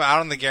 I think I'm out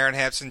on the Garrett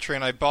Hampson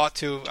train. I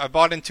bought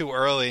in too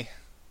early.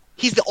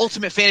 He's the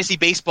ultimate fantasy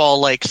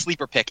baseball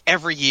sleeper pick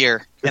every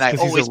year, and I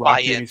Because he's always a buy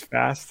Rocky and in. he's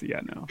fast.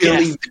 Yeah, no.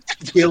 Billy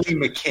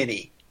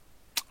McKinney.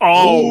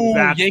 Oh, Ooh,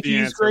 that's Yankees the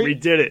answer. great. We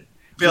did it.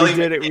 Billy We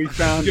did it. We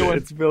found it.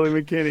 It's Billy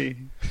McKinney.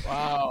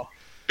 Wow.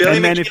 Billy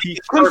And then McKinney if he- is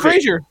Clint perfect.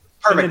 Frazier. And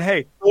Perfect. then,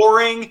 hey,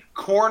 Boring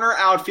corner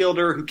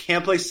outfielder who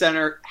can't play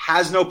center,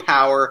 has no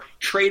power,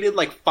 traded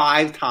like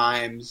 5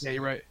 times. Yeah,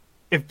 you're right.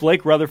 if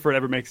Blake Rutherford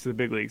ever makes it to the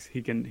big leagues,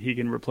 he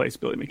can replace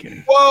Billy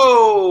McKinney.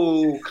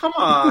 Whoa, come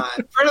on.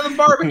 Friend of the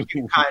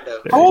barbecue, kind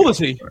of. How old is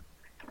he?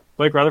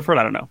 Blake Rutherford,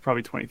 I don't know,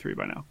 probably 23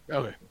 by now.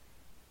 Okay.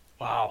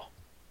 Wow.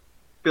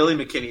 Billy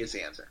McKinney is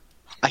the answer.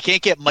 I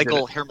can't get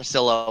Michael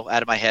Hermosillo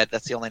out of my head.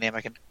 That's the only name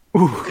I can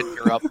Ooh.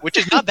 figure up, which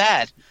is not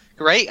bad,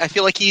 right? I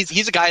feel like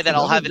he's a guy that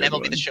I'll have in Another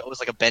MLB good The Show as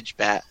like a bench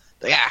bat.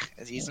 Like,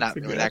 he's not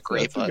really that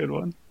great, That's a but good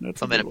one. That's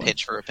if I'm a in good a one.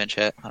 pinch for a pinch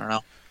hit, I don't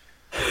know.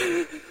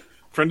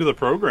 Friend of the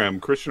program,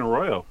 Christian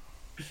Arroyo.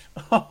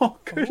 Oh,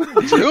 good.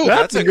 True.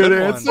 That's a good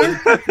one.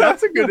 answer.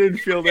 That's a good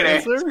infield Good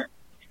answer. answer.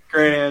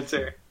 Great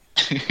answer.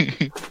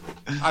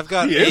 I've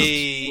got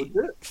He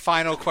a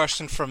final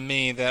question from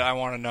me that I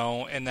want to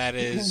know, and that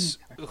is,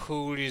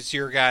 who is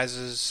your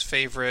guys'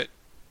 favorite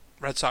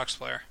Red Sox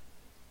player?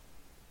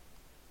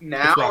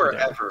 Now It's or Rafi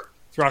Devers. ever?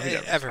 It's Rafi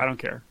Devers. Ever. I don't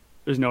care.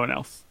 There's no one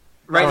else.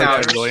 Right Sorry, now, Ted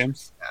it's-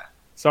 Williams. Yeah.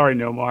 Sorry,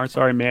 Nomar.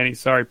 Sorry, Manny.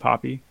 Sorry,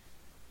 Poppy.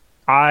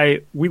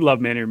 We love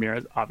Manny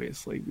Ramirez.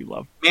 Obviously, we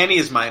love. Manny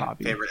is my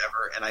Bobby. favorite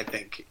ever, and I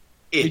think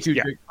Me it's too,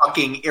 yeah. Jake.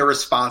 fucking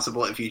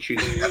irresponsible if you choose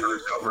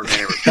Devers over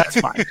Manny. That's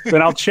fine.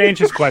 Then I'll change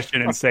his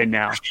question and say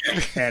now,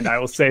 and I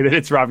will say that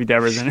it's Rafi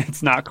Devers, and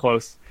it's not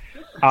close.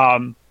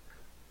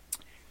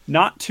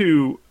 Not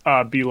to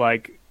be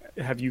like,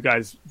 have you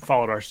guys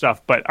followed our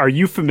stuff? But are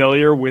you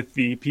familiar with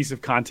the piece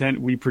of content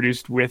we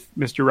produced with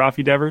Mr.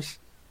 Rafi Devers?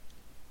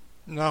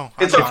 No,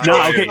 It's I'm okay. not.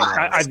 No, okay.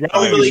 I'd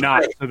rather Really you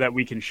not quick. so that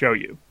we can show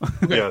you.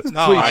 Yes,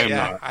 No, I am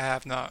not. I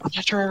have not. I'm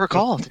not sure I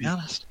recall, to be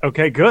honest.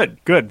 Okay, good.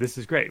 This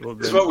is great. Well,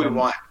 This is then- what we then-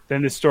 want.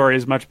 Then this story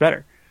is much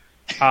better.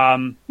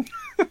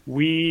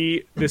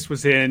 This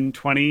was in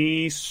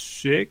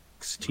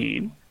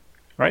 2016,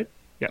 right?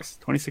 Yes,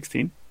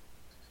 2016.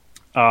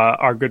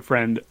 Our good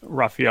friend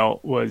Raphael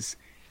was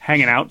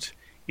hanging out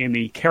in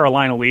the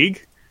Carolina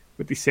League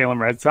with the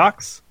Salem Red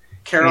Sox.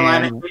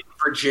 Carolina, And-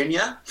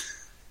 Virginia.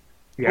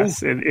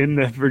 Yes, in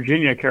the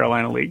Virginia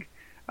Carolina League.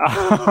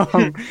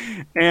 And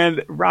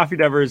Rafi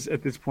Devers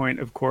at this point,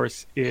 of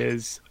course,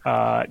 is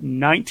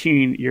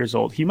 19 years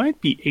old. He might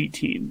be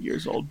 18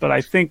 years old, but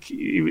I think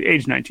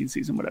age 19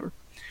 season, whatever.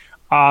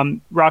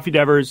 Rafi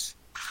Devers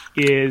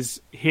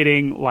is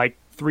hitting like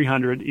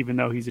 300, even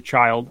though he's a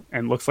child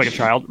and looks like a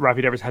child.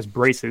 Rafi Devers has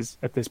braces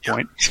at this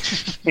point.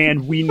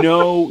 And we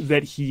know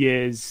that he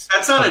is...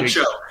 That's not a big-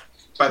 joke,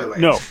 by the way.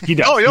 No, he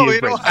does. Oh, He no, is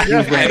you know, braces. He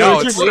is I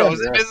braces. know,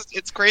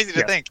 it's crazy to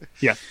Yeah. think.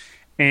 Yeah.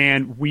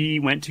 And we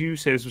went to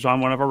say this was on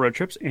one of our road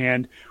trips,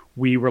 and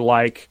we were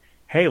like,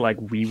 "Hey, like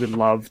we would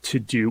love to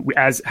do."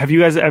 Have you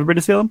guys ever been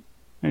to Salem?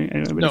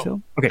 Anybody been No. to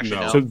Salem? Okay,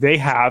 No. so they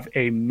have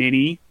a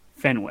mini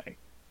Fenway.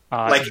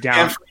 Like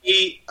down.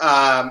 every,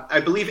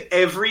 I believe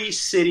every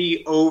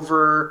city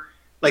over,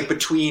 like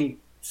between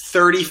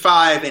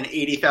 35 and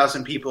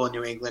 80,000 people in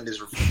New England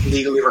is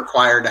legally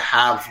required to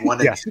have one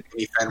of Yes. these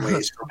mini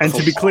Fenways. for And to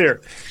be football.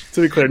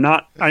 clear,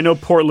 not. I know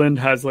Portland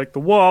has like the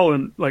wall,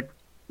 and like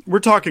we're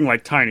talking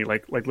like tiny,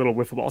 like little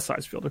wiffle ball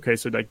size field. Okay,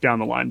 so like down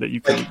the line that you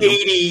can like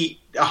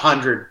 80,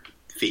 100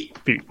 feet.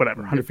 feet,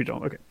 whatever, 100 feet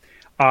tall. Okay.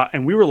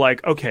 And we were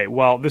like, okay,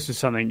 well, this is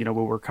something, where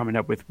we're coming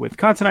up with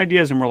content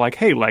ideas, and we're like,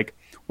 hey, like,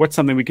 what's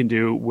something we can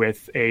do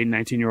with a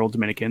 19-year-old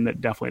Dominican that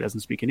definitely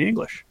doesn't speak any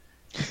English?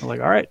 We're like,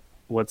 all right,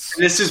 let's.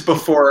 And this is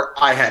before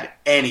I had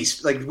any,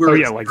 like, we're. Oh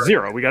yeah, like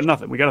zero. We got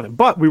nothing.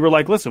 But we were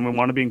like, listen, we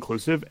want to be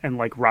inclusive, and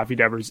like Rafi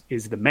Devers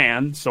is the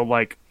man, so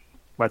like,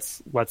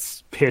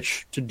 let's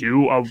pitch to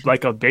do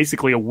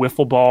basically a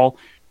wiffle ball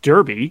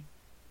derby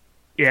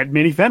at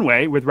Mini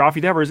Fenway with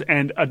Rafi Devers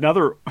and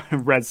another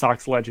Red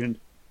Sox legend.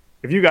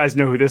 If you guys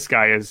know who this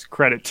guy is,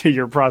 credit to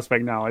your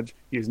prospect knowledge.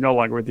 He is no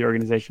longer with the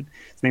organization.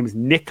 His name is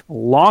Nick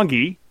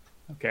Longy.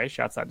 Okay,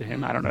 shouts out to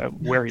him. I don't know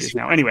where he is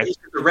now. Anyway,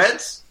 The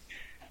Reds?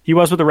 he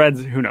was with the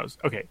Reds. Who knows?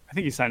 Okay, I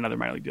think he signed another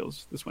minor league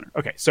deals this winter.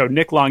 Okay, so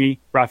Nick Longy,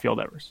 Rafael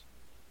Devers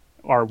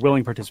are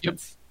willing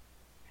participants.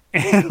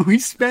 And we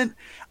spent,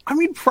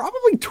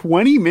 probably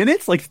 20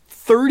 minutes, like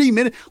 30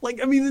 minutes. Like,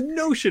 the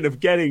notion of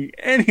getting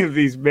any of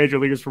these major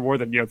leaguers for more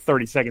than,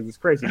 30 seconds is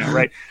crazy now,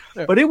 right?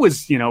 But it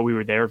was, we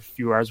were there a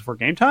few hours before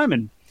game time,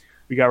 and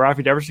we got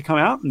Rafi Devers to come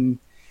out, and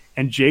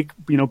Jake,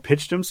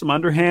 pitched him some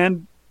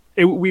underhand.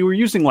 We were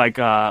using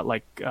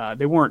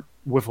they weren't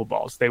wiffle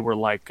balls. They were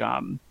like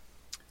foam,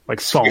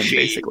 Squishy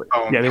basically.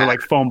 foam Yeah, they were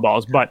like foam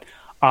balls. But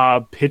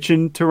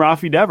pitching to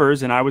Rafi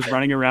Devers, and I was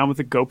running around with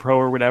a GoPro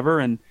or whatever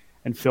and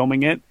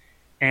filming it.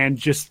 And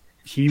just,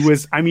 he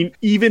was,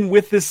 even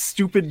with this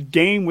stupid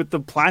game with the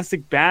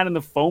plastic bat and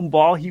the foam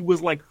ball, he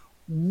was like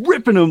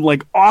ripping him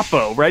like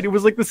Oppo, right? It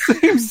was like the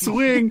same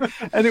swing,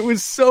 and it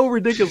was so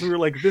ridiculous. We were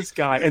like, this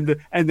guy, and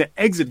the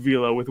exit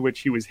velo with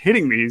which he was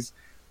hitting these,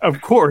 of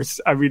course,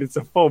 it's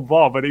a foam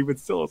ball, but even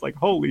still, it's like,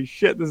 holy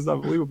shit, this is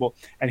unbelievable.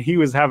 And he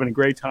was having a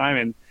great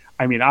time,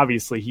 and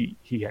obviously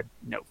he had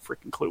no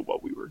freaking clue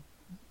what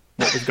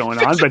was going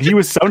on, but he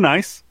was so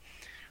nice.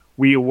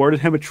 We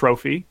awarded him a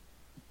trophy.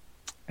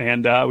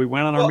 And we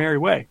went on our merry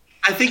way.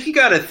 I think you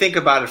got to think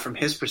about it from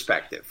his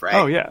perspective, right?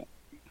 Oh, yeah.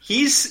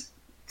 He's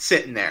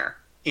sitting there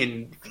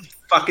in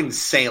fucking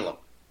Salem,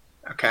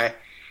 okay?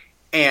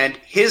 And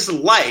his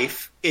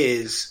life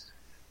is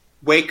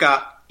wake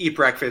up, eat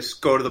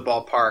breakfast, go to the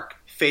ballpark,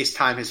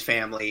 FaceTime his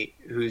family,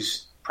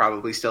 who's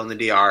probably still in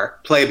the DR,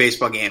 play a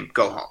baseball game,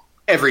 go home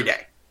every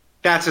day.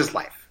 That's his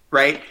life,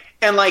 right?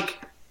 And, like,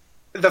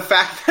 the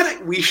fact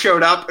that we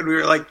showed up and we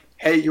were like,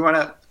 hey, you want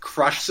to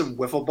crush some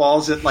wiffle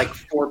balls at like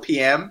 4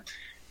 p.m.?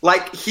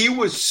 Like, he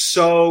was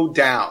so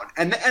down.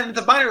 And at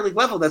the minor league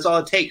level, that's all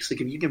it takes.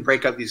 Like, if you can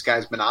break up these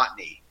guys'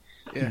 monotony,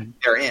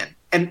 they're in.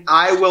 And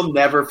I will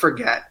never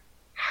forget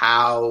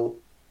how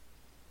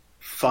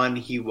fun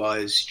he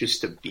was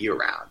just to be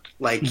around.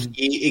 Like,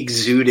 he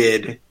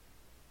exuded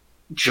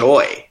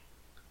joy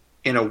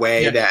in a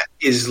way that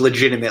is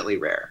legitimately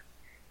rare.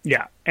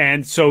 Yeah.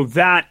 And so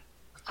that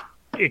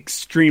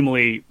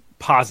extremely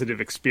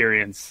positive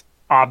experience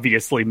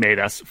obviously made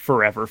us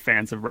forever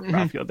fans of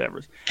Rafael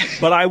Devers.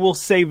 But I will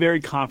say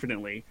very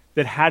confidently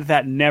that had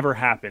that never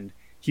happened,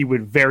 he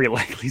would very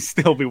likely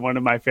still be one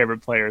of my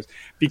favorite players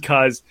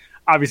because,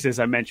 obviously, as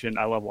I mentioned,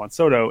 I love Juan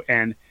Soto,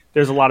 and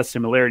there's a lot of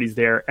similarities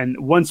there. And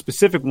one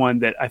specific one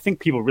that I think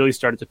people really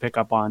started to pick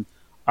up on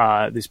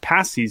this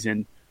past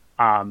season,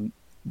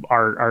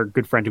 our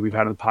good friend who we've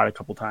had on the pod a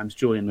couple times,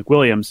 Julian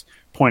McWilliams,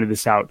 pointed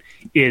this out,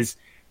 is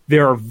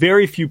there are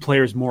very few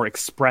players more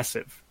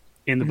expressive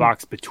in the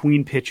box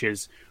between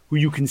pitches who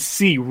you can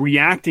see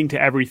reacting to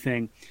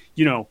everything,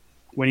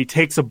 when he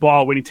takes a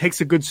ball, when he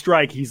takes a good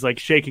strike, he's like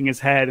shaking his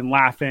head and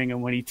laughing.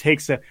 And when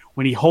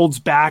he holds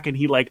back and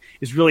he like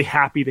is really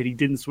happy that he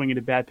didn't swing at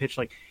a bad pitch,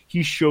 like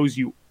he shows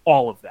you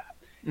all of that.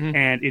 Mm-hmm.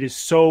 And it is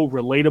so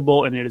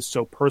relatable and it is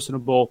so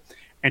personable.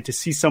 And to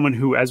see someone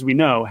who, as we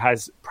know,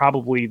 has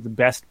probably the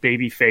best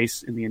baby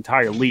face in the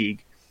entire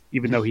league,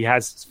 even though he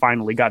has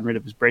finally gotten rid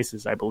of his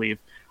braces, I believe,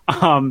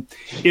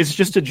 is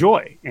just a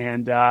joy.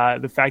 And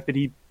the fact that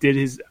he did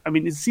his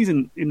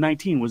season in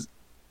 19 was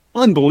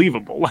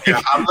unbelievable. Like,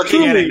 yeah, I'm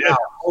looking at it now.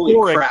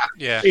 Holy crap.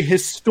 Yeah. A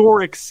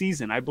historic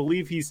season. I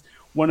believe he's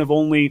one of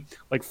only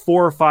like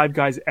 4 or 5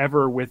 guys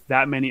ever with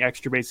that many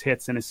extra base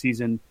hits in a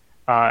season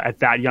at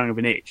that young of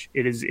an age.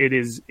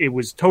 It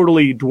was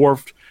totally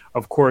dwarfed,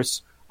 of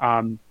course,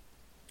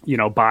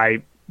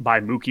 by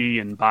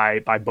Mookie and by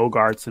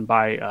Bogarts and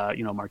by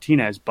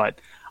Martinez, but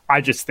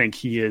I just think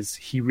he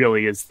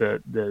really is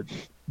the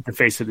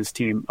face of this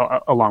team,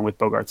 along with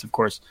Bogarts, of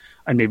course,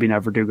 and maybe now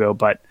Verdugo.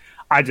 But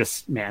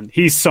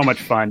he's so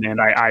much fun,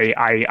 and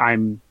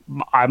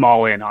I'm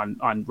all in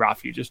on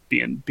Rafi just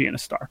being a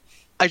star.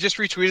 I just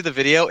retweeted the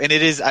video, and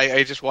it is.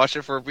 I just watched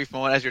it for a brief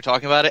moment as you're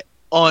talking about it.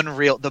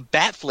 Unreal. The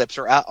bat flips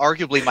are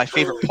arguably my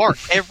favorite part.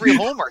 Every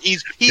homer,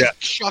 he's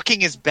chucking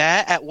his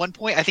bat at one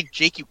point. I think,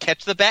 Jake, you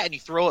catch the bat and you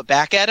throw it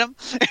back at him.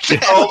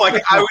 Oh my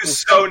God, I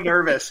was so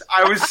nervous.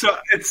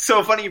 It's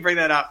so funny you bring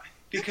that up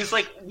because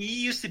like we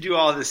used to do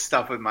all this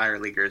stuff with minor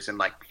leaguers and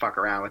like fuck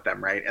around with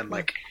them, right? And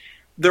like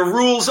the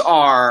rules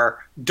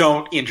are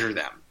don't injure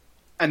them.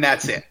 And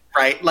that's it,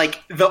 right?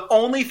 Like the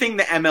only thing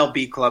the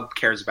MLB club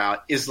cares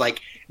about is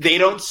like they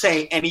don't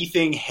say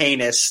anything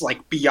heinous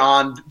like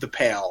beyond the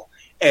pale.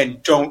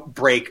 And don't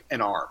break an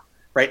arm,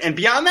 right? And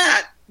beyond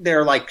that,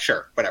 they're like,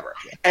 sure, whatever.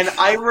 And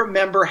I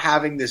remember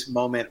having this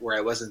moment where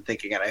I wasn't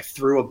thinking, and I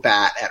threw a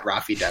bat at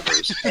Rafi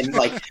Devers, and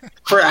like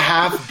for a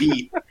half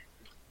beat,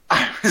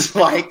 I was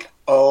like,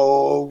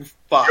 oh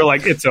fuck! You're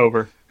like, it's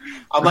over.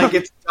 I'm like,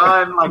 it's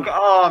done. Like,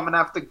 I'm gonna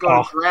have to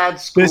go to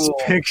grad school. This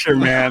picture,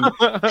 man.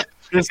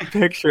 This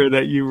picture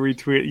that you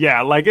retweeted,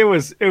 yeah, like it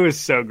was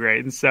so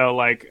great. And so,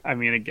 like, I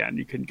mean, again,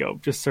 you can go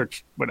just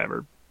search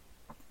whatever.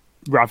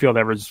 Rafael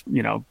Devers,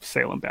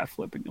 Salem bat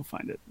flip, and you'll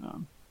find it.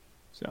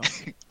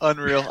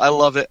 Unreal. I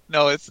love it.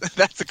 No,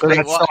 that's a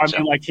great watch. So, I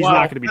mean, like he's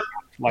not going to be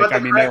like.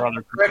 There are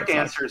other correct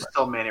answer is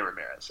still Manny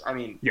Ramirez. I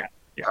mean, yeah.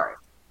 All right.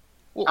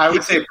 Well, I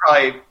would say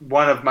probably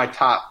one of my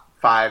top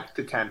 5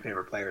 to 10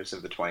 favorite players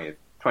of the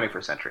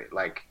 21st century.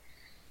 Like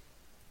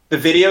the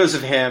videos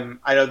of him.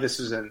 I know this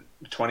was in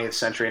the 20th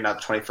century, not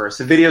the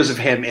 21st. The videos of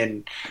him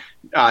in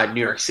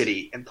New York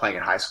City and playing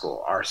in high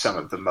school are some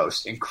of the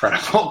most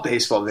incredible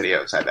baseball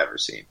videos I've ever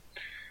seen.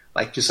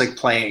 Like just like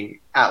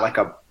playing at like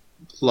a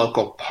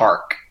local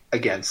park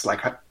against like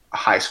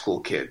high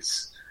school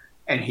kids,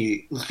 and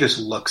he just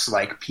looks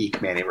like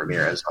peak Manny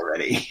Ramirez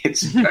already.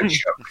 It's a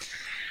joke.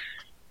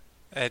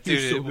 That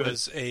dude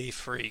was a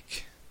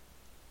freak.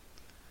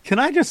 Can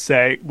I just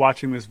say,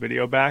 watching this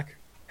video back,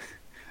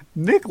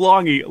 Nick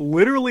Longy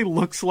literally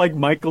looks like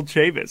Michael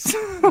Chavis.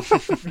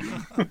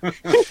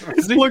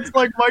 He looks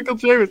like Michael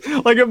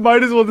Chavis. Like it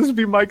might as well just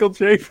be Michael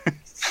Chavis.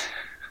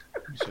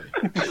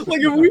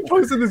 Like if we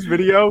posted this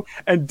video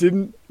and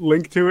didn't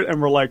link to it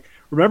and we're like,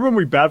 remember when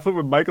we bat flip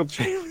with Michael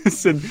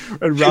Chavis and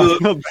Rafael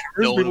Devers,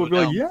 people would be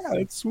like, yeah,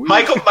 it's sweet.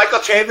 Michael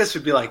Chavis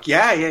would be like,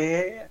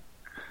 yeah.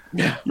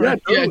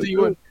 Do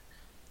you would.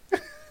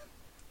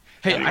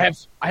 Hey,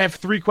 I have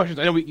 3 questions.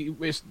 I know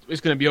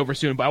it's going to be over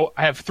soon, but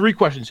I have 3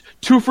 questions.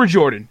 2 for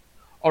Jordan.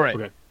 All right.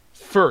 Okay.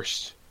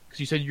 First, because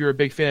you said you're a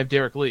big fan of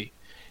Derek Lee.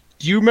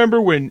 Do you remember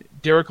when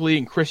Derek Lee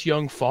and Chris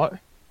Young fought?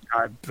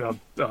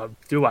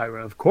 Do I?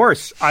 Of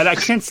course. I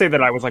can't say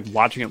that I was like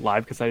watching it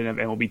live because I didn't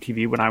have MLB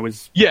TV when I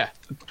was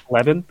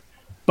 11.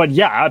 But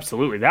yeah,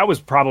 absolutely. That was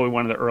probably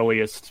one of the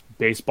earliest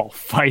baseball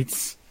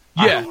fights.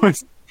 Yeah,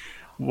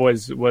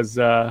 was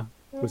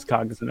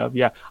cognizant of.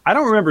 Yeah, I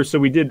don't remember. So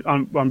we did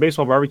on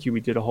Baseball Barbecue.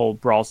 We did a whole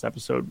Brawls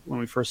episode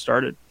when we first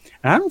started,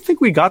 and I don't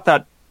think we got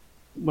that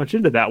much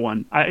into that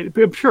one.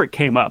 I'm sure it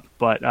came up,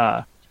 but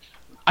I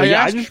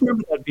just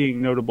remember that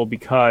being notable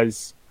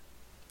because.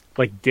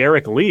 Like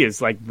Derek Lee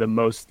is like the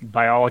most,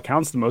 by all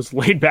accounts, the most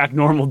laid back,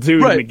 normal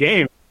dude in the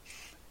game,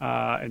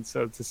 and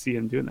so to see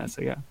him doing that,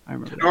 so yeah, I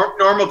remember.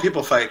 Normal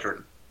people fight,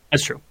 Jordan.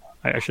 That's true.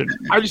 I shouldn't.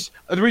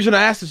 The reason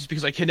I asked this is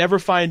because I can never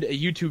find a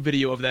YouTube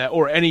video of that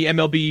or any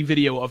MLB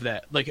video of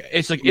that. Like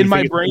it's like in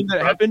my brain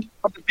that it happened.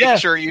 Yeah,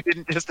 sure. You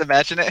didn't just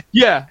imagine it.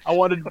 Yeah, I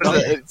wanted.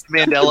 It's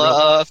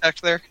Mandela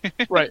effect there.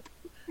 Right.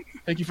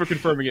 Thank you for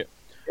confirming it.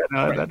 Yeah,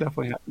 no, that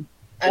definitely happened.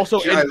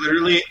 Also, I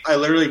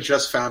literally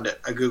just found it.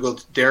 I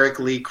googled Derek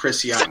Lee,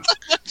 Chris Young.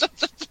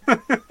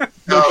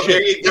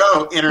 There you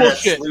go, internet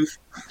sleuth.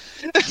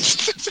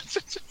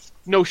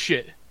 No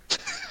shit.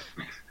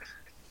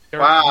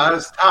 Wow, that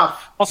was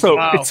tough. Also,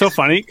 It's so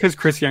funny because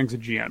Chris Young's a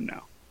GM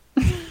now.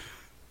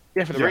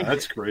 Yeah, for the Rangers.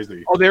 That's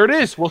crazy. Oh, there it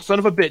is. Well, son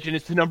of a bitch, and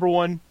it's the number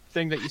 1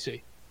 thing that you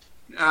see.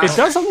 It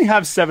does only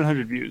have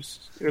 700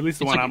 views, at least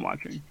the one I'm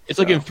watching. It's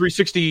like in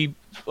 360,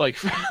 like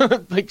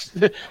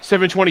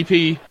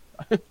 720p.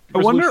 I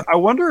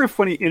wonder if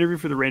when he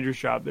interviewed for the Rangers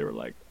job, they were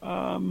like,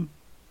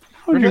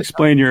 How would you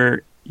explain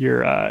your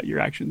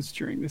actions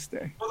during this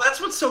day? Well, that's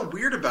what's so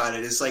weird about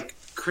it is like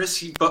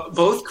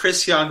both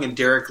Chris Young and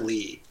Derek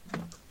Lee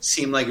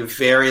seem like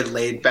very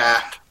laid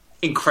back,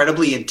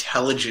 incredibly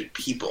intelligent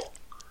people.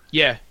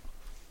 Yeah.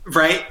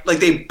 Right? Like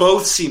they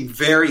both seem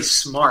very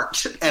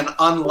smart and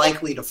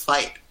unlikely to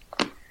fight.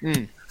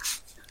 Mm.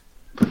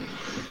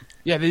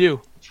 Yeah, they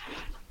do.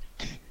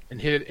 And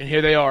here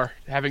they are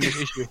having this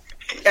issue,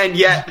 And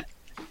yet,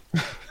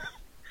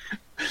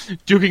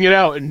 duking it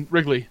out in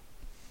Wrigley.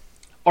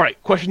 All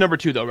right, question number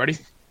 2 though. Ready?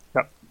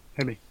 Yep.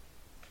 Hit me.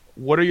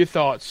 What are your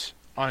thoughts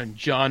on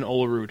John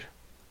Olerud?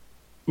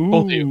 Ooh.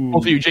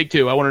 Both of you, Jake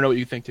too. I want to know what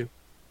you think too.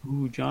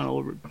 Ooh, John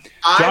Olerud.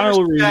 I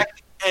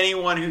respect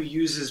anyone who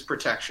uses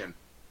protection.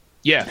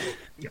 Yeah,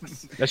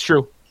 that's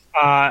true.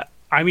 I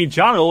mean,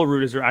 John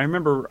Olerud is. I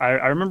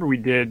remember we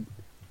did.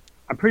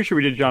 I'm pretty sure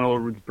we did John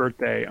Olerud's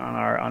birthday on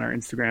our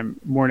Instagram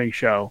morning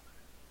show,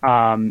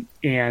 and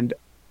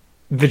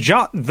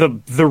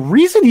the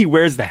reason he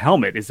wears the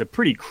helmet is a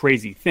pretty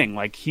crazy thing.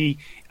 Like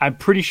I'm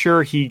pretty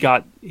sure he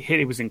got hit.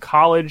 It was in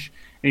college,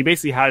 and he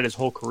basically had it his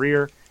whole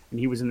career. And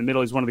he was in the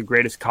middle. He's one of the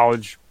greatest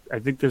college. I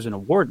think there's an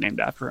award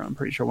named after him. I'm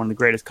pretty sure one of the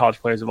greatest college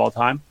players of all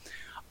time.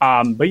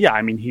 But yeah,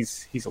 I mean,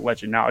 he's a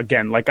legend now.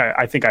 Again, like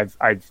I think I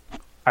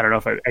don't know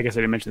if I guess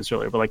I didn't mention this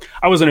earlier, but like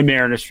I wasn't a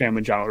Mariners fan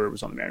when John Olerud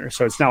was on the Mariners,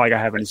 so it's not like I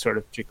have any sort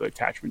of particular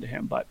attachment to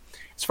him. But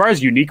as far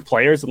as unique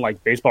players and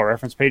like baseball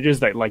reference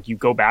pages that like you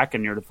go back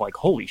and you're just like,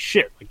 holy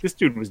shit, like this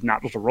dude was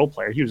not just a role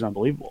player; he was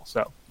unbelievable.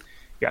 So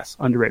yes,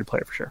 underrated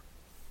player for sure.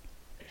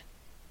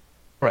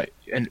 Right,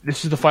 and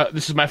this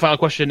is my final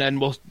question,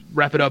 and we'll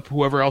wrap it up.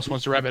 Whoever else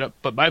wants to wrap it up,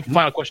 but my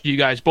final question to you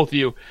guys, both of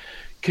you,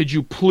 could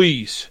you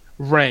please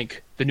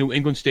rank the New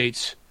England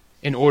states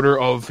in order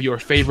of your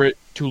favorite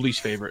to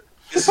least favorite?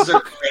 This is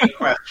a great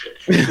question.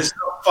 This is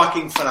a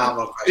fucking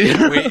phenomenal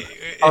question.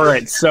 All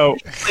right, so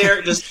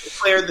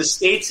the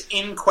states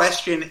in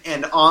question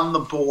and on the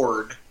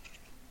board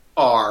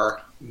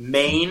are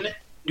Maine,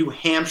 New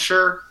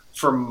Hampshire,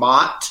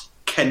 Vermont,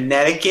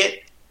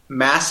 Connecticut,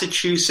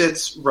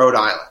 Massachusetts, Rhode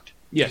Island.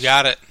 Yes. You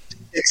got it.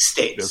 6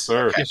 states. Yes,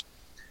 sir. Okay.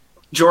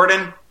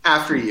 Jordan,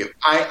 after you.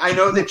 I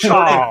know that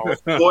Jordan.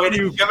 Boyd,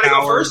 you want me to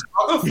go first?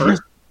 I'll go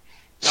first.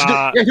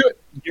 Yeah, do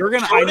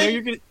it. I know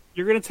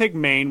you're gonna take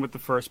Maine with the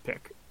first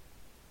pick.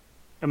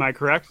 Am I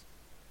correct?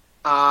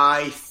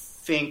 I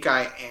think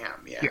I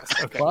am. Yeah.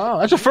 Yes. Okay. Wow,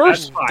 that's a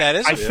first. That's fine. That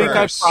is I a think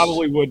I first.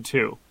 probably would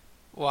too.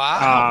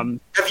 Wow.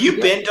 Have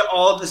you been to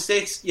all of the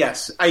states?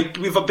 Yes,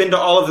 we've been to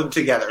all of them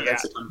together. Yeah.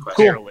 That's a fun question.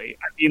 Clearly,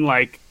 I mean,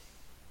 like,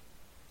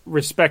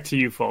 respect to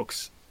you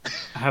folks.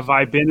 Have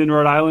I been in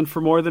Rhode Island for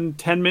more than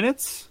 10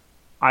 minutes?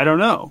 I don't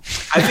know.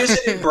 I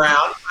visited Brown.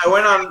 I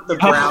went on the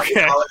Brown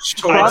Okay. college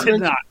tour. I did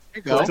not.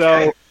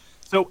 Okay.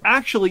 So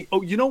actually,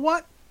 you know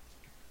what?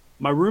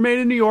 My roommate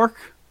in New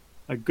York,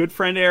 a good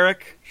friend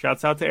Eric,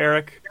 shouts out to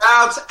Eric,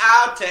 Shouts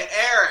out to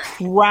Eric.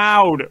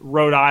 proud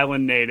Rhode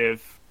Island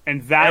native,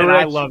 and that and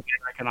I Eric. love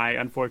Eric, and I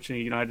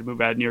unfortunately, had to move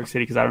out of New York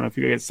City because I don't know if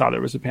you guys saw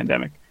there was a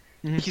pandemic.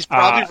 He's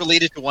probably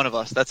related to one of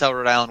us. That's how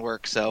Rhode Island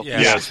works. So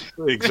Yeah. Yes,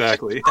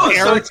 exactly. Oh, so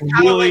Eric's it's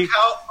kind of really- like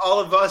how all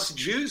of us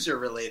Jews are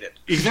related.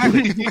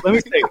 Exactly. Let me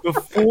say,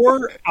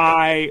 before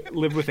I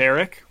lived with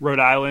Eric, Rhode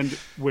Island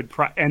would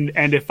and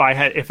if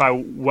I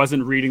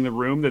wasn't reading the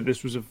room that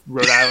this was a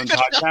Rhode Island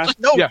podcast,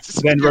 no, Yeah.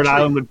 then Rhode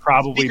Island would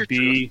probably Speaker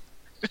be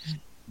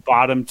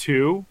bottom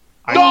 2.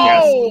 I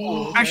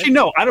No! guess. Actually,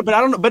 no. I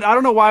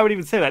don't know why I would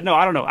even say that. No,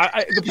 I don't know.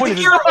 The point Pick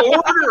is, your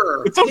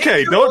order. It's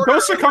okay. Pick your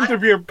Don't succumb to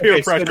peer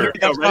okay, so here pressure. we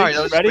go. Sorry,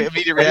 that was Ready?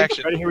 immediate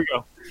reaction. Ready? Here we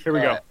go. Here we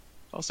All go. right.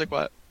 I'll stay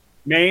quiet.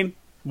 Maine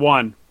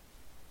 1,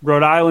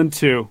 Rhode Island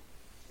 2,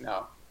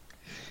 No.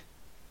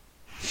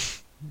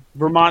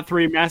 Vermont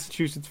 3,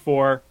 Massachusetts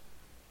 4,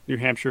 New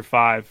Hampshire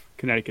 5,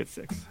 Connecticut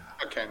 6.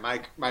 Okay, my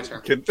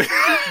turn.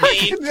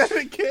 Maine,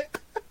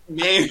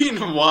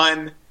 Maine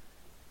 1,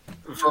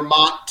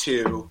 Vermont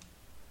 2,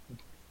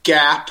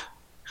 Gap,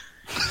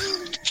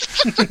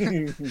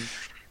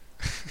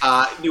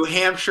 New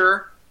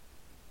Hampshire,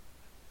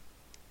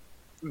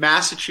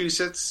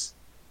 Massachusetts,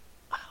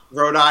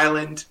 Rhode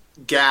Island,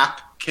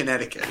 Gap,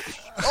 Connecticut.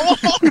 Oh,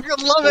 I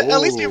love it. At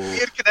least we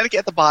had Connecticut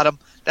at the bottom.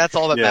 That's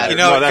all that Yeah. matters. You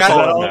know, No, that's all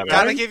that gotta, matters.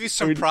 gotta give you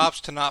some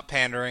props to not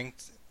pandering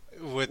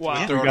with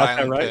Wow. the You Rhode got that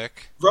Island right.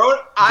 pick.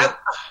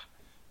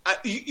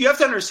 You have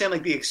to understand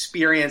like the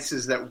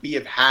experiences that we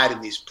have had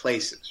in these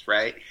places,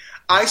 right?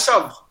 I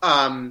saw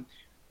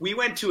we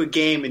went to a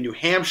game in New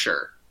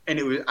Hampshire, and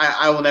it was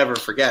I will never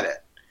forget it.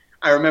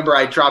 I remember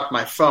I dropped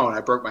my phone.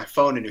 I broke my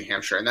phone in New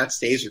Hampshire, and that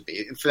stays with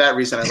me. And for that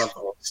reason, I love the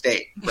whole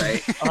state,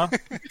 right?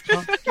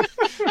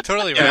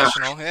 Totally Yeah.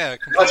 rational. Yeah.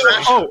 That's Completely.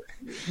 right. Oh,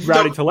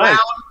 Rowdy The Tellez. Brown-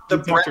 We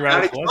talked to Rowdy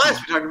Rowdy Tellez. Tellez.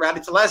 We talked to Rowdy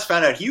Tellez.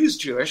 Found out he was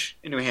Jewish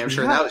in New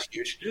Hampshire, and that was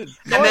huge. And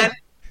Oh. then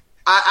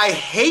I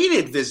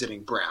hated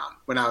visiting Brown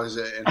when I was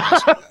in high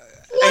school.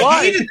 I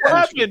Why? hated What that.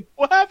 happened?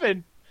 What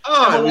happened?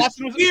 Oh, it Emma was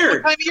Watson was-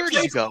 weird. What time of year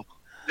did you go?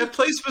 That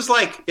place was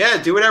like, yeah,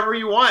 do whatever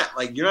you want.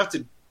 Like, you don't have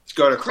to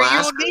go to Create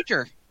your class. own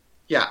major.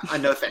 Yeah, I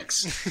no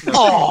thanks.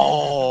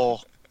 Oh.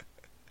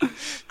 And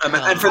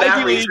for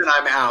that reason,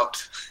 I'm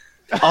out.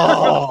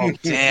 Oh,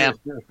 damn.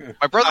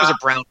 My brother was a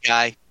Brown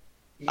guy.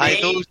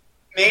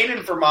 Maine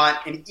and Vermont,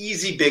 an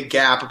easy big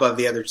gap above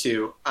the other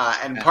two.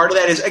 And part of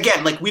that is,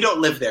 again, like we don't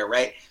live there,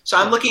 right? So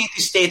I'm looking at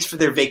these states for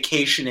their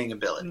vacationing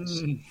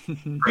abilities.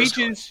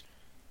 Beaches.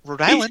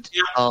 Rhode Island.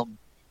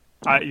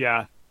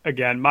 Yeah.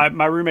 Again, my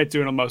roommate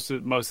doing most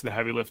of the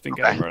heavy lifting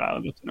Okay. getting Rhode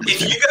Island.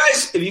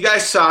 If you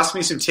guys sauce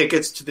me some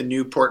tickets to the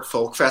Newport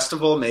Folk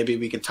Festival, maybe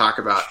we can talk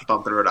about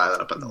bumping Rhode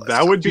Island up on the list.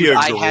 That would be Dude, a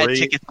I had great.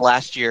 tickets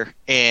last year,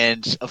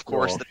 and of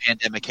course Cool. the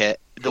pandemic hit.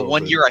 The Cool.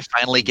 one year I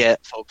finally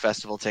get folk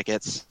festival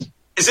tickets.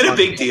 Is it a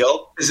big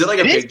deal? Is it like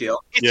a It is. big deal?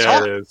 It's Yeah,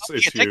 hard it is. to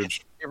It's get tickets.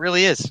 huge. It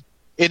really is.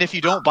 And if you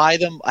don't buy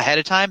them ahead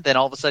of time, then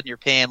all of a sudden you're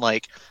paying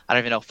like I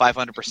don't even know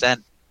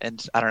 500%.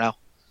 And I don't know.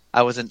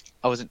 I wasn't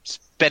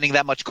spending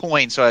that much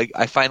coin, so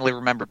I finally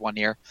remembered one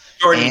year.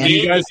 Jordan, And-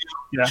 me, You guys-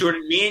 and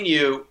Jordan, me and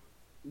you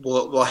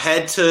will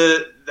head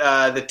to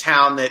the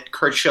town that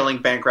Kurt Schilling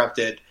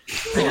bankrupted,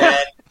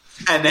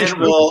 and then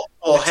we'll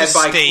It's head a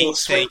by. state, We'll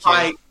swing thank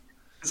by.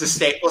 It's a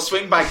state. We'll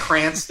swing by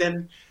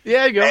Cranston.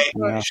 Yeah, you go. Hey,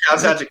 Yeah.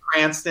 shouts out to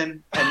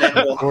Cranston, and then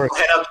we'll course.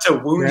 head up to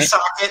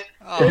Woonsocket,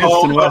 Oh,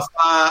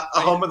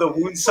 home of the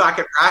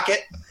Woonsocket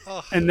Rocket,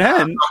 oh. And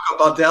then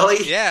Rocco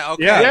Baldelli. Yeah,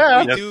 okay.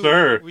 Yeah. We Yes, do,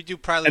 sir. We do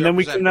proudly and then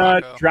we represent can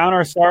Rocco. drown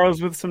our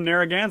sorrows with some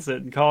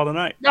Narragansett and call it a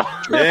night.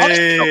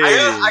 Yay!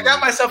 I got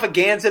myself a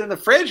Gansett in the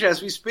fridge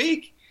as we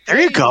speak. There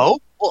you go.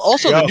 Well,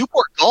 also There you the go.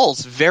 Newport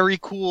Gulls, very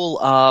cool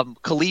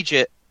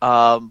collegiate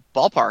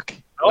ballpark.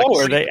 Oh,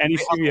 are pretty- they pretty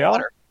on the NECBL?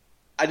 water.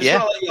 I just Yeah.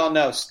 want to let you all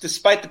know,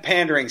 despite the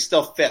pandering,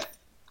 still fifth.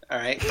 All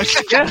right.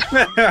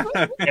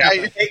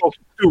 Yeah,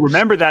 Dude,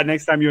 remember that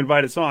next time you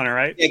invite us on, all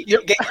right? Get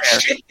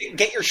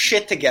your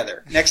shit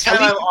together. Next time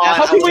How I'm on,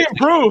 How I'll can we take-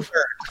 improve?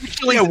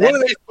 Yeah, what do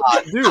they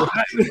do?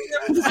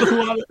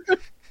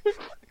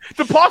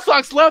 The Paw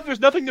Sox left.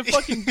 There's nothing to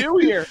fucking do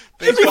here.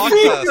 They fucked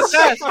us.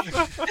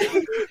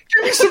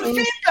 Give me some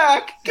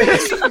feedback. Give me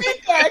some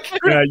feedback.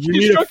 Yeah, you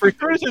need a Constructive freaking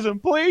criticism,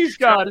 please,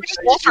 God.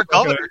 Walter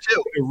Governor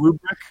too.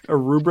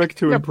 rubric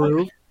to Yeah,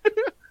 improve.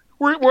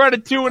 We're at a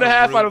 2.5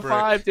 out of rubric.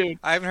 5, dude.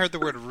 I haven't heard the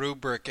word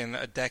rubric in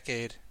a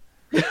decade.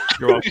 You're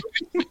welcome.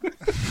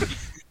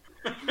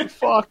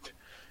 Fucked.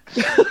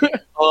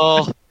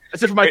 Oh,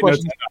 That's it for my Great, no,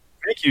 question.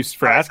 Thank you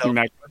for asking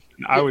that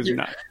question.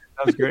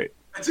 That was great.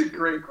 That's a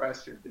great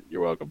question.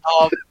 You're welcome.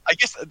 I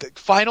guess the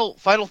final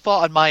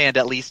thought on my end,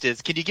 at least,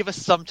 is can you give us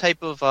some type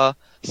of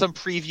some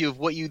preview of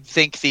what you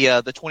think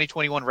the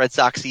 2021 Red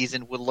Sox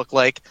season would look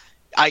like?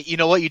 You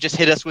know what, you just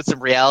hit us with some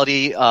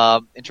reality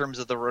in terms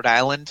of the Rhode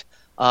Island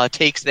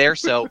takes there,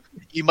 so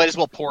you might as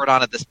well pour it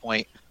on at this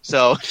point.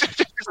 So just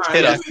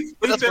hit us.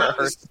 That's where it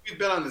hurts. We've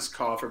been on this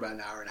call for about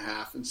an hour and a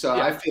half, and so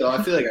Yeah. I feel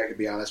like I could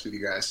be honest with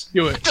you guys.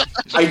 Do it.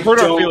 I Hurt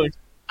our feelings.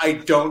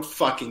 don't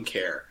fucking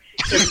care.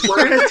 If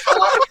we're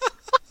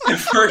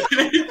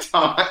gonna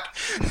talk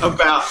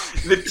about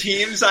the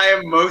teams I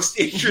am most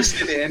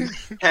interested in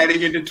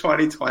heading into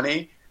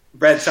 2020,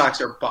 Red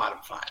Sox are bottom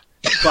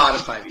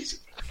five easy.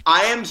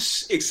 I am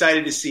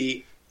excited to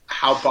see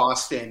how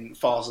Boston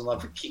falls in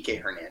love with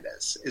Kike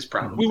Hernandez. Is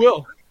probably We will.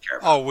 what I care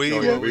about. Oh, we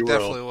Oh, yeah, we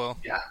definitely will.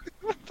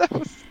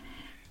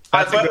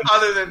 But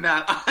other than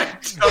that, I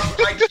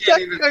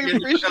can't even tell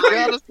you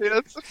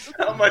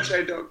how much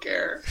I don't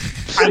care.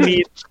 I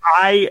mean,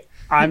 I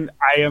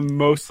am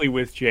mostly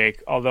with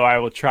Jake, although I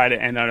will try to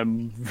end on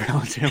a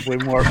relatively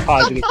more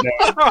positive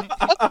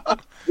note,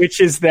 which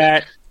is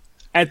that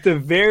at the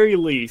very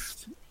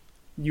least,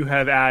 you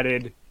have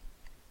added.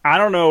 I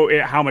don't know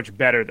how much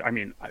better. I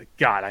mean,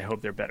 God, I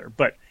hope they're better,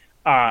 but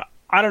I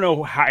don't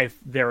know if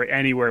they're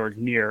anywhere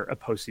near a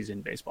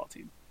postseason baseball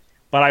team.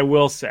 But I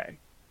will say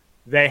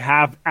they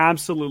have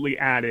absolutely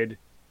added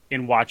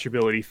in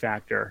watchability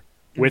factor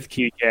with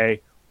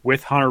Kike,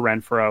 with Hunter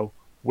Renfroe,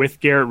 with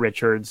Garrett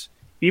Richards,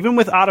 even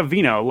with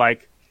Ottavino.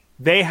 Like,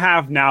 they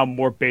have now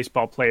more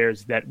baseball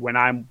players that when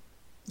I'm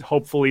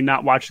hopefully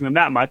not watching them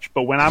that much,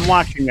 but when I'm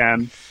watching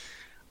them,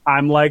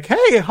 I'm like,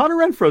 hey, Hunter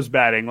Renfroe's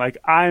batting. Like,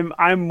 I'm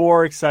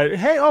more excited.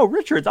 Hey,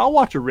 Richards, I'll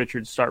watch a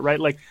Richards start, right?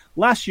 Like,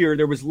 last year,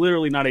 there was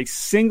literally not a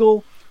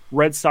single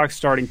Red Sox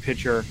starting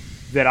pitcher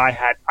that I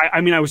had. I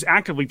mean, I was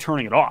actively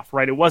turning it off,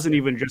 right? It wasn't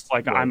even just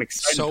like I'm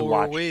excited So to were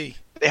watch. we.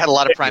 They had a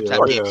lot of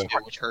primetime Yeah. games too,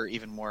 which hurt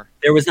even more.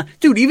 There was,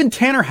 dude, even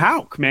Tanner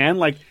Houck, man.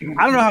 Like, I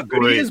don't know how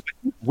good he is, but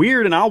he's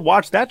weird, and I'll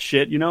watch that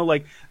shit. You know,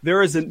 like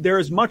there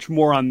is much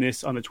more on the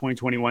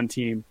 2021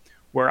 team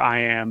where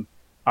I am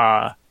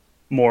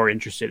more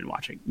interested in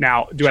watching.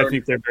 Now, do I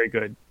think they're very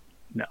good?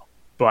 No,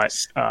 but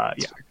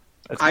yeah.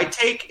 I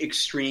take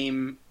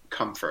extreme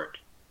comfort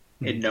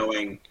in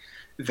knowing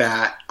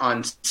that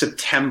on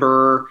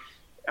September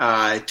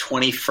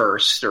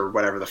 21st or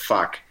whatever the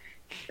fuck,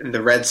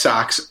 the Red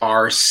Sox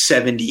are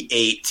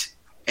 78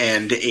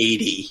 and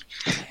 80,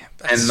 That's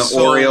and the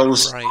so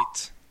Orioles,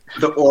 right.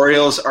 the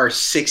Orioles are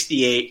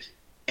 68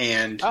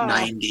 and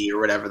 90 or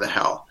whatever the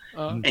hell,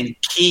 and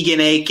Keegan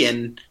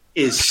Aiken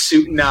is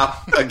suiting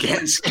up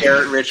against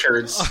Garrett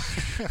Richards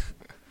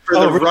for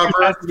the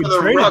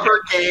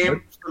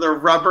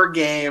rubber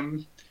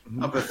game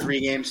of a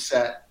 3-game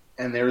set,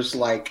 and there's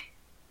like,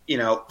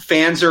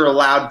 fans are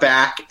allowed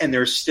back, and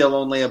there's still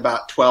only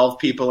about 12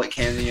 people at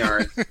Camden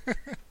Yards,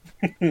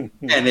 and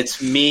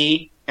it's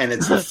me and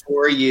it's the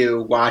four of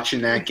you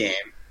watching that game.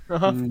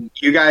 Uh-huh.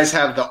 You guys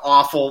have the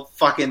awful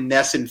fucking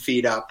Nesson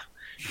feed up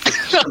for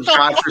some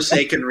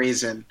godforsaken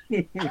reason,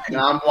 and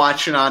I'm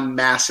watching on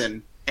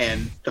Masson,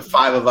 and the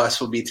five of us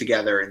will be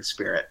together in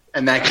spirit,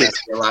 and that gives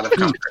me a lot of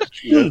comfort.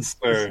 Yes,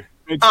 sir.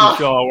 Makes me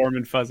feel all warm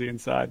and fuzzy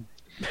inside.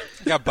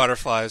 Got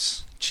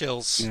butterflies,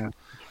 chills. Yeah.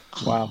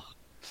 Wow.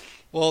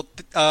 Well,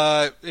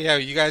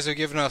 you guys are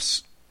giving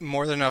us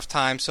more than enough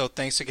time, so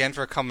thanks again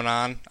for coming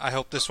on. I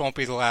hope this won't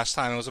be the last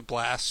time. It was a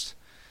blast.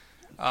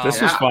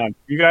 This was fun.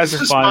 You guys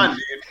are fun.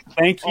 Dude.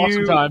 Thank you.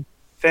 Awesome time.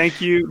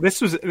 Thank you.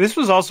 This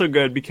was also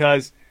good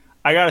because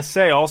I gotta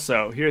say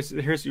also here's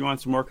you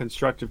want some more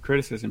constructive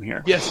criticism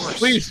here. Yes,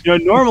 please.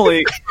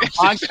 Normally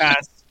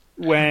podcasts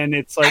when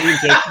it's like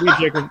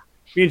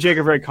me and Jake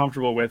are very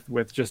comfortable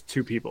with just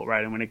two people,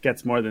 right? And when it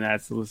gets more than that,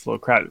 it's a little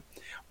crowded.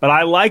 But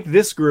I like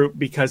this group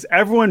because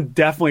everyone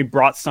definitely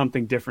brought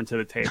something different to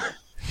the table.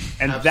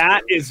 And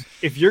that is,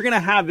 if you're going to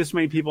have this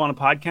many people on a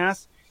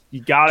podcast,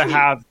 you got to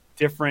have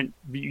different.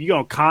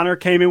 Connor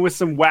came in with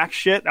some whack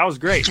shit. That was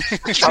great.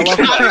 I love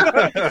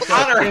that.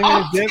 Connor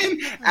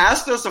Hopkins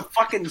asked us a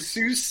fucking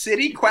Sioux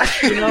City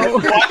question.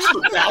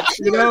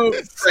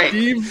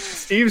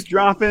 Steve's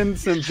dropping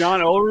some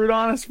John Olerud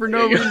on us for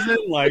no reason.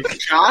 Like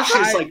Josh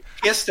is like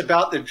pissed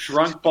about the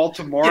drunk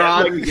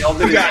Baltimorean who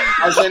yelled at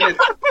his cousin.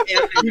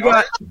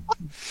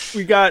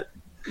 We got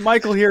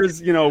Michael here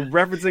is,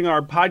 referencing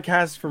our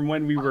podcast from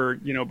when we were,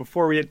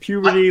 before we hit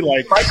puberty.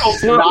 Like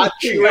Michael's not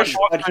Jewish,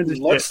 but he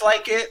looks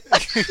like it.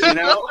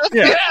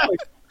 Yeah. Like,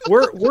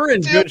 we're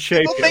in good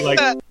shape. Like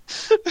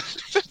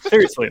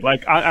seriously,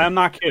 like I'm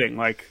not kidding.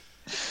 Like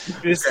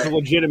this is a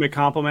legitimate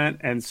compliment,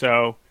 and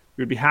so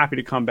we'd be happy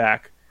to come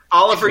back.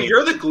 Oliver,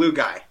 you're the glue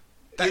guy.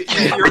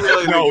 You're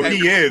really No,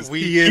 he is.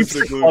 He is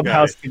the glue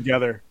clubhouse guy.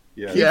 together.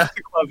 Yeah.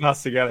 The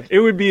clubhouse together. It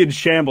would be in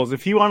shambles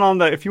if he went on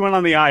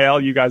the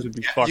IL. You guys would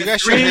be fucked. You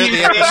guys should hear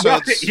the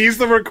episodes. He's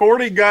the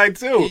recording guy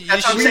too.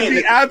 That's what I'm saying.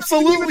 We'd be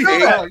absolutely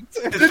fucked.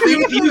 The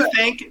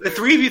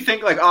three of you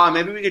think like, oh,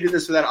 maybe we could do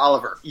this without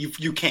Oliver. You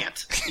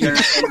can't. You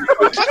understand?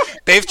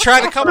 They've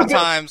tried a couple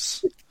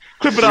times.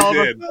 Clip it,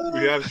 Oliver.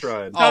 We have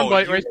tried.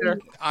 Soundbite right there.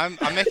 I'm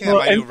making that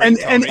my new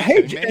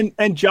ringtone.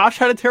 And Josh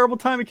had a terrible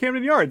time at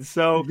Camden Yards.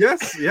 So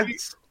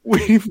Yes.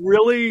 we've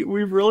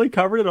really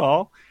covered it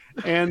all.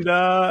 And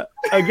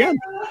again,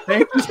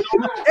 thank you so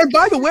much. And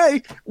by the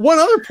way, one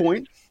other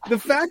point: the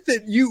fact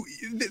that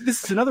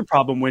this is another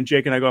problem when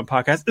Jake and I go on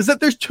podcasts is that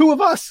there's two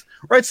of us,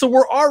 right? So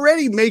we're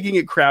already making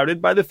it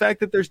crowded by the fact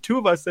that there's two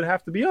of us that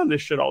have to be on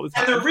this shit all the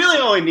time. And there really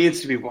only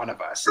needs to be one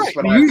of us. Is Right.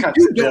 what I've come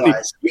to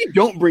realize. We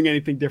don't bring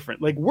anything different.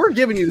 Like we're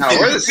giving you. No,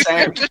 we're the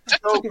same.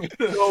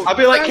 I'll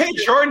be like, hey,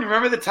 Jordan,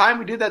 remember the time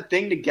we did that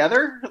thing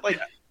together? Like,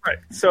 Right.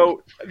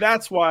 So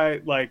that's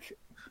why, like,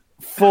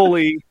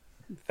 fully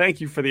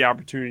thank you for the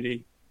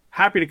opportunity.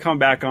 Happy to come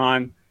back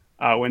on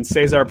when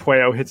Cesar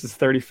Puello hits his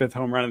 35th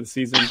home run of the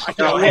season.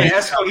 no, hey,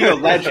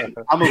 Escogido legend.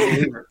 I'm a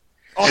believer.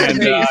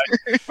 And,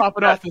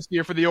 Popping off this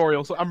year for the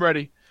Orioles. I'm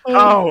ready.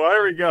 oh,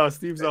 there we go.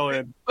 Steve's all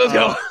in. Let's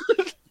go.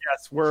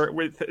 Yes, we're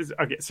with.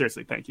 Okay,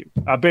 seriously, thank you.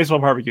 Baseball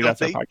Barbecue.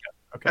 That's our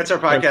podcast. Okay, That's our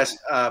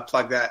podcast.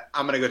 Plug that.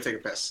 I'm going to go take a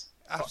piss.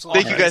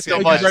 Absolutely. Thank you guys so Thank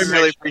you much. very much.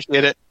 Really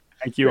appreciate it.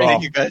 Thank you all.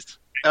 Thank you guys.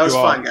 That was You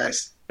all. fun,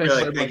 guys. Thanks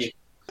Really, very thank much. you.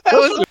 That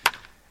was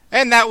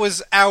And that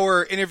was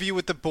our interview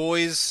with the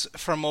boys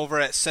from over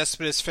at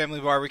Cespedes Family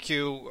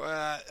Barbecue.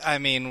 I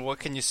mean, what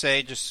can you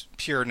say? Just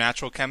pure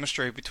natural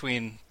chemistry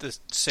between the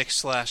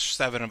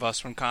 6/7 of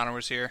us when Connor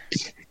was here.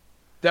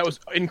 That was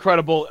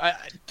incredible.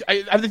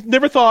 I've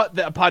never thought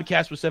that a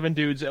podcast with 7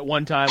 dudes at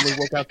one time would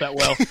work out that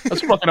well.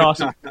 That's fucking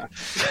awesome.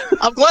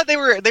 I'm glad they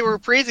were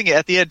praising it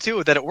at the end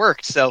too, that it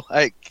worked. So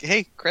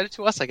hey, credit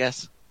to us, I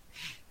guess.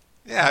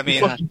 Yeah, I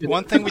mean,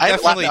 one thing we I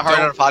haven't laughed definitely that hard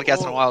on a don't.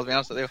 podcast in a while, to be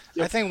honest with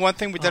you. I think one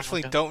thing we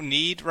definitely don't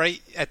need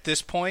right at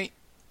this point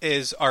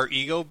is our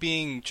ego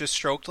being just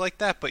stroked like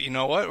that. But you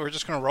know what? We're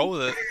just gonna roll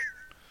with it.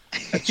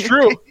 It's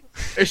true.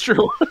 It's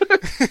true.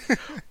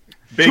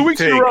 Big 2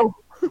 weeks in a take. row.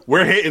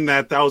 We're hitting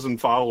that 1,000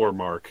 follower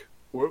mark.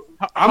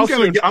 How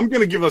soon? I'm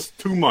gonna give us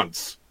 2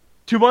 months.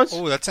 2 months?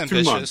 Oh, that's 2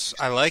 ambitious. months.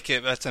 I like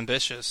it. That's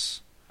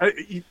ambitious.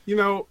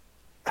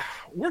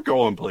 We're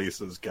going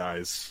places,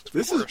 guys.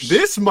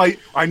 This might.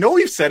 I know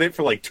we've said it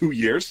for like 2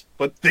 years,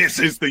 but this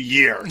is the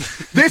year.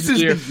 This is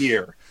the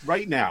year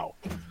right now.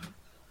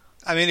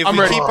 I mean, if I'm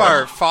we ready. keep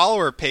our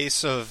follower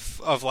pace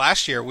of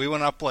last year, we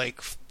went up like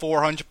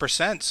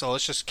 400%. So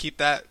let's just keep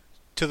that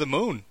to the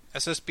moon.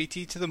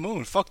 SSBT to the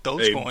moon. Fuck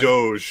Dogecoin. Hey,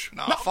 Doge.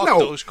 No, fuck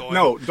Dogecoin.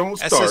 No, don't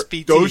start.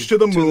 SSBT Doge to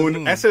the to the moon.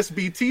 moon.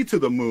 SSBT to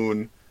the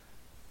moon.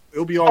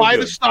 It'll be all Buy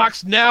good. the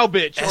stocks now,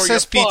 bitch. or you're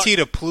SSBT fucked.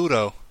 to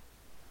Pluto.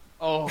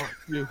 Oh,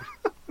 dude.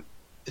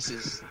 This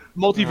is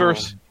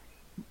Multiverse.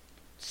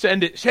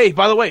 Send it. Hey,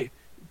 by the way,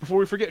 before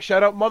we forget,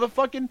 shout out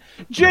motherfucking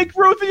Jake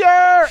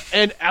Ruthier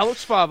and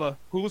Alex Fava,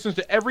 who listens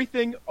to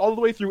everything all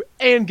the way through,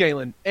 and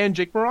Galen and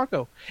Jake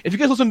Morocco. If you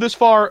guys listen this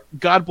far,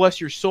 God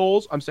bless your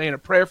souls. I'm saying a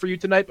prayer for you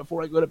tonight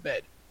before I go to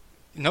bed.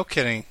 No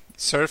kidding.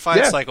 Certified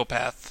Yeah.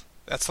 psychopath.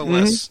 That's the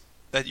list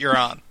that you're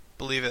on.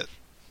 Believe it.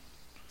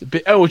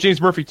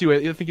 James Murphy too. I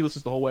think he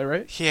listens the whole way,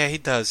 right? Yeah, he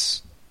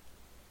does.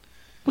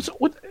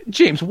 What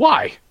James?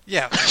 Why?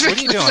 Yeah, what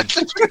are you doing?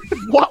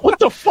 What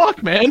the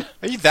fuck, man?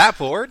 Are you that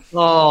bored?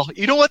 Oh,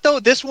 you know what though?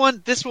 This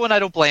one I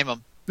don't blame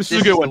him. This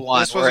is a good the one.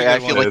 one This was where a I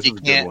good feel one. like This you is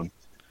a good can't. one.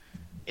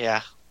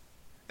 Yeah.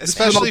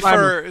 Especially an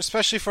all-timer.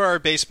 for our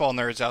baseball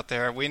nerds out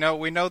there. We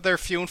know they're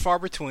few and far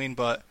between,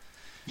 but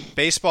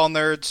baseball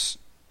nerds,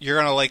 you're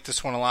gonna like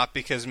this one a lot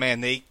because man,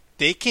 they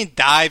can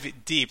dive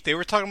deep. They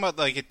were talking about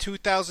like a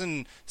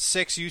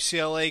 2006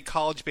 UCLA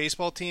college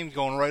baseball team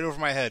going right over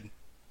my head.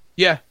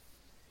 Yeah.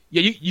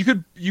 You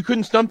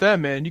couldn't stump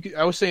them, man.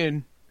 I was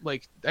saying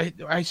like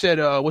I said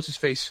what's his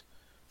face?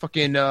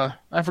 Fucking I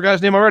forgot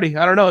his name already.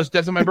 I don't know. It's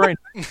dead in my brain.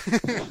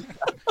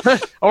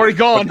 Already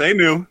gone. But they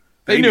knew.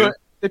 They knew it.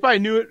 They probably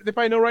knew it. They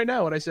probably know right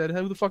now what I said.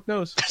 Who the fuck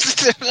knows?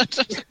 These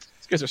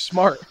guys are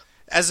smart.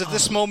 As of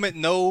this moment,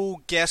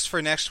 no guest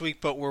for next week,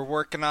 but we're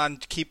working on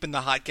keeping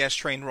the hot guest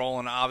train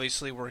rolling.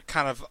 Obviously, we're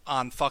kind of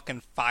on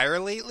fucking fire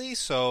lately,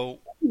 so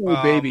Ooh,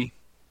 baby.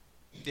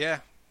 yeah.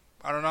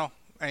 I don't know.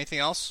 Anything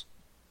else?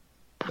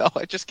 No,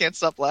 I just can't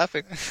stop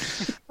laughing.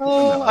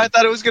 Oh, I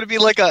thought it was going to be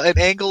like an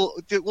angle.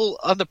 Well,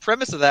 on the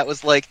premise of that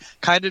was like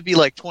kind of be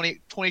like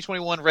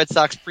 2021 Red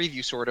Sox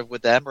preview sort of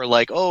with them, or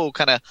like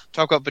kind of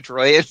talk about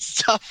Pedroia and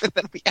stuff, and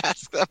then we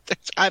ask them.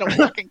 I don't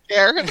fucking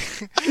care.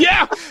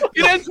 Yeah,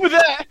 it ends with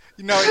that.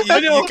 You know,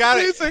 you got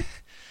it.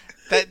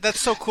 That's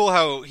so cool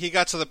how he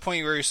got to the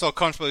point where he was so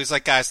comfortable. He's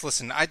like, guys,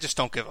 listen, I just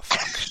don't give a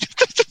fuck.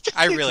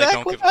 I really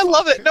don't give a fuck. I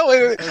love it. No,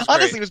 was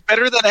honestly, great. it was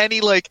better than any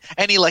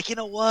you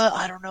know what?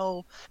 I don't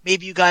know.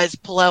 Maybe you guys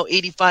pull out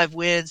 85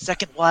 wins,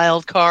 second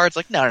wild cards.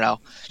 Like, no.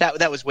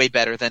 That was way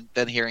better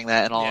than hearing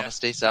that in all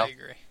honesty. So I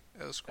agree.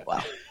 That was cool.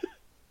 wow.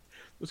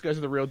 Those guys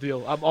are the real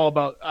deal. I'm all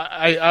about.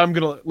 I'm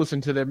gonna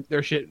listen to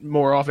their shit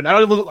more often. I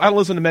don't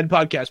listen to men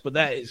podcasts, but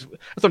that's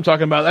what I'm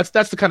talking about.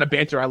 That's the kind of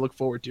banter I look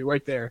forward to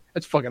right there.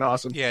 That's fucking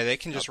awesome. Yeah, they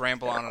can just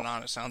ramble on and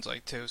on, it sounds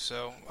like, too.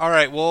 So, all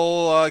right,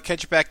 we'll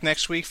catch you back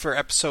next week for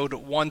episode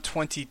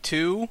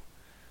 122.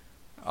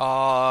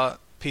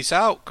 Peace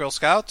out, Girl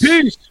Scouts.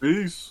 Peace.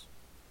 Peace.